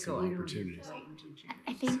identify some opportunities.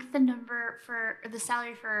 I think the number for the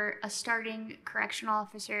salary for a starting correctional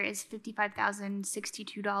officer is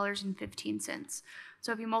 $55,062.15.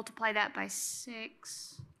 So if you multiply that by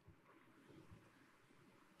 6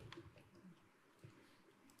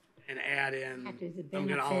 and add in,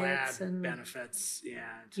 I'll add benefits,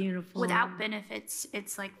 uniform. Without benefits,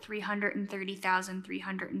 it's like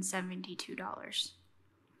 $330,372.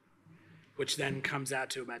 Which then comes out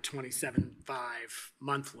to about $27,500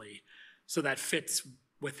 monthly. So that fits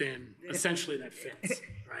within, essentially that fits,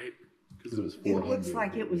 right? Because it was It looks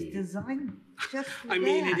like it was designed just for that.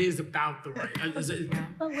 It is about the right.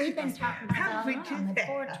 But we've been talking about the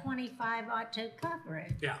 425 ought to cover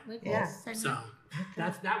it. Yeah. So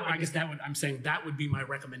I'm saying that would be my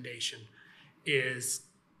recommendation, is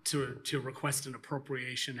to request an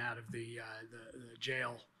appropriation out of the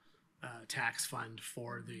jail tax fund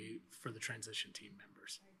for the transition team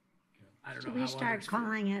members. I don't Should know we how start others feel.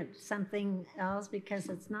 calling it something else because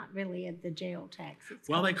it's not really the jail tax? It's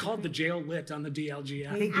Well, they called called the jail lit on the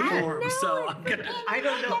DLGF They did. form, so I'm gonna, I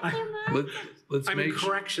don't know. Let's I mean, make sure,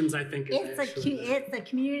 corrections, I think, is actually it's the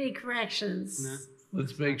community corrections.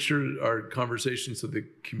 let's make sure our conversations so the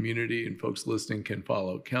community and folks listening can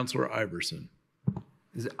follow. Councilor Iverson.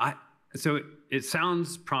 So it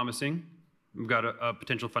sounds promising. We've got a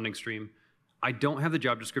potential funding stream. I don't have the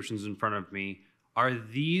job descriptions in front of me. Are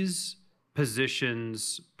these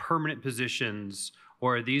positions permanent positions,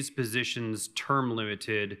 or are these positions term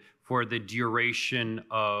limited for the duration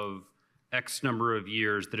of X number of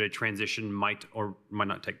years that a transition might or might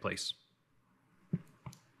not take place?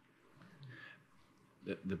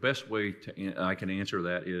 The best way I can answer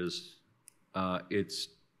that is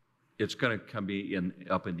it's going to come be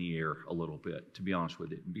up in the air a little bit, to be honest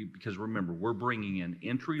with you, because remember, we're bringing in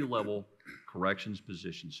entry-level corrections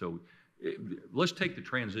positions. So let's take the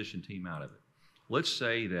transition team out of it. Let's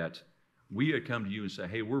say that we had come to you and say,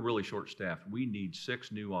 hey, we're really short-staffed. We need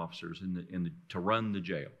 6 new officers to run the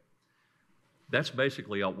jail. That's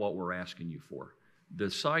basically what we're asking you for. The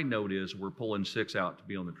side note is we're pulling 6 out to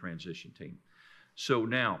be on the transition team. So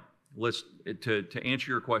now, to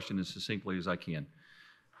answer your question as succinctly as I can,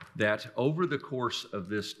 that over the course of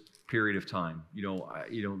this period of time,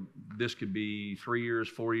 this could be 3 years,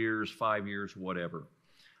 4 years, 5 years, whatever.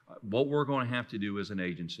 What we're going to have to do as an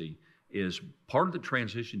agency is part of the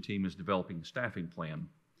transition team is developing a staffing plan,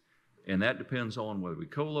 and that depends on whether we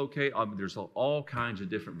co-locate. There's all kinds of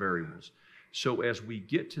different variables. So as we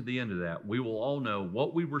get to the end of that, we will all know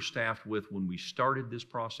what we were staffed with when we started this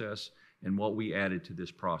process and what we added to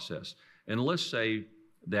this process. And let's say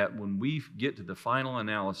that when we get to the final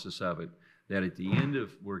analysis of it, that at the end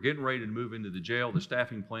of, we're getting ready to move into the jail, the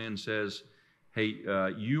staffing plan says, hey,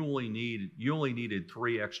 you only needed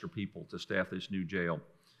 3 extra people to staff this new jail.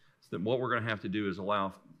 So then what we're going to have to do is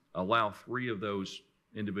allow 3 of those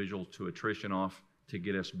individuals to attrition off to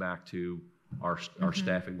get us back to our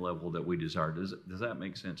staffing level that we desire. Does that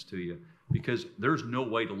make sense to you? Because there's no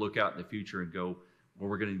way to look out in the future and go, well,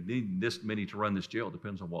 we're going to need this many to run this jail. It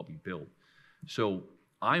depends on what we build. So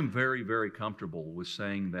I'm very, very comfortable with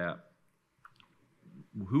saying that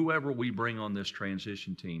whoever we bring on this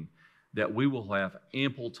transition team, that we will have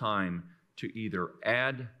ample time to either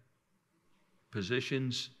add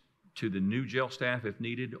positions to the new jail staff if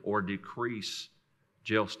needed, or decrease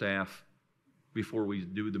jail staff before we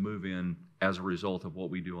do the move-in as a result of what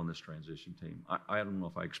we do on this transition team. I don't know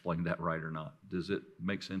if I explained that right or not. Does it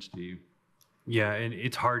make sense to you? Yeah, and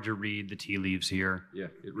it's hard to read the tea leaves here. Yeah,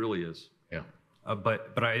 it really is. Yeah.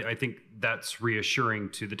 But I think that's reassuring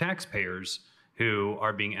to the taxpayers who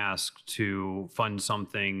are being asked to fund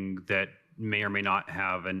something that may or may not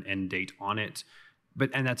have an end date on it.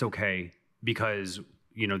 And that's okay, because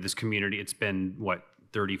this community, it's been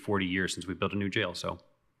 30, 40 years since we built a new jail. So.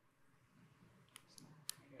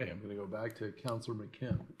 Okay, I'm going to go back to Councilor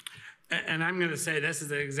McKim. And I'm going to say this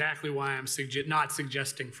is exactly why I'm not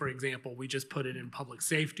suggesting, for example, we just put it in public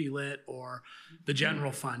safety lit or the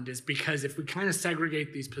general fund, is because if we kind of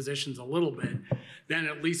segregate these positions a little bit, then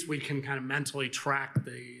at least we can kind of mentally track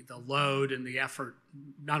the load and the effort,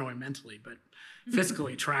 not only mentally, but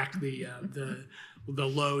fiscally track the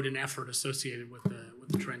load and effort associated with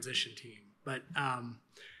the transition team. But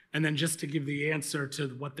and then just to give the answer to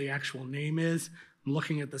what the actual name is, I'm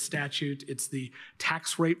looking at the statute. It's the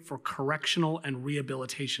tax rate for correctional and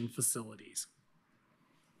rehabilitation facilities.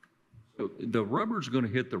 So the rubber's going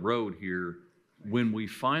to hit the road here when we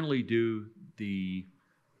finally do the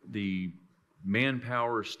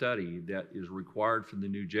manpower study that is required for the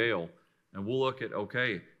new jail, and we'll look at,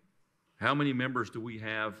 okay, how many members do we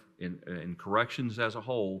have in corrections as a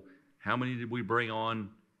whole? How many did we bring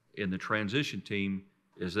on in the transition team?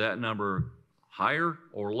 Is that number higher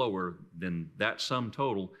or lower than that sum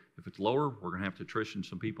total? If it's lower, we're going to have to attrition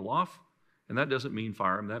some people off, and that doesn't mean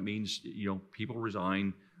fire them. That means people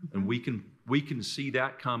resign, and we can see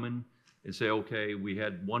that coming and say, okay, we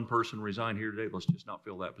had one person resign here today. Let's just not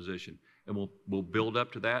fill that position, and we'll build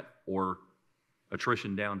up to that or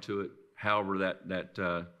attrition down to it. However,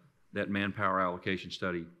 that manpower allocation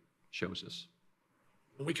study shows us.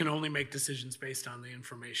 We can only make decisions based on the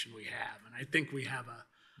information we have, and I think we have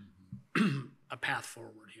a path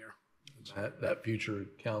forward here. That future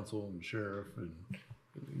council and sheriff and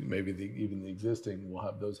maybe even the existing will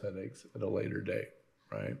have those headaches at a later date,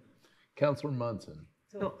 right? Councilor Munson.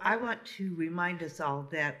 So I want to remind us all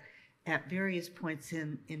that at various points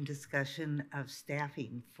in discussion of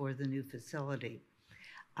staffing for the new facility,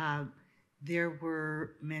 there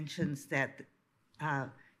were mentions that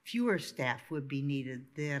fewer staff would be needed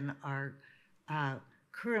than are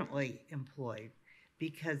currently employed,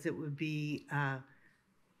 because it would be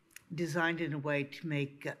designed in a way to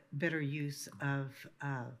make better use of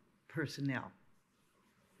personnel.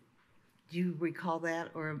 Do you recall that,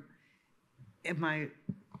 or am I?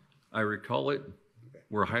 I recall it.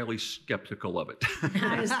 We're highly skeptical of it.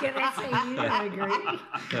 I was going to say, you don't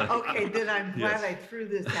agree. Okay, then I'm glad Yes. I threw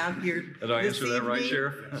this out here. Did I this answer that right, evening.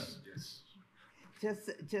 Sheriff?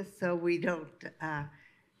 Just so we don't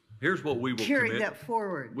Here's what we will carry commit. that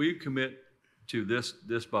forward. We commit to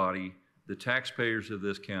this body, the taxpayers of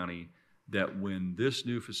this county, that when this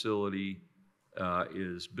new facility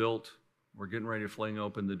is built, we're getting ready to fling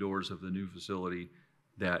open the doors of the new facility,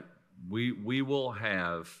 that we will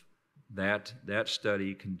have that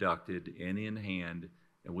study conducted and in hand,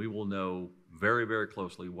 and we will know very, very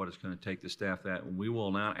closely what it's going to take to staff that. And we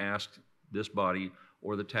will not ask this body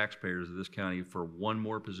or the taxpayers of this county for one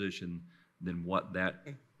more position than what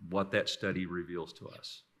that study reveals to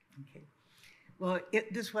us. Okay. Well,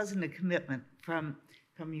 this wasn't a commitment from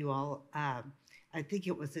you all. I think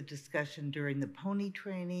it was a discussion during the pony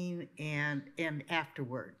training and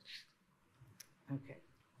afterwards. Okay.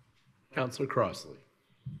 Councilor Crossley.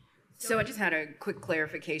 So I just had a quick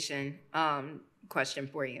clarification question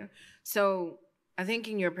for you. So I think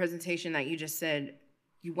in your presentation that you just said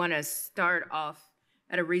you want to start off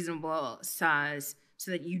at a reasonable size so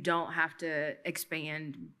that you don't have to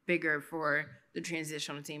expand bigger for the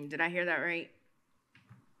transitional team. Did I hear that right?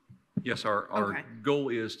 Yes, our Okay. goal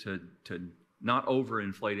is to not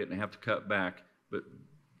overinflate it and have to cut back, but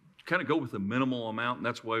kind of go with a minimal amount. And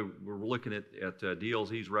that's why we're looking at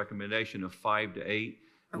DLZ's recommendation of 5 to 8.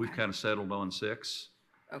 We've kind of settled on 6.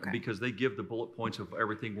 Okay. Because they give the bullet points of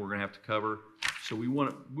everything we're going to have to cover. So we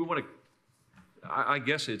want to. I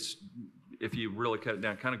guess it's, if you really cut it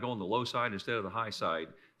down, kind of go on the low side instead of the high side.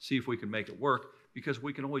 See if we can make it work, because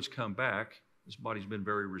we can always come back. This body's been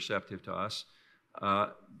very receptive to us,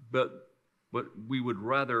 but we would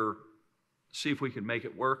rather see if we can make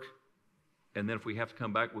it work, and then if we have to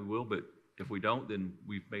come back, we will. But if we don't, then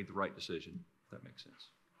we've made the right decision. If that makes sense.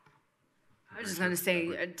 I was just going to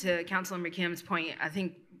say to Councilor McKim's point, I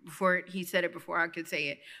think before he said it before I could say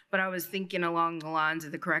it, but I was thinking along the lines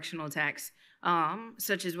of the correctional tax,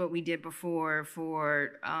 such as what we did before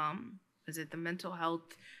for, is it the mental health,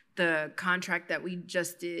 the contract that we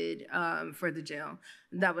just did for the jail.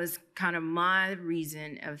 That was kind of my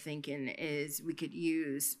reason of thinking is we could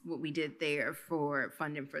use what we did there for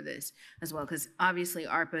funding for this as well, because obviously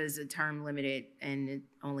ARPA is a term limited and it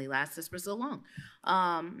only lasts us for so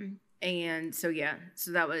long. And so, yeah,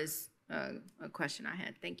 so that was a question I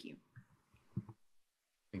had. Thank you.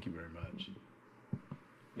 Thank you very much.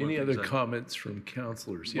 Any other comments from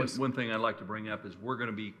councilors? Yes. One thing I'd like to bring up is we're going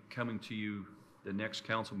to be coming to you the next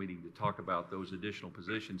council meeting to talk about those additional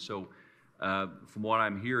positions. So from what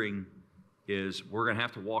I'm hearing is we're going to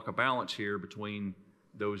have to walk a balance here between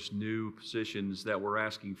those new positions that we're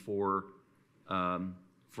asking for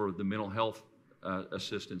the mental health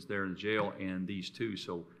assistance there in the jail and these two.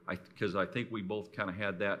 So because I think we both kind of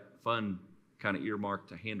had that fund kind of earmarked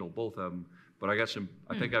to handle both of them. But I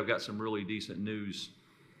think I've got some really decent news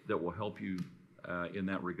that will help you in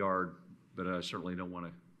that regard. But I certainly don't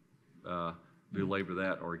want to belabor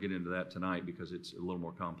that or get into that tonight because it's a little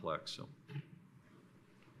more complex. So.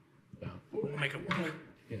 We'll make it work.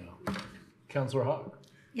 Yeah. Councilor Hawk.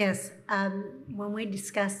 Yes, when we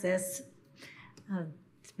discussed this,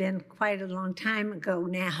 it's been quite a long time ago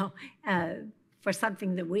now for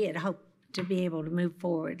something that we had hoped to be able to move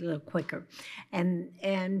forward a little quicker.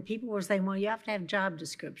 And people were saying, well, you have to have job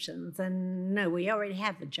descriptions. And no, we already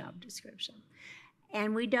have the job description.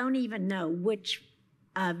 And we don't even know which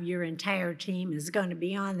of your entire team is going to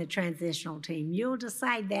be on the transitional team. You'll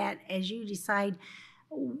decide that as you decide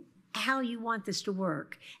how you want this to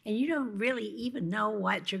work. And you don't really even know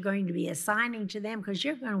what you're going to be assigning to them because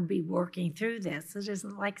you're going to be working through this. It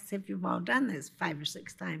isn't like as if you've all done this 5 or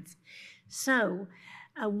 6 times. So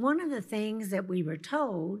one of the things that we were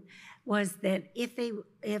told was that if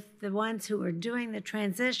the ones who are doing the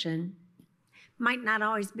transition might not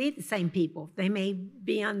always be the same people. They may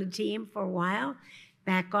be on the team for a while,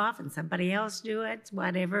 back off, and somebody else do it,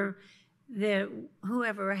 whatever.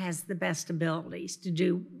 Whoever has the best abilities to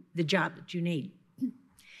do the job that you need.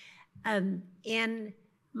 And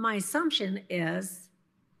my assumption is,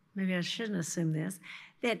 maybe I shouldn't assume this,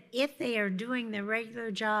 that if they are doing the regular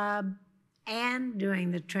job and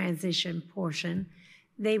doing the transition portion,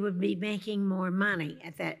 they would be making more money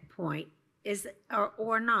at that point,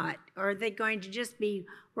 or not? Or are they going to just be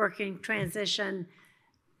working transition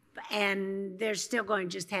and they're still going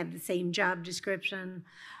to just have the same job description?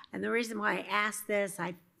 And the reason why I ask this,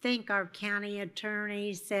 I think our county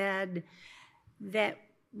attorney said that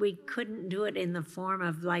we couldn't do it in the form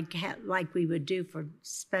of like we would do for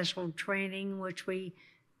special training, which we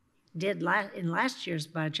did in last year's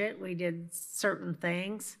budget. We did certain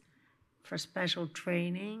things for special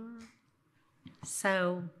training.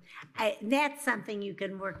 So that's something you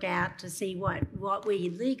can work out to see what we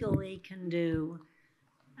legally can do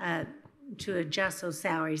to adjust those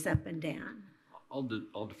salaries up and down.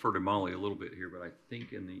 I'll defer to Molly a little bit here, but I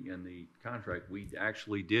think in the contract, we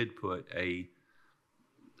actually did put a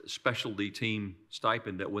specialty team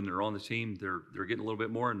stipend that when they're on the team, they're getting a little bit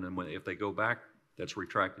more, and then if they go back, that's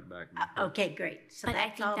retracted back. Okay, great. So but I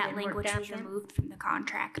think that language was removed from the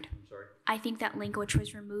contract. I'm sorry? I think that language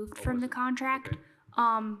was removed from the contract. Okay.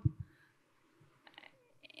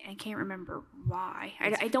 I can't remember why.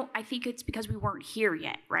 I think it's because we weren't here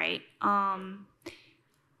yet, right?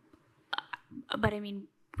 But I mean,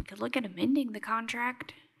 we could look at amending the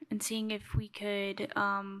contract and seeing if we could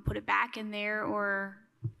put it back in there, or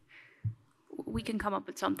we can come up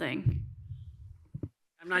with something.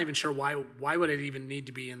 I'm not even sure why would it even need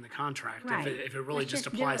to be in the contract Right. if it really Let's just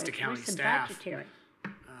do applies it. to county It's a staff. budgetary.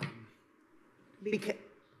 Because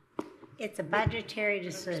it's a budgetary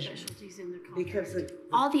decision. Because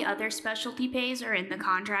All the other specialty pays are in the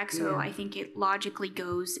contract, so Yeah. I think it logically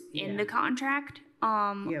goes in Yeah. the contract,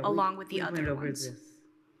 yeah, along with the we went other over ones. this.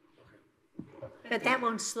 But that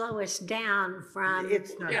won't slow us down from.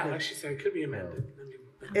 It's not Yeah, good. like she said, it could be amended.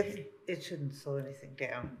 I mean, It shouldn't slow anything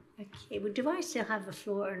down. Okay, well, do I still have the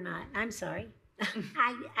floor or not? I'm sorry.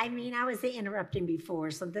 I mean, I was interrupting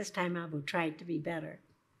before, so this time I will try to be better.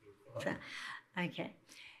 So, okay.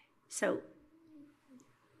 So,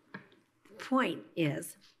 the point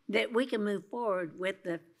is that we can move forward with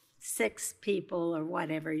the 6 people or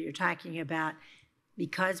whatever you're talking about,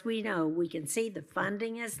 because we know we can see the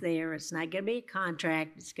funding is there. It's not going to be a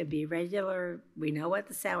contract. It's going to be regular. We know what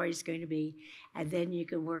the salary is going to be. And then you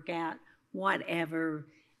can work out whatever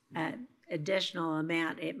additional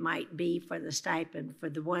amount it might be for the stipend for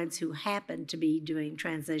the ones who happen to be doing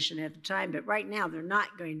transition at the time. But right now, they're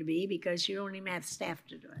not going to be, because you don't even have staff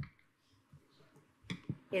to do it.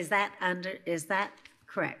 Is that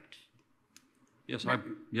correct? Yes, I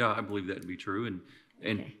believe that to be true. And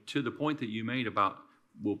Okay. to the point that you made about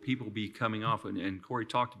will people be coming off, and Corey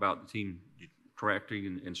talked about the team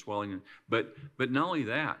correcting and swelling, but not only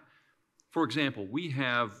that. For example, we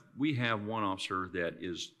have one officer that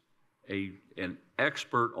is an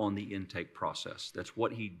expert on the intake process. That's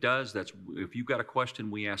what he does. If you've got a question,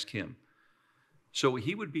 we ask him. So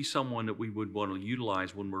he would be someone that we would want to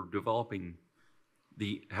utilize when we're developing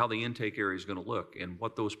how the intake area is going to look and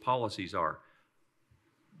what those policies are.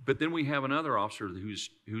 But then we have another officer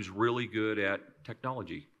who's really good at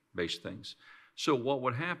technology-based things. So what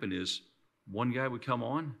would happen is one guy would come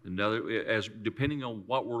on, depending on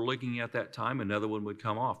what we're looking at that time, another one would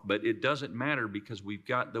come off. But it doesn't matter, because we've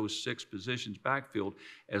got those 6 positions backfilled.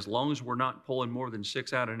 As long as we're not pulling more than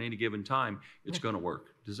 6 out at any given time, it's going to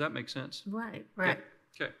work. Does that make sense? Right.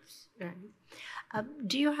 Okay. Right.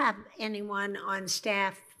 Do you have anyone on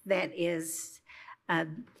staff that is,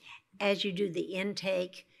 as you do the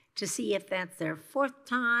intake, to see if that's their 4th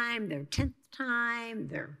time, their 10th time,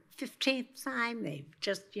 their 15th time? They've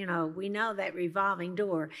just, we know that revolving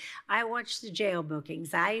door. I watch the jail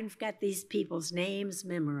bookings. I've got these people's names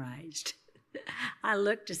memorized. I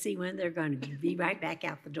look to see when they're going to be right back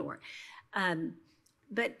out the door.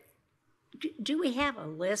 But do we have a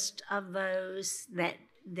list of those that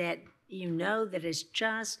that is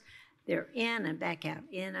just, they're in and back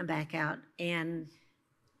out, and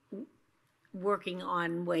working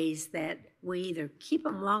on ways that we either keep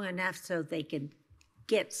them long enough so they can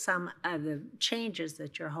get some of the changes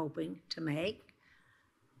that you're hoping to make,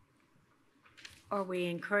 or we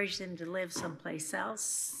encourage them to live someplace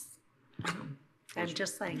else? I'm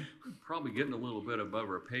just saying. Probably getting a little bit above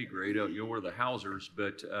our pay grade. We're the housers,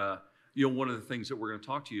 but one of the things that we're going to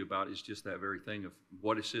talk to you about is just that very thing of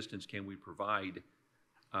what assistance can we provide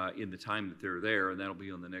in the time that they're there, and that'll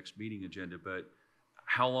be on the next meeting agenda. But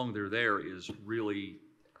how long they're there is really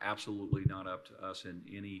absolutely not up to us in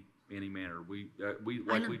any manner. We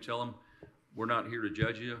tell them, we're not here to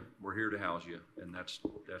judge you. We're here to house you, and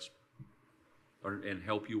and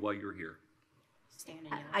help you while you're here.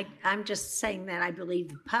 I'm just saying that I believe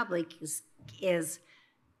the public is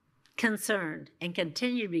concerned and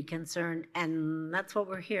continue to be concerned, and that's what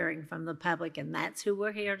we're hearing from the public, and that's who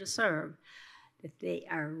we're here to serve. That they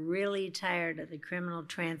are really tired of the criminal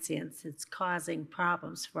transients. It's causing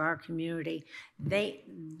problems for our community.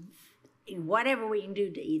 Whatever we can do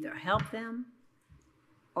to either help them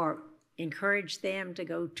or encourage them to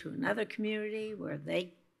go to another community where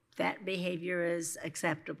they that behavior is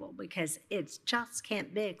acceptable, because it just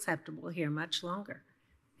can't be acceptable here much longer.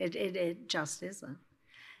 It just isn't.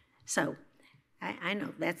 So I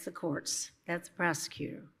know that's the courts, that's the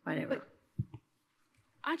prosecutor, whatever.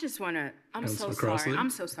 I just want to, I'm so Councilor sorry. Crossley? I'm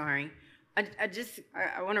so sorry.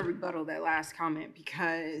 I want to rebuttal that last comment,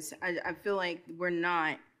 because I feel like we're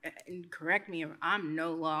not, and correct me if I'm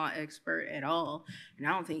no law expert at all, and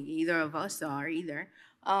I don't think either of us are either.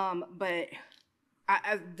 But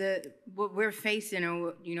what we're facing, and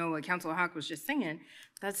what Councilor Hawk was just saying,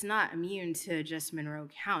 that's not immune to just Monroe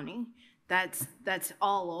County. That's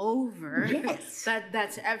all over. Yes.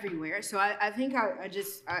 That's everywhere. So I think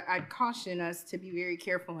I'd caution us to be very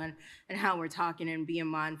careful in how we're talking, and being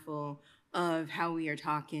mindful of how we are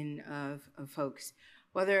talking of folks.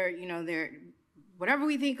 Whether, they're, whatever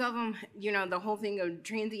we think of them, the whole thing of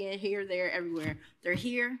transient here, there, everywhere. They're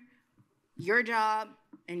here, your job,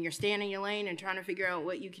 and you're staying in your lane and trying to figure out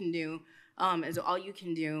what you can do is all you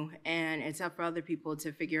can do. And it's up for other people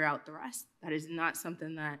to figure out the rest. That is not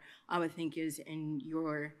something that I would think is in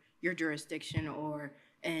your jurisdiction or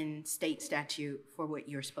in state statute for what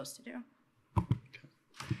you're supposed to do.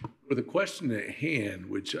 For the question at hand,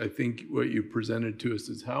 which I think what you presented to us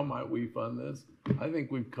is how might we fund this? I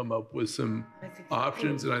think we've come up with some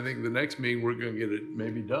options, and I think the next meeting we're going to get it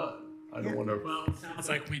maybe done. I don't want to. Well, it sounds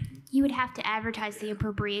like You would have to advertise the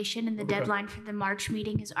appropriation, and the deadline for the March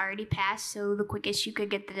meeting is already passed, so the quickest you could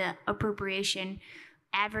get the appropriation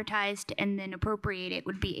advertised and then appropriate it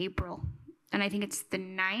would be April. And I think it's the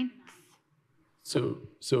 9th. So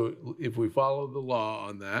if we follow the law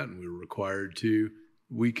on that, and we're required to,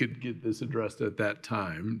 we could get this addressed at that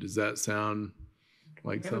time. Does that sound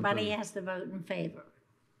like Everybody something? has to vote in favor.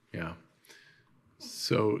 Yeah.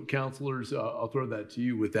 So councilors, I'll throw that to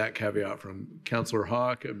you with that caveat from Councilor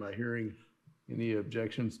Hawk. Am I hearing any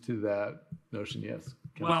objections to that notion? Yes.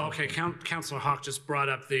 Well, okay, Councilor Hawk just brought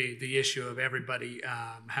up the issue of everybody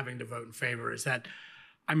having to vote in favor. Is that,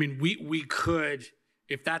 I mean, we could,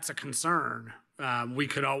 if that's a concern, we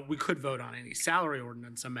could vote on any salary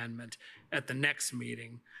ordinance amendment at the next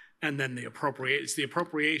meeting, and then it's the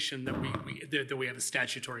appropriation that we have a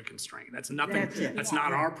statutory constraint. That's nothing. That's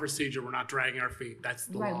not our procedure. We're not dragging our feet. That's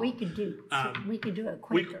the Right, law. we could do it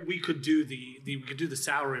quicker. We could do the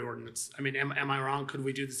salary ordinance. I mean, am I wrong? Could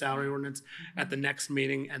we do the salary ordinance at the next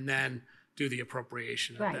meeting and then do the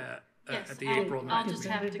appropriation at the April I'll next just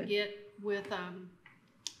meeting? have to get with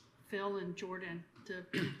Phil and Jordan to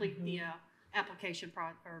complete the application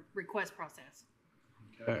or request process.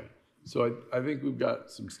 Okay. So I think we've got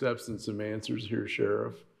some steps and some answers here,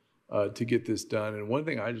 Sheriff, to get this done. And one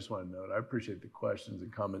thing I just want to note, I appreciate the questions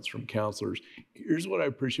and comments from counselors. Here's what I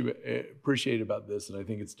appreciate about this, and I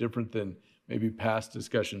think it's different than maybe past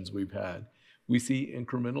discussions we've had. We see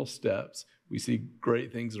incremental steps. We see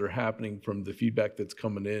great things that are happening from the feedback that's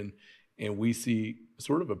coming in, and we see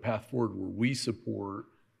sort of a path forward where we support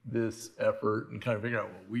this effort and kind of figure out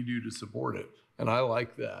what we do to support it. And I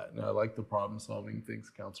like that. And I like the problem solving things,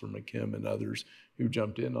 Councilor McKim and others who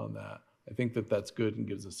jumped in on that. I think that that's good and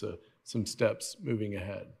gives us some steps moving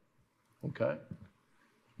ahead. Okay.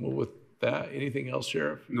 Well, with that, anything else,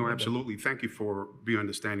 Sheriff? No, absolutely. Thank you for being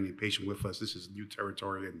understanding and patient with us. This is new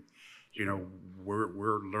territory, and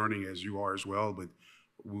we're learning as you are as well. But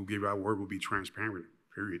we'll give our word. We'll be transparent.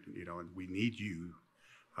 Period. And we need you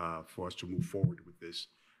for us to move forward with this.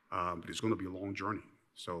 But it's going to be a long journey.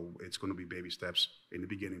 So it's going to be baby steps in the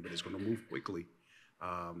beginning, but it's going to move quickly.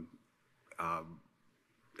 And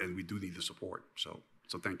we do need the support. So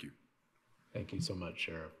thank you. Thank you so much,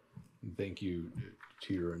 Sheriff. And thank you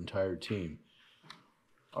to your entire team.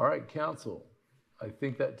 All right, Council. I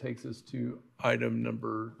think that takes us to item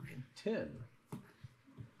number 10.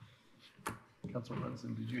 Councilor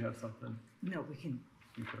Munson, did you have something? No, we can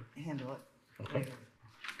handle it Okay. later.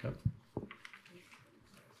 Okay.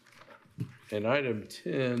 And item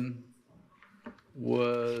 10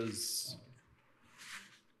 was,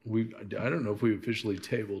 I don't know if we officially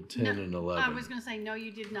tabled 10 and 11. I was going to say, no,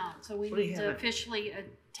 you did not. So we need to officially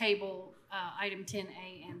table item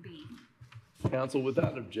 10A and B. Council,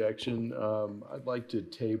 without objection, I'd like to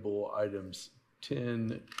table items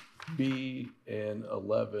 10B and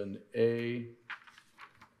 11A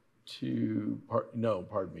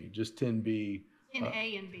just 10B.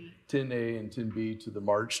 10A and B. 10A and 10B to the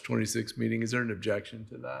March 26th meeting. Is there an objection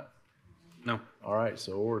to that? No. All right,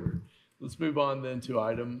 so ordered. Let's move on then to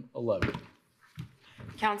item 11.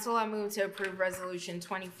 Council, I move to approve Resolution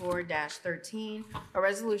 24-13, a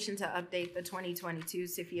resolution to update the 2022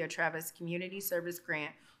 Sophia Travis Community Service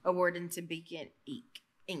Grant awarded to Beacon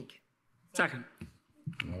Inc. Second.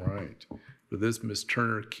 All right. For this, Ms.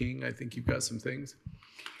 Turner King, I think you've got some things.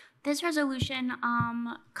 This resolution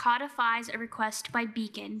codifies a request by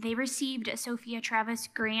Beacon. They received a Sophia Travis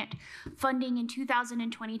grant funding in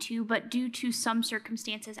 2022, but due to some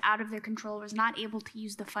circumstances out of their control, was not able to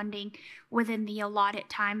use the funding within the allotted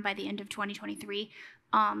time by the end of 2023.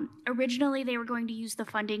 Originally, they were going to use the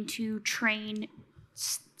funding to train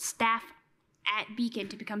staff at Beacon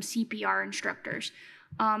to become CPR instructors.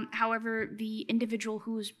 However, the individual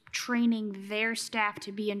who was training their staff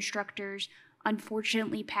to be instructors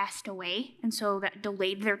unfortunately passed away, and so that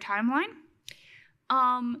delayed their timeline.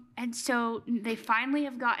 And so they finally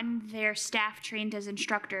have gotten their staff trained as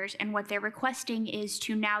instructors, and what they're requesting is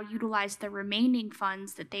to now utilize the remaining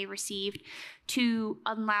funds that they received to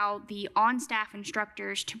allow the on-staff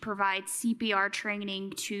instructors to provide CPR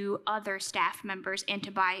training to other staff members and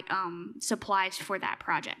to buy supplies for that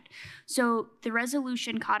project. So the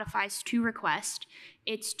resolution codifies two requests.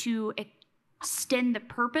 It's to extend the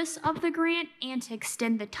purpose of the grant and to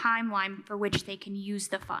extend the timeline for which they can use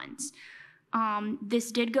the funds.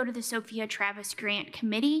 This did go to the Sophia Travis Grant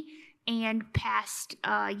Committee and passed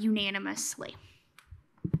unanimously.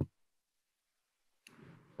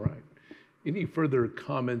 Right. Any further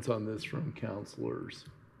comments on this from counselors?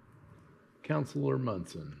 Counselor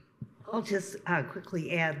Munson. I'll just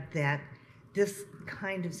quickly add that this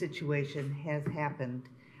kind of situation has happened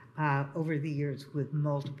over the years with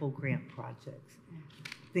multiple grant projects.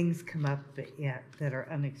 Things come up that are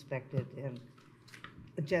unexpected, and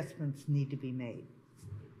adjustments need to be made.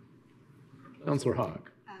 Counselor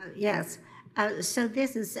Hawk. Yes. So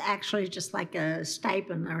this is actually just like a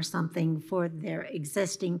stipend or something for their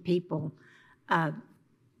existing people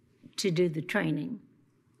to do the training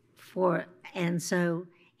for. And so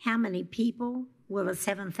how many people will the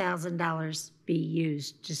 $7,000 be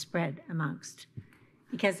used to spread amongst?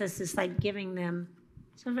 Because this is like giving them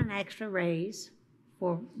sort of an extra raise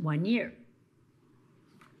for 1 year.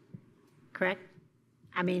 Correct?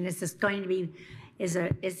 I mean, is this going to be, is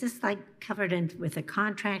this like covered in with a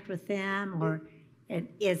contract with them, or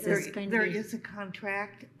is this going to be? There is a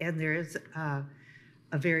contract, and there is a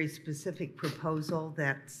very specific proposal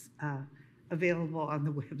that's available on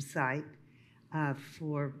the website.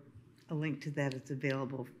 For a link to that, it's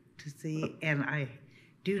available to see, and I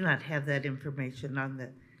do not have that information on the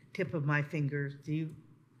tip of my fingers. Do you?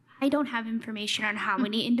 I don't have information on how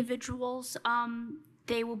many individuals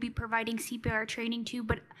they will be providing CPR training to,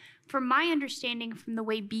 but from my understanding from the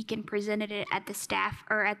way Beacon presented it at the staff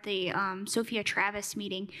or at the Sophia Travis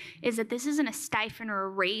meeting is that this isn't a stipend or a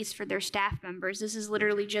raise for their staff members. This is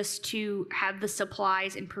literally just to have the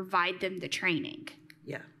supplies and provide them the training.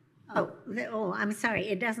 Yeah. Oh, I'm sorry.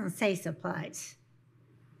 It doesn't say supplies.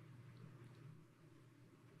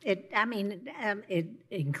 It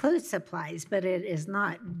includes supplies, but it is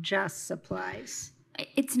not just supplies.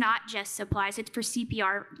 It's not just supplies. It's for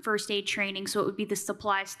CPR first aid training, so it would be the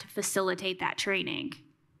supplies to facilitate that training.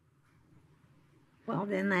 Well,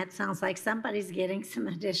 then that sounds like somebody's getting some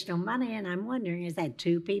additional money, and I'm wondering, is that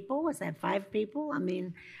 2 people? Is that 5 people? I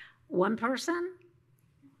mean, 1 person?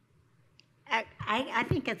 I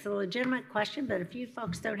think it's a legitimate question, but if you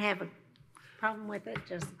folks don't have a problem with it,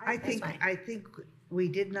 just I think we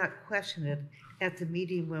did not question it at the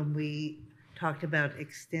meeting when we talked about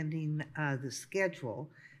extending the schedule,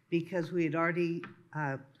 because we had already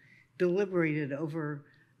deliberated over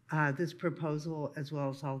this proposal as well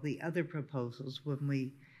as all the other proposals when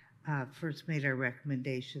we first made our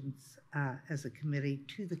recommendations as a committee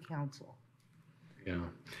to the council. Yeah.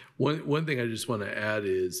 One thing I just want to add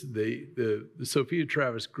is the Sophia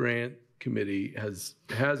Travis Grant Committee has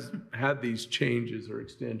had these changes or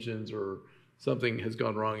extensions, or something has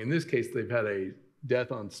gone wrong. In this case, they've had a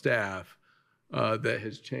death on staff that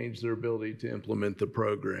has changed their ability to implement the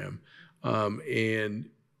program. And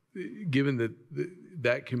given that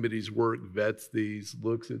that committee's work vets these,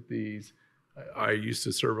 looks at these, I used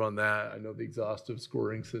to serve on that. I know the exhaustive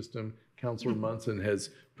scoring system. Councilor Munson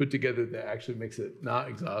has put together that actually makes it not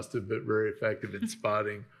exhaustive, but very effective in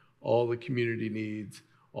spotting all the community needs,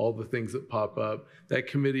 all the things that pop up. That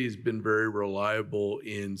committee has been very reliable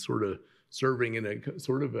in sort of serving in a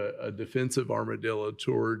sort of a defensive armadillo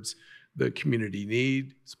towards the community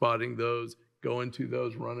need, spotting those, going to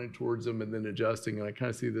those, running towards them, and then adjusting. And I kind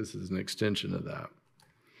of see this as an extension of that.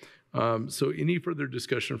 So any further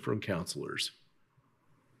discussion from counselors?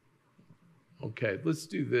 Okay, let's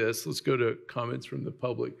do this. Let's go to comments from the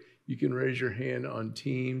public. You can raise your hand on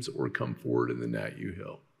Teams or come forward in the Nat U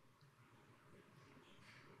Hill.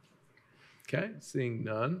 Okay, seeing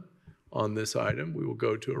none on this item, we will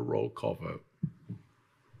go to a roll call vote.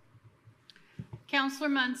 Counselor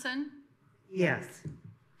Munson. Yes.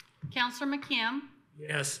 Counselor McKim.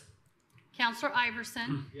 Yes. Counselor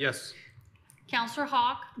Iverson, Yes. Counselor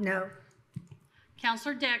Hawk, No.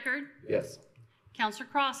 Counselor Deckard, Yes. Counselor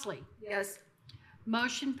Crossley. Yes.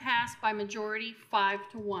 Motion passed by majority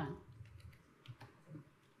 5-1.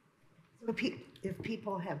 So if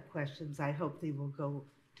people have questions, I hope they will go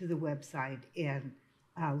to the website and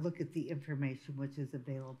look at the information which is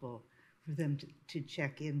available for them to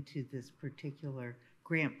check into this particular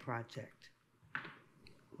grant project.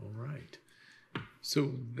 All right.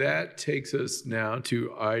 So that takes us now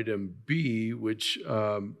to item B, which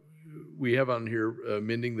we have on here,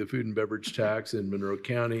 amending the food and beverage tax in Monroe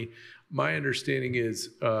County. My understanding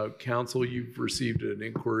is, council, you've received an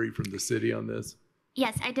inquiry from the city on this?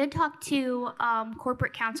 Yes, I did talk to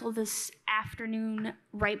corporate counsel this afternoon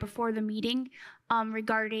right before the meeting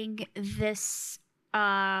regarding this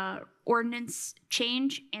ordinance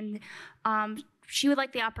change, and she would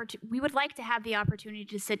like we would like to have the opportunity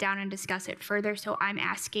to sit down and discuss it further. So I'm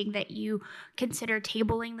asking that you consider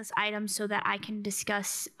tabling this item so that I can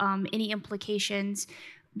discuss any implications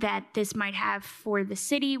that this might have for the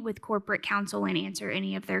city with corporate counsel and answer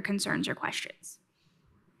any of their concerns or questions.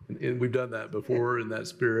 And we've done that before in that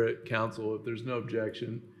spirit. Council, if there's no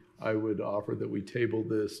objection, I would offer that we table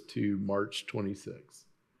this to March 26th.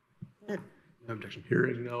 No objection.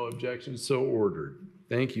 Hearing no objection, so ordered.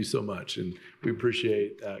 Thank you so much, and we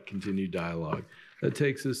appreciate that continued dialogue. That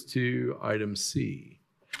takes us to item C.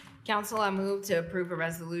 Council, I move to approve a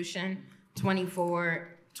resolution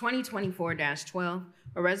 2024-12,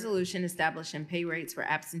 a resolution establishing pay rates for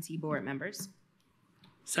absentee board members.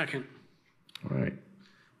 Second. All right.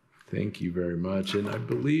 Thank you very much. And I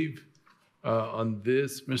believe on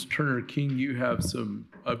this, Ms. Turner King, you have some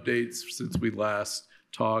updates since we last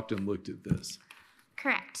talked and looked at this.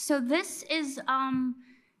 Correct. So this is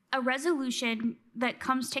a resolution that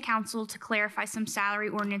comes to council to clarify some salary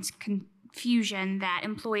ordinance confusion that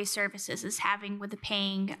Employee Services is having with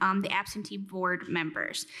paying the absentee board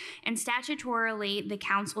members. And statutorily, the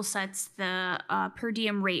council sets the per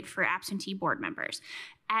diem rate for absentee board members.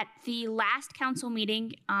 At the last council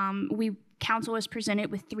meeting, council was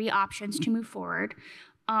presented with 3 options to move forward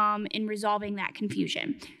in resolving that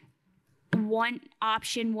confusion. One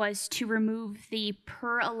option was to remove the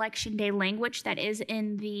per election day language that is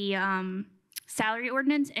in the salary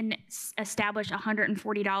ordinance and establish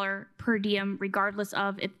 $140 per diem regardless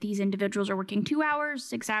of if these individuals are working 2 hours,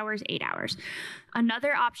 6 hours, 8 hours.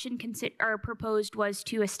 Another option proposed was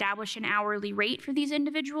to establish an hourly rate for these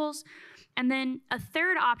individuals. And then a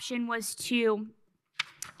third option was to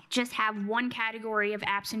just have one category of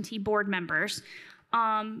absentee board members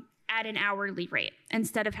at an hourly rate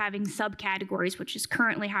instead of having subcategories, which is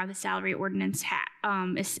currently how the salary ordinance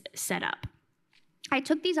is set up. I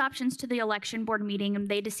took these options to the election board meeting and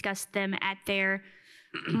they discussed them at their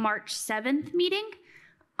March 7th meeting.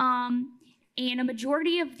 And a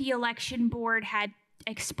majority of the election board had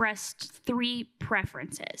expressed 3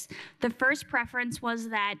 preferences. The first preference was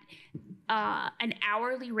that an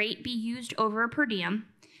hourly rate be used over a per diem.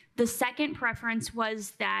 The second preference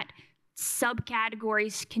was that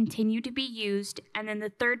subcategories continue to be used. And then the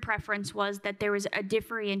third preference was that there was a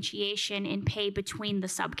differentiation in pay between the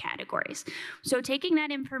subcategories. So taking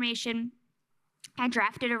that information, I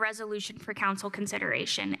drafted a resolution for council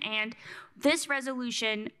consideration. And this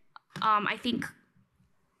resolution, I think,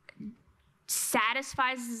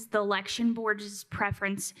 satisfies the election board's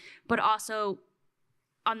preference, but also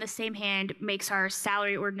on the same hand makes our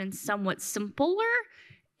salary ordinance somewhat simpler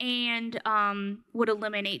and would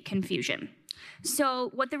eliminate confusion. So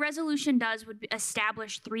what the resolution does would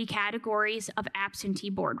establish 3 categories of absentee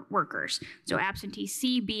board workers. So absentee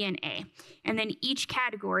C, B, and A. And then each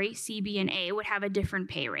category, C, B, and A, would have a different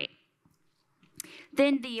pay rate.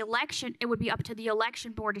 Then it would be up to the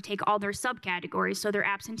election board to take all their subcategories, so their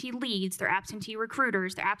absentee leads, their absentee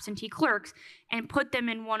recruiters, their absentee clerks, and put them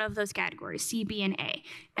in one of those categories, C, B, and A.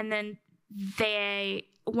 And then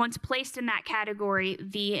once placed in that category,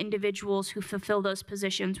 the individuals who fulfill those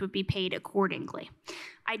positions would be paid accordingly.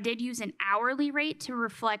 I did use an hourly rate to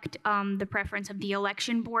reflect the preference of the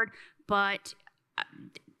election board, but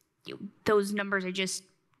those numbers are just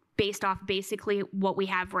based off basically what we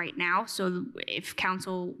have right now. So if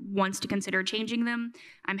council wants to consider changing them,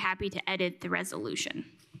 I'm happy to edit the resolution.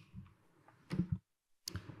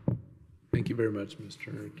 Thank you very much, Ms.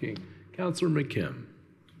 Turner King. Councilor McKim.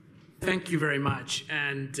 Thank you very much.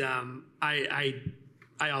 And I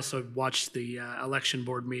also watched the election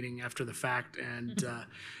board meeting after the fact, and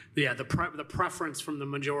the preference from the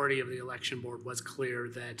majority of the election board was clear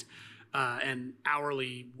that an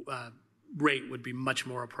hourly rate would be much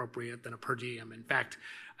more appropriate than a per diem. In fact,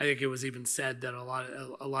 I think it was even said that a lot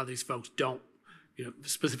of these folks don't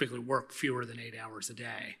specifically work fewer than 8 hours a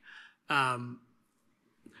day. I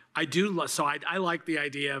like the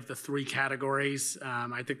idea of the 3 categories.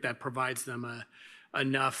 I think that provides them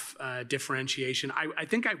enough differentiation. I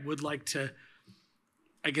think I would like to,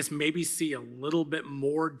 I guess, maybe see a little bit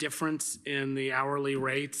more difference in the hourly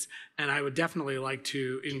rates, and I would definitely like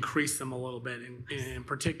to increase them a little bit, in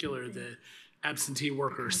particular the absentee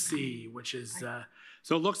worker C, which is,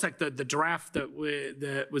 so it looks like the draft that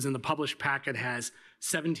was in the published packet has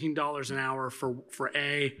 $17 an hour for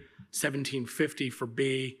A, $17.50 for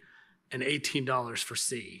B, and $18 for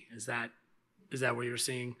C. Is that what you're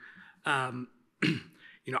seeing? I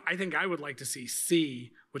think I would like to see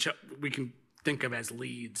C, which we can think of as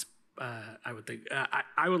leads. I would think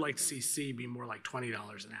I would like to see C be more like $20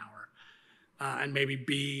 an hour, and maybe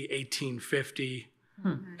B $18.50,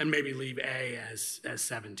 and maybe leave A as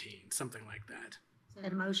 17, something like that. Is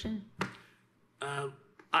that a motion?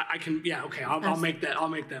 I can, yeah, okay. I'll make that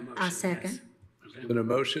motion. I'll second. Yes. Been a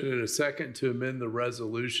motion and a second to amend the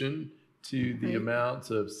resolution to the amounts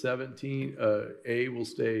of 17. A will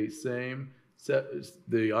stay same.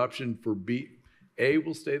 The option for B. A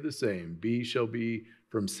will stay the same. B shall be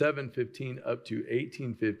from $7.15 up to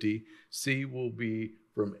 $18.50. C will be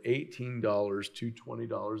from $18 to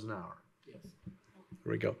 $20 an hour. Yes.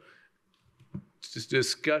 There we go. Just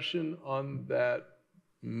discussion on that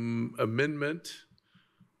amendment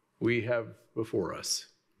we have before us.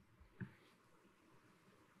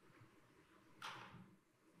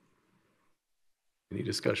 Any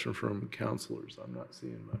discussion from counselors? I'm not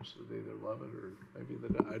seeing much. So they either love it or maybe they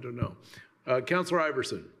don't. I don't know. Counselor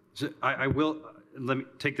Iverson. So I will, let me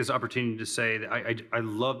take this opportunity to say that I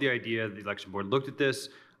love the idea the election board looked at this.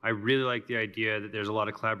 I really like the idea that there's a lot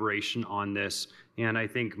of collaboration on this. And I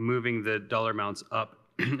think moving the dollar amounts up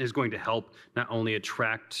is going to help not only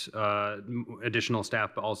attract additional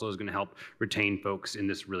staff, but also is going to help retain folks in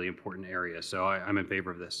this really important area. So I'm in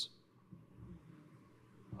favor of this.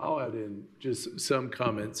 I'll add in just some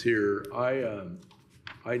comments here.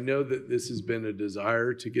 I know that this has been a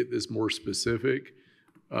desire to get this more specific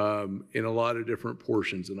in a lot of different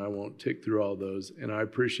portions, and I won't tick through all those. And I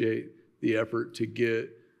appreciate the effort to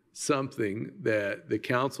get something that the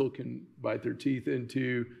council can bite their teeth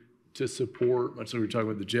into to support, much like we were talking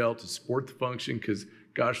about the jail, to support the function, because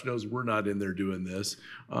gosh knows we're not in there doing this,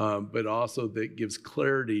 but also that gives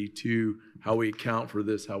clarity to how we account for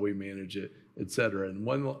this, how we manage it, et cetera. And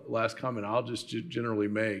one last comment I'll just generally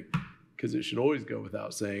make, because it should always go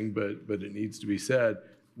without saying, but it needs to be said,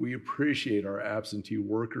 we appreciate our absentee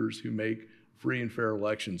workers who make free and fair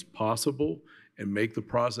elections possible and make the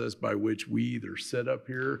process by which we either sit up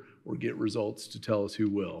here or get results to tell us who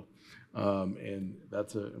will. And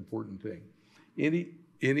that's an important thing.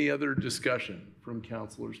 Any other discussion from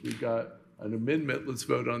counselors? We've got an amendment. Let's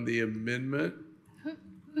vote on the amendment.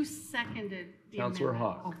 Who seconded the Counselor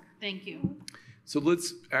amendment? Hawk. Oh, thank you. So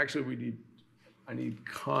let's, actually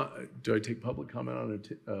do I take public comment on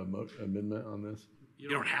an amendment on this? You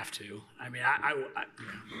don't have to. I mean,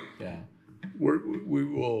 Yeah. We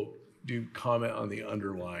will do comment on the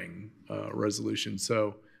underlying resolution.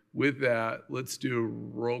 So with that, let's do a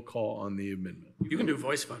roll call on the amendment. you can do a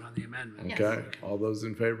voice vote on the amendment. Okay. All those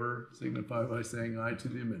in favor signify by saying aye to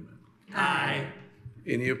the amendment. Aye.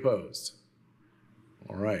 Any opposed?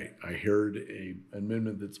 All right. I heard an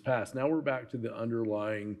amendment that's passed. Now we're back to the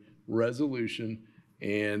underlying resolution,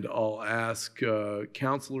 and I'll ask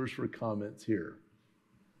counselors for comments here.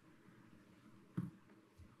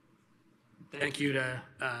 Thank you to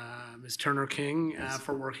Ms. Turner King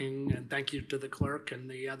for working, and thank you to the clerk and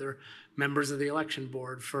the other members of the election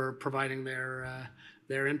board for providing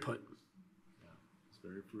their input. It's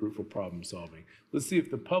very fruitful problem solving. Let's see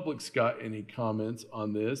if the public's got any comments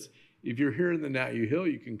on this. If you're here in the Nat U Hill,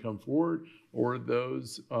 you can come forward, or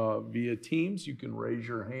those via Teams, you can raise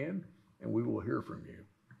your hand and we will hear from you.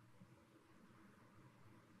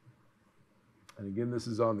 And again, this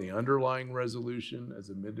is on the underlying resolution as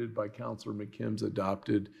amended by Councilor McKim's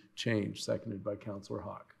adopted change, seconded by Councilor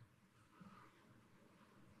Hawk.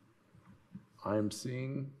 I am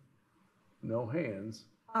seeing no hands.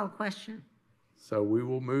 Oh, question. So we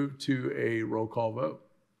will move to a roll call vote.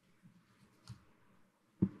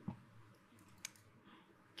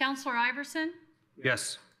 Counselor Iverson?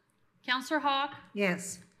 Yes. Counselor Hawk?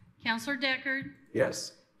 Yes. Counselor Deckard?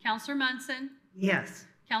 Yes. Counselor Munson? Yes.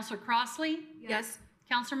 Counselor Crossley? Yes.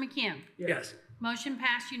 Counselor McKim? Yes. Motion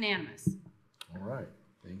passed unanimous. All right.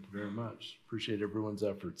 Thank you very much. Appreciate everyone's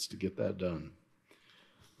efforts to get that done.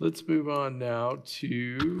 Let's move on now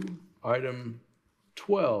to item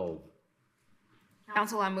 12.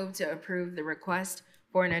 Council, I move to approve the request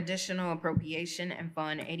for an additional appropriation in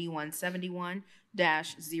Fund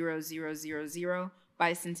 8171-0000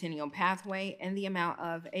 Bicentennial Pathway in the amount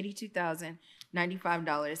of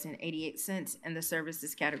 $82,095.88 in the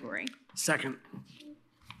services category. Second.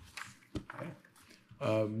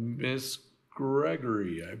 Ms.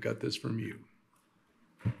 Gregory, I've got this from you.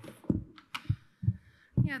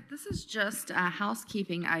 Yeah, this is just a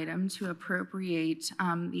housekeeping item to appropriate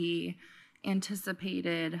the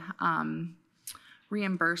anticipated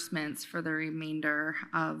reimbursements for the remainder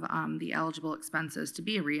of the eligible expenses to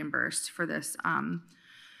be reimbursed for this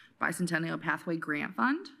Bicentennial Pathway Grant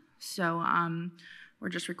Fund. So we're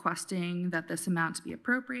just requesting that this amount to be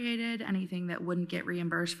appropriated. Anything that wouldn't get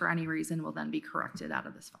reimbursed for any reason will then be corrected out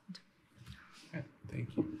of this fund. Okay,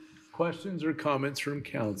 thank you. Questions or comments from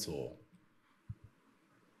council?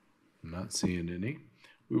 I'm not seeing any.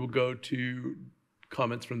 We will go to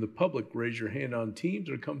comments from the public. Raise your hand on Teams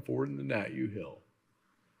or come forward in the Nat U Hill.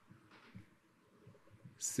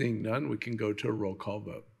 Seeing none, we can go to a roll call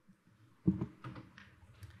vote.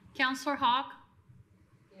 Counselor Hawk?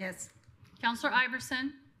 Yes. Counselor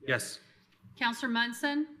Iverson? Yes. Counselor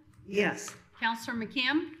Munson? Yes. Counselor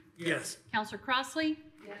McKim? Yes. Counselor Crossley?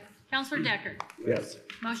 Yes. Counselor Deckard? Yes.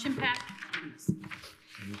 Motion passed.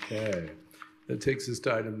 Okay. That takes us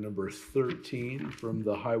to item number 13 from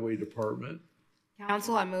the Highway Department.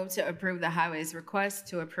 Council, I move to approve the highways request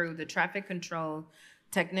to approve the traffic control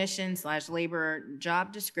technician/laborer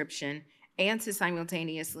job description and to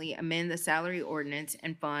simultaneously amend the salary ordinance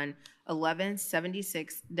in Fund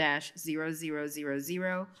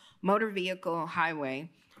 1176-0000 Motor Vehicle Highway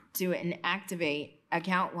to inactivate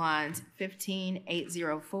account lines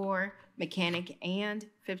 15804 mechanic and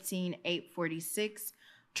 15846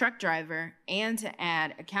 truck driver, and to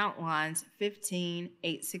add account lines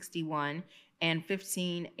 15861 and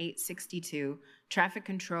 15862 traffic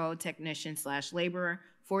control technician/laborer,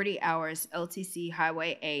 40 hours, LTC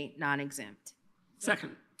Highway A, non-exempt.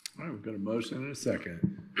 Second. All right, we've got a motion and a second.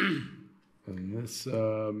 And this,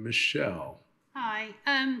 Michelle. Hi.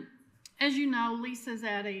 As you know, Lisa's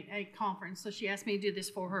at a conference, so she asked me to do this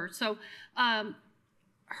for her. So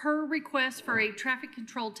her request for a traffic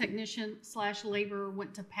control technician/laborer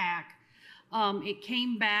went to PAC. It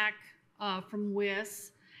came back from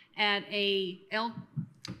WIS at an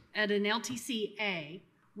LTC A,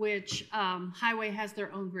 which Highway has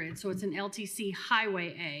their own grid, so it's an LTC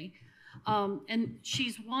Highway A. And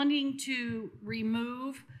she's wanting to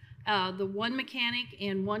remove the one mechanic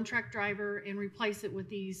and one truck driver and replace it with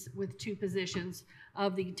two positions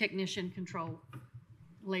of the technician control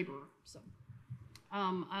laborer. So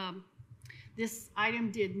this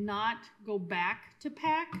item did not go back to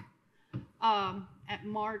PAC at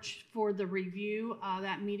March for the review.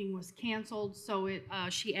 That meeting was canceled, so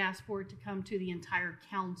she asked for it to come to the entire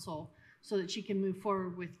council so that she can move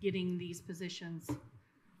forward with getting these positions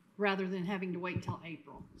rather than having to wait until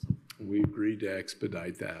April. So. We agreed to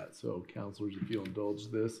expedite that. So counselors, if you'll indulge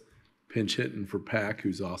this, pinch hitting for PAC,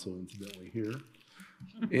 who's also incidentally here.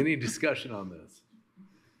 Any discussion on this?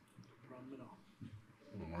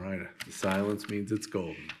 All right, the silence means it's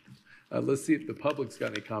golden. Let's see if the public's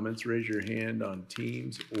got any comments. Raise your hand on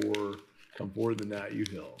Teams or come forward to the Nat U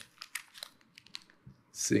Hill.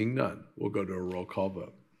 Seeing none, we'll go to a roll call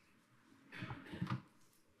vote.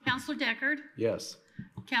 Counselor Deckard? Yes.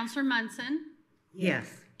 Counselor Munson?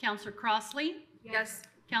 Yes. Counselor Crossley? Yes.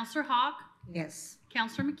 Counselor Hawk? Yes.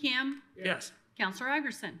 Counselor McKim? Yes. Counselor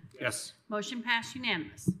Iverson? Yes. Motion passed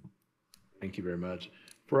unanimous. Thank you very much.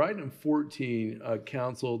 For item 14,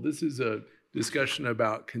 Council, this is a discussion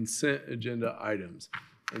about consent agenda items.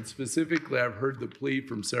 And specifically, I've heard the plea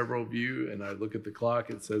from several of you, and I look at the clock,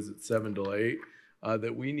 it says it's 7 till 8,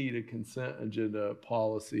 that we need a consent agenda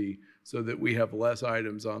policy so that we have less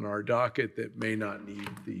items on our docket that may not need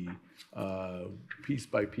the piece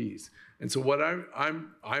by piece. And so what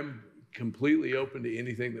I'm completely open to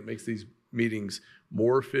anything that makes these meetings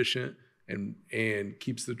more efficient and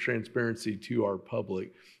keeps the transparency to our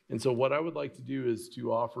public. And so what I would like to do is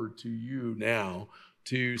to offer to you now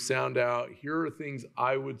to sound out, here are things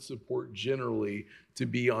I would support generally to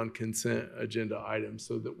be on consent agenda items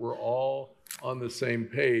so that we're all on the same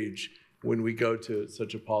page when we go to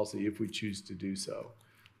such a policy if we choose to do so.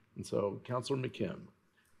 And so, Councilor McKim.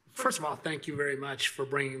 First of all, thank you very much for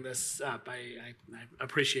bringing this up. I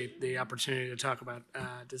appreciate the opportunity to talk about,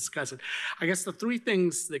 discuss it. I guess the three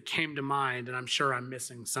things that came to mind, and I'm sure I'm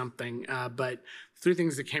missing something, but three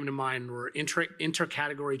things that came to mind were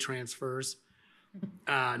intercategory transfers,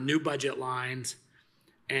 new budget lines,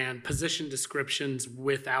 and position descriptions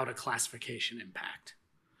without a classification impact.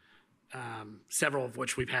 Several of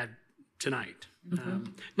which we've had tonight.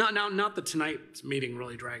 Not that tonight's meeting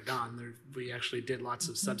really dragged on. We actually did lots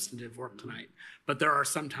of substantive work tonight, but there are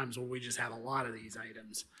some times where we just have a lot of these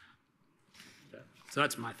items. So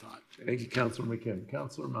that's my thought. Thank you, Councilor McKim.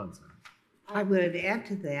 Councilor Munson. I would add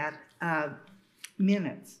to that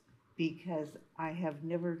minutes, because I have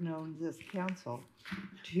never known this council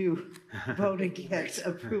to vote against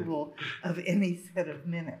approval of any set of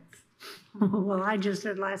minutes. Well, I just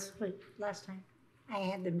did last time. I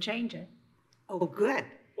had them change it. Oh, good.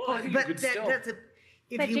 Well, I think But you could that still. doesn't,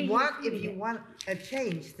 But if you you- want a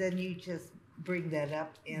change, then you just bring that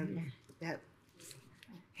up and that's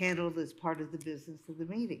handled as part of the business of the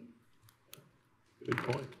meeting. Good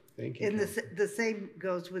point. Thank you. And the same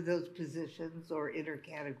goes with those positions or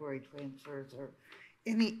intercategory transfers or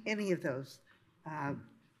any of those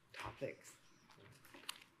topics.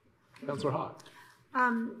 Councilor Hawk.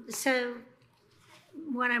 So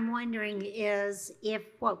what I'm wondering is if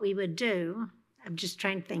what we would do, I'm just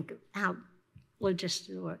trying to think how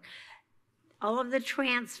logistics work. All of the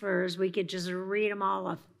transfers, we could just read them all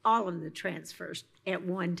of the transfers at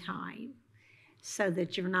one time, so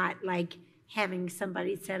that you're not like having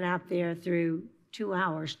somebody sit out there through 2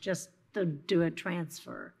 hours just to do a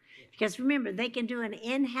transfer. Because remember, they can do an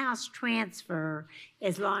in-house transfer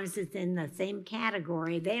as long as it's in the same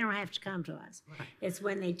category. They don't have to come to us. It's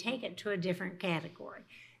when they take it to a different category,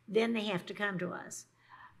 then they have to come to us.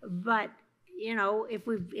 But, you know,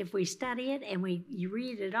 if we study it and you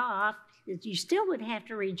read it off, you still would have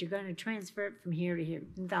to read, you're going to transfer it from here to here.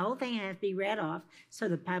 The whole thing has to be read off so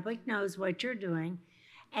the public knows what you're doing.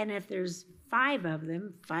 And if there's 5 of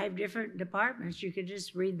them, 5 different departments, you could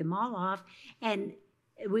just read them all off and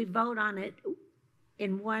we vote on it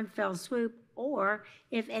in one fell swoop. Or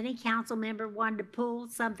if any council member wanted to pull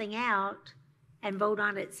something out and vote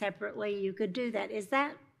on it separately, you could do that. Is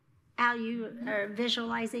that how you are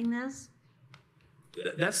visualizing this?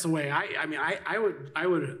 That's the way I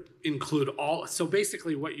would include all. So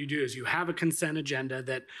basically what you do is you have a consent agenda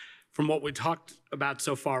that, from what we talked about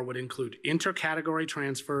so far, would include intercategory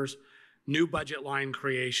transfers, new budget line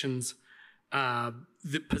creations,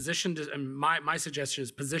 the position, and my suggestion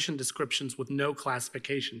is position descriptions with no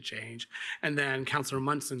classification change. And then Councilor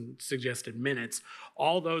Munson suggested minutes.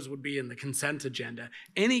 All those would be in the consent agenda.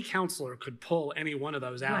 Any counselor could pull any one of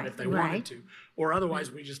those out if they wanted to, or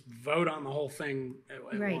otherwise we just vote on the whole thing at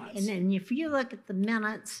once. And then if you look at the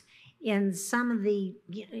minutes in some of the,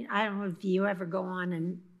 I don't know if you ever go on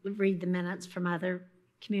and read the minutes from other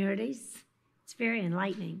communities. It's very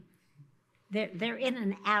enlightening. They're in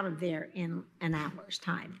and out of there in an hour's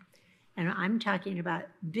time. And I'm talking about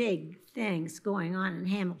big things going on in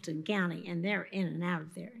Hamilton County, and they're in and out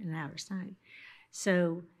of there in an hour's time.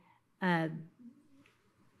 So I'm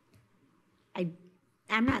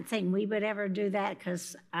not saying we would ever do that,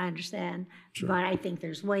 because I understand, but I think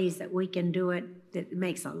there's ways that we can do it that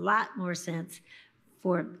makes a lot more sense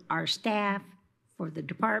for our staff, for the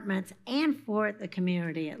departments, and for the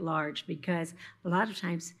community at large, because a lot of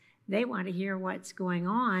times they want to hear what's going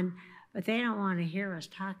on, but they don't want to hear us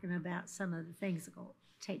talking about some of the things that will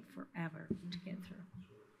take forever to get through.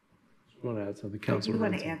 You want to add something, I Councilor?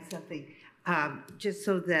 want to add something, just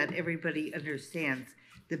so that everybody understands.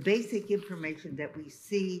 The basic information that we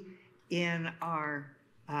see in our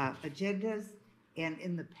agendas and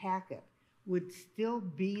in the packet would still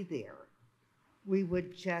be there. We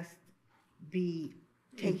would just be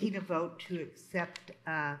taking a vote to accept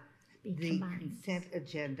the consent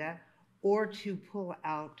agenda or to pull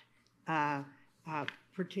out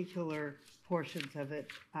particular portions of it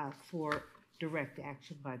for direct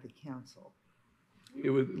action by the council. It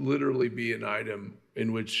would literally be an item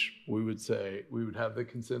in which we would say, we would have the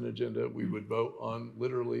consent agenda, we would vote on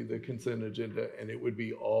literally the consent agenda, and it would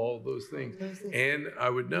be all those things. And I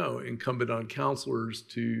would know, incumbent on counselors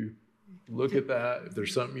to look at that. If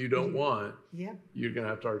there's something you don't want, you're going to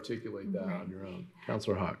have to articulate that on your own.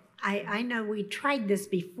 Councilor Hawk. I know we tried this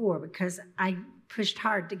before because I pushed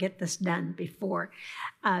hard to get this done before.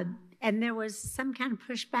 And there was some kind of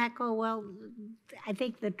pushback. Oh, well, I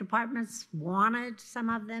think the departments wanted, some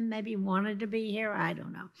of them maybe wanted to be here. I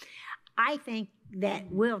don't know. I think that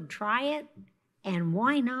we'll try it, and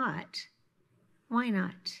why not? Why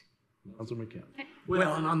not? Councilor McKim.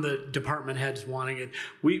 Well, and on the department heads wanting it,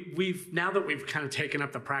 we've now that we've kind of taken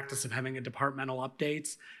up the practice of having a departmental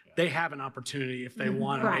updates, they have an opportunity if they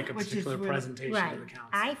want to make a particular presentation to the council.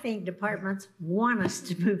 I think departments want us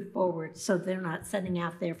to move forward so they're not sitting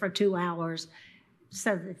out there for 2 hours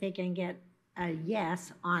so that they can get a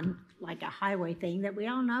yes on like a highway thing that we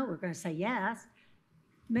all know we're going to say yes.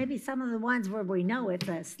 Maybe some of the ones where we know it's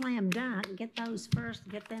a slam dunk, get those first,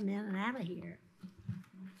 get them in and out of here.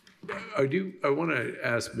 I want to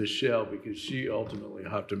ask Michelle, because she ultimately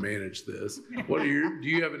will have to manage this. Do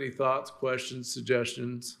you have any thoughts, questions,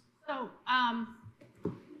 suggestions?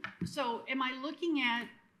 So am I looking at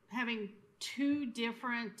having two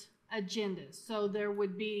different agendas? So there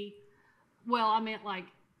would be, well, I meant like,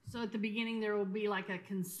 so at the beginning there will be like a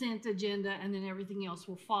consent agenda and then everything else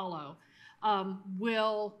will follow.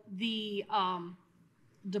 Will the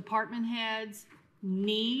department heads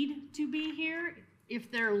need to be here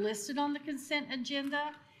if they're listed on the consent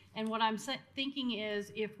agenda? And what I'm thinking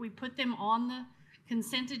is if we put them on the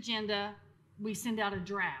consent agenda, we send out a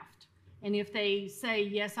draft. And if they say,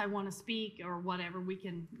 yes, I want to speak or whatever, we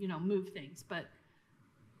can, move things. But,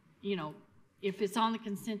 if it's on the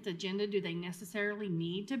consent agenda, do they necessarily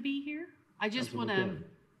need to be here? I just want to.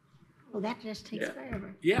 Well, that just takes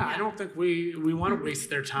forever. Yeah, I don't think we want to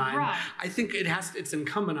waste their time. Right. I think it's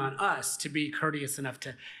incumbent on us to be courteous enough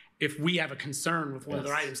to, if we have a concern with one of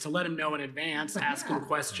their items, to let them know in advance, ask them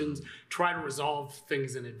questions, try to resolve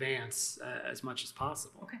things in advance as much as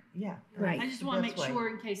possible. Okay. Yeah, right. I just want to make sure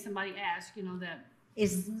in case somebody asks, that.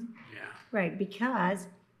 Is right, because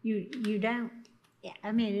you don't,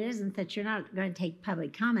 I mean, it isn't that you're not going to take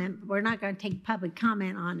public comment, but we're not going to take public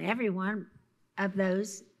comment on every one of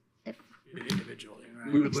those. Individually,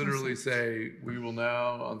 right? We would literally say, we will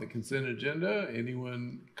now, on the consent agenda,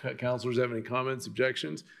 anyone, counselors have any comments,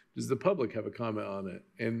 objections? Does the public have a comment on it?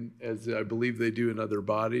 And as I believe they do in other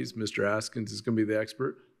bodies, Mr. Askins is going to be the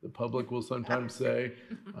expert. The public will sometimes say,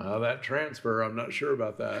 that transfer, I'm not sure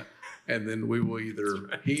about that. And then we will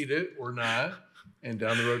either heed it or not, and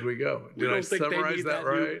down the road we go. Did I summarize that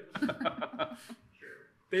right?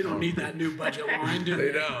 They don't need that new budget line, do they?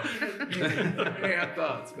 They don't. They may have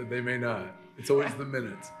thoughts, but they may not. It's always the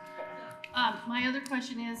minutes. My other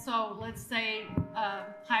question is, so let's say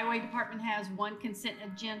highway department has one consent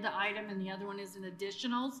agenda item and the other one is an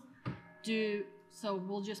additionals. So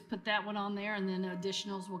we'll just put that one on there and then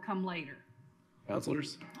additionals will come later.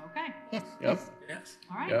 Counselors? Okay. Yes. Yep. Yes.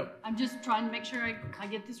 All right. Yep. I'm just trying to make sure I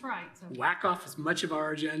get this right. So. Whack off as much of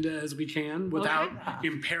our agenda as we can without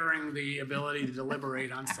impairing the ability to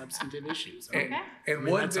deliberate on substantive issues. And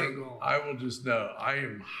one thing I will just know, I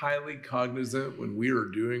am highly cognizant when we are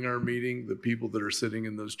doing our meeting, the people that are sitting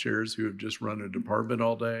in those chairs who have just run a department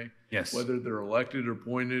all day, Yes. whether they're elected or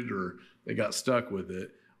appointed or they got stuck with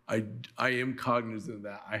it, I am cognizant of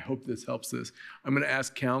that. I hope this helps this. I'm going to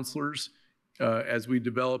ask counselors, as we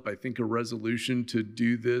develop, I think, a resolution to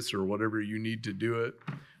do this or whatever you need to do it,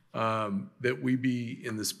 that we be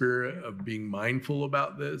in the spirit of being mindful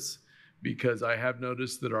about this, because I have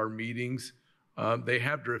noticed that our meetings, they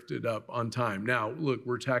have drifted up on time. Now, look,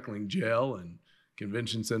 we're tackling jail and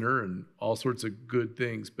convention center and all sorts of good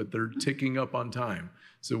things, but they're ticking up on time.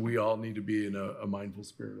 So we all need to be in a mindful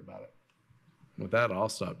spirit about it. With that, I'll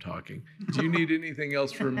stop talking. Do you need anything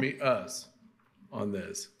else from us on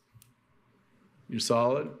this? You're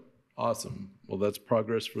solid? Awesome. Well, that's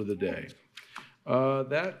progress for the day.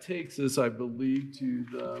 That takes us, I believe,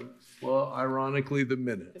 to ironically, the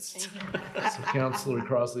minutes. So, Councilor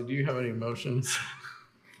Crossley, do you have any motions?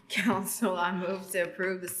 Council, I move to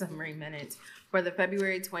approve the summary minutes for the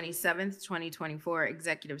February 27th, 2024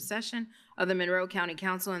 executive session of the Monroe County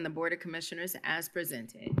Council and the Board of Commissioners as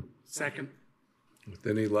presented. Second. With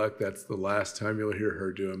any luck, that's the last time you'll hear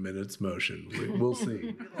her do a minutes motion. We'll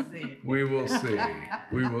see. We will see.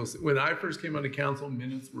 We will see. When I first came on the council,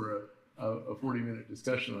 minutes were a 40-minute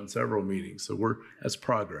discussion on several meetings. So that's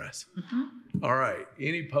progress. All right.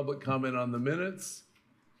 Any public comment on the minutes?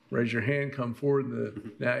 Raise your hand, come forward in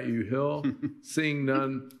the Nat U Hill. Seeing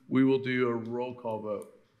none, we will do a roll call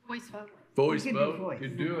vote. Voice vote. Voice vote. You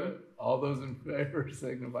can do it. All those in favor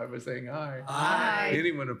signify by saying aye. Aye.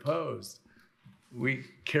 Anyone opposed? We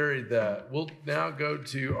carried that. We'll now go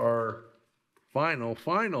to our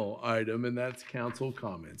final item, and that's council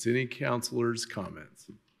comments. Any counselors'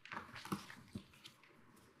 comments?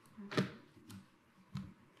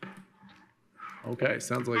 Okay,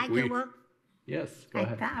 sounds like Yes, go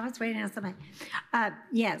ahead. I was waiting on somebody.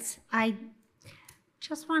 Yes, I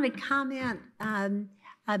just want to comment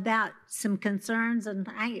about some concerns, and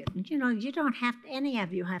you don't have to, any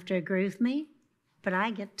of you have to agree with me, but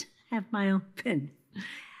I get to have my own opinion.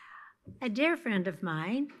 A dear friend of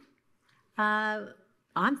mine on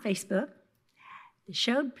Facebook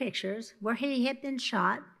showed pictures where he had been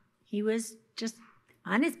shot. He was just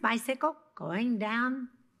on his bicycle going down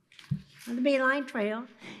on the Beeline Trail,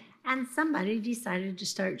 and somebody decided to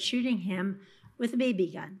start shooting him with a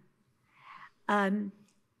BB gun.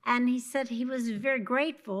 And he said he was very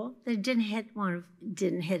grateful that it didn't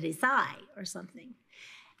hit his eye or something.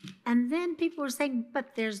 And then people were saying,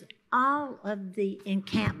 but there's all of the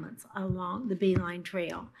encampments along the Beeline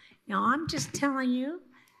Trail. Now, I'm just telling you,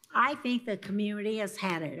 I think the community has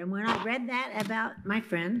had it. And when I read that about my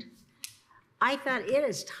friend, I thought it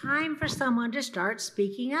is time for someone to start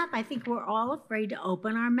speaking up. I think we're all afraid to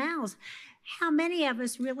open our mouths. How many of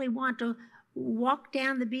us really want to walk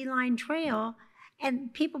down the Beeline Trail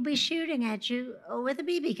and people be shooting at you with a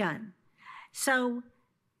BB gun? So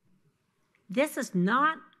this is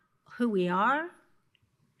not who we are.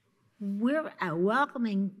 We're a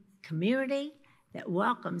welcoming community that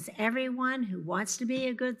welcomes everyone who wants to be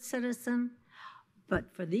a good citizen.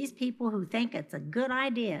 But for these people who think it's a good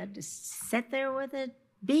idea to sit there with a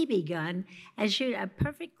BB gun and shoot a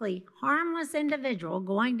perfectly harmless individual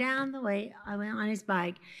going down the way on his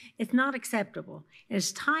bike, it's not acceptable.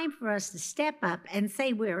 It's time for us to step up and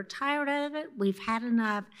say we're tired of it, we've had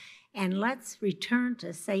enough, and let's return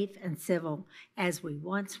to safe and civil as we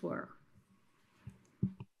once were.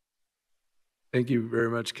 Thank you very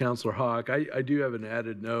much, Councilor Hawk. I do have an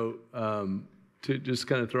added note to just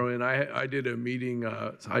kind of throw in. I did a meeting.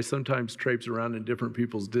 I sometimes traipse around in different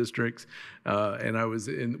people's districts, and I was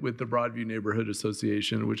with the Broadview Neighborhood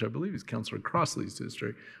Association, which I believe is Councilor Crossley's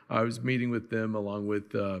district. I was meeting with them along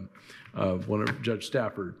with one of Judge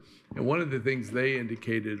Stafford. And one of the things they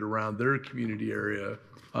indicated around their community area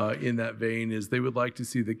in that vein is they would like to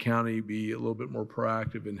see the county be a little bit more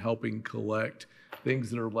proactive in helping collect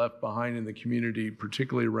things that are left behind in the community,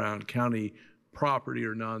 particularly around county property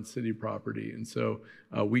or non-city property. And so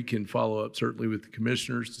we can follow up certainly with the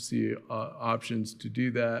commissioners to see options to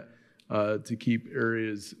do that, to keep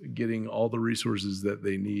areas getting all the resources that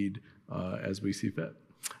they need as we see fit.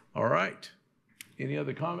 All right. Any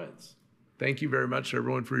other comments? Thank you very much,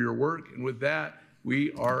 everyone, for your work. And with that,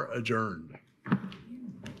 we are adjourned.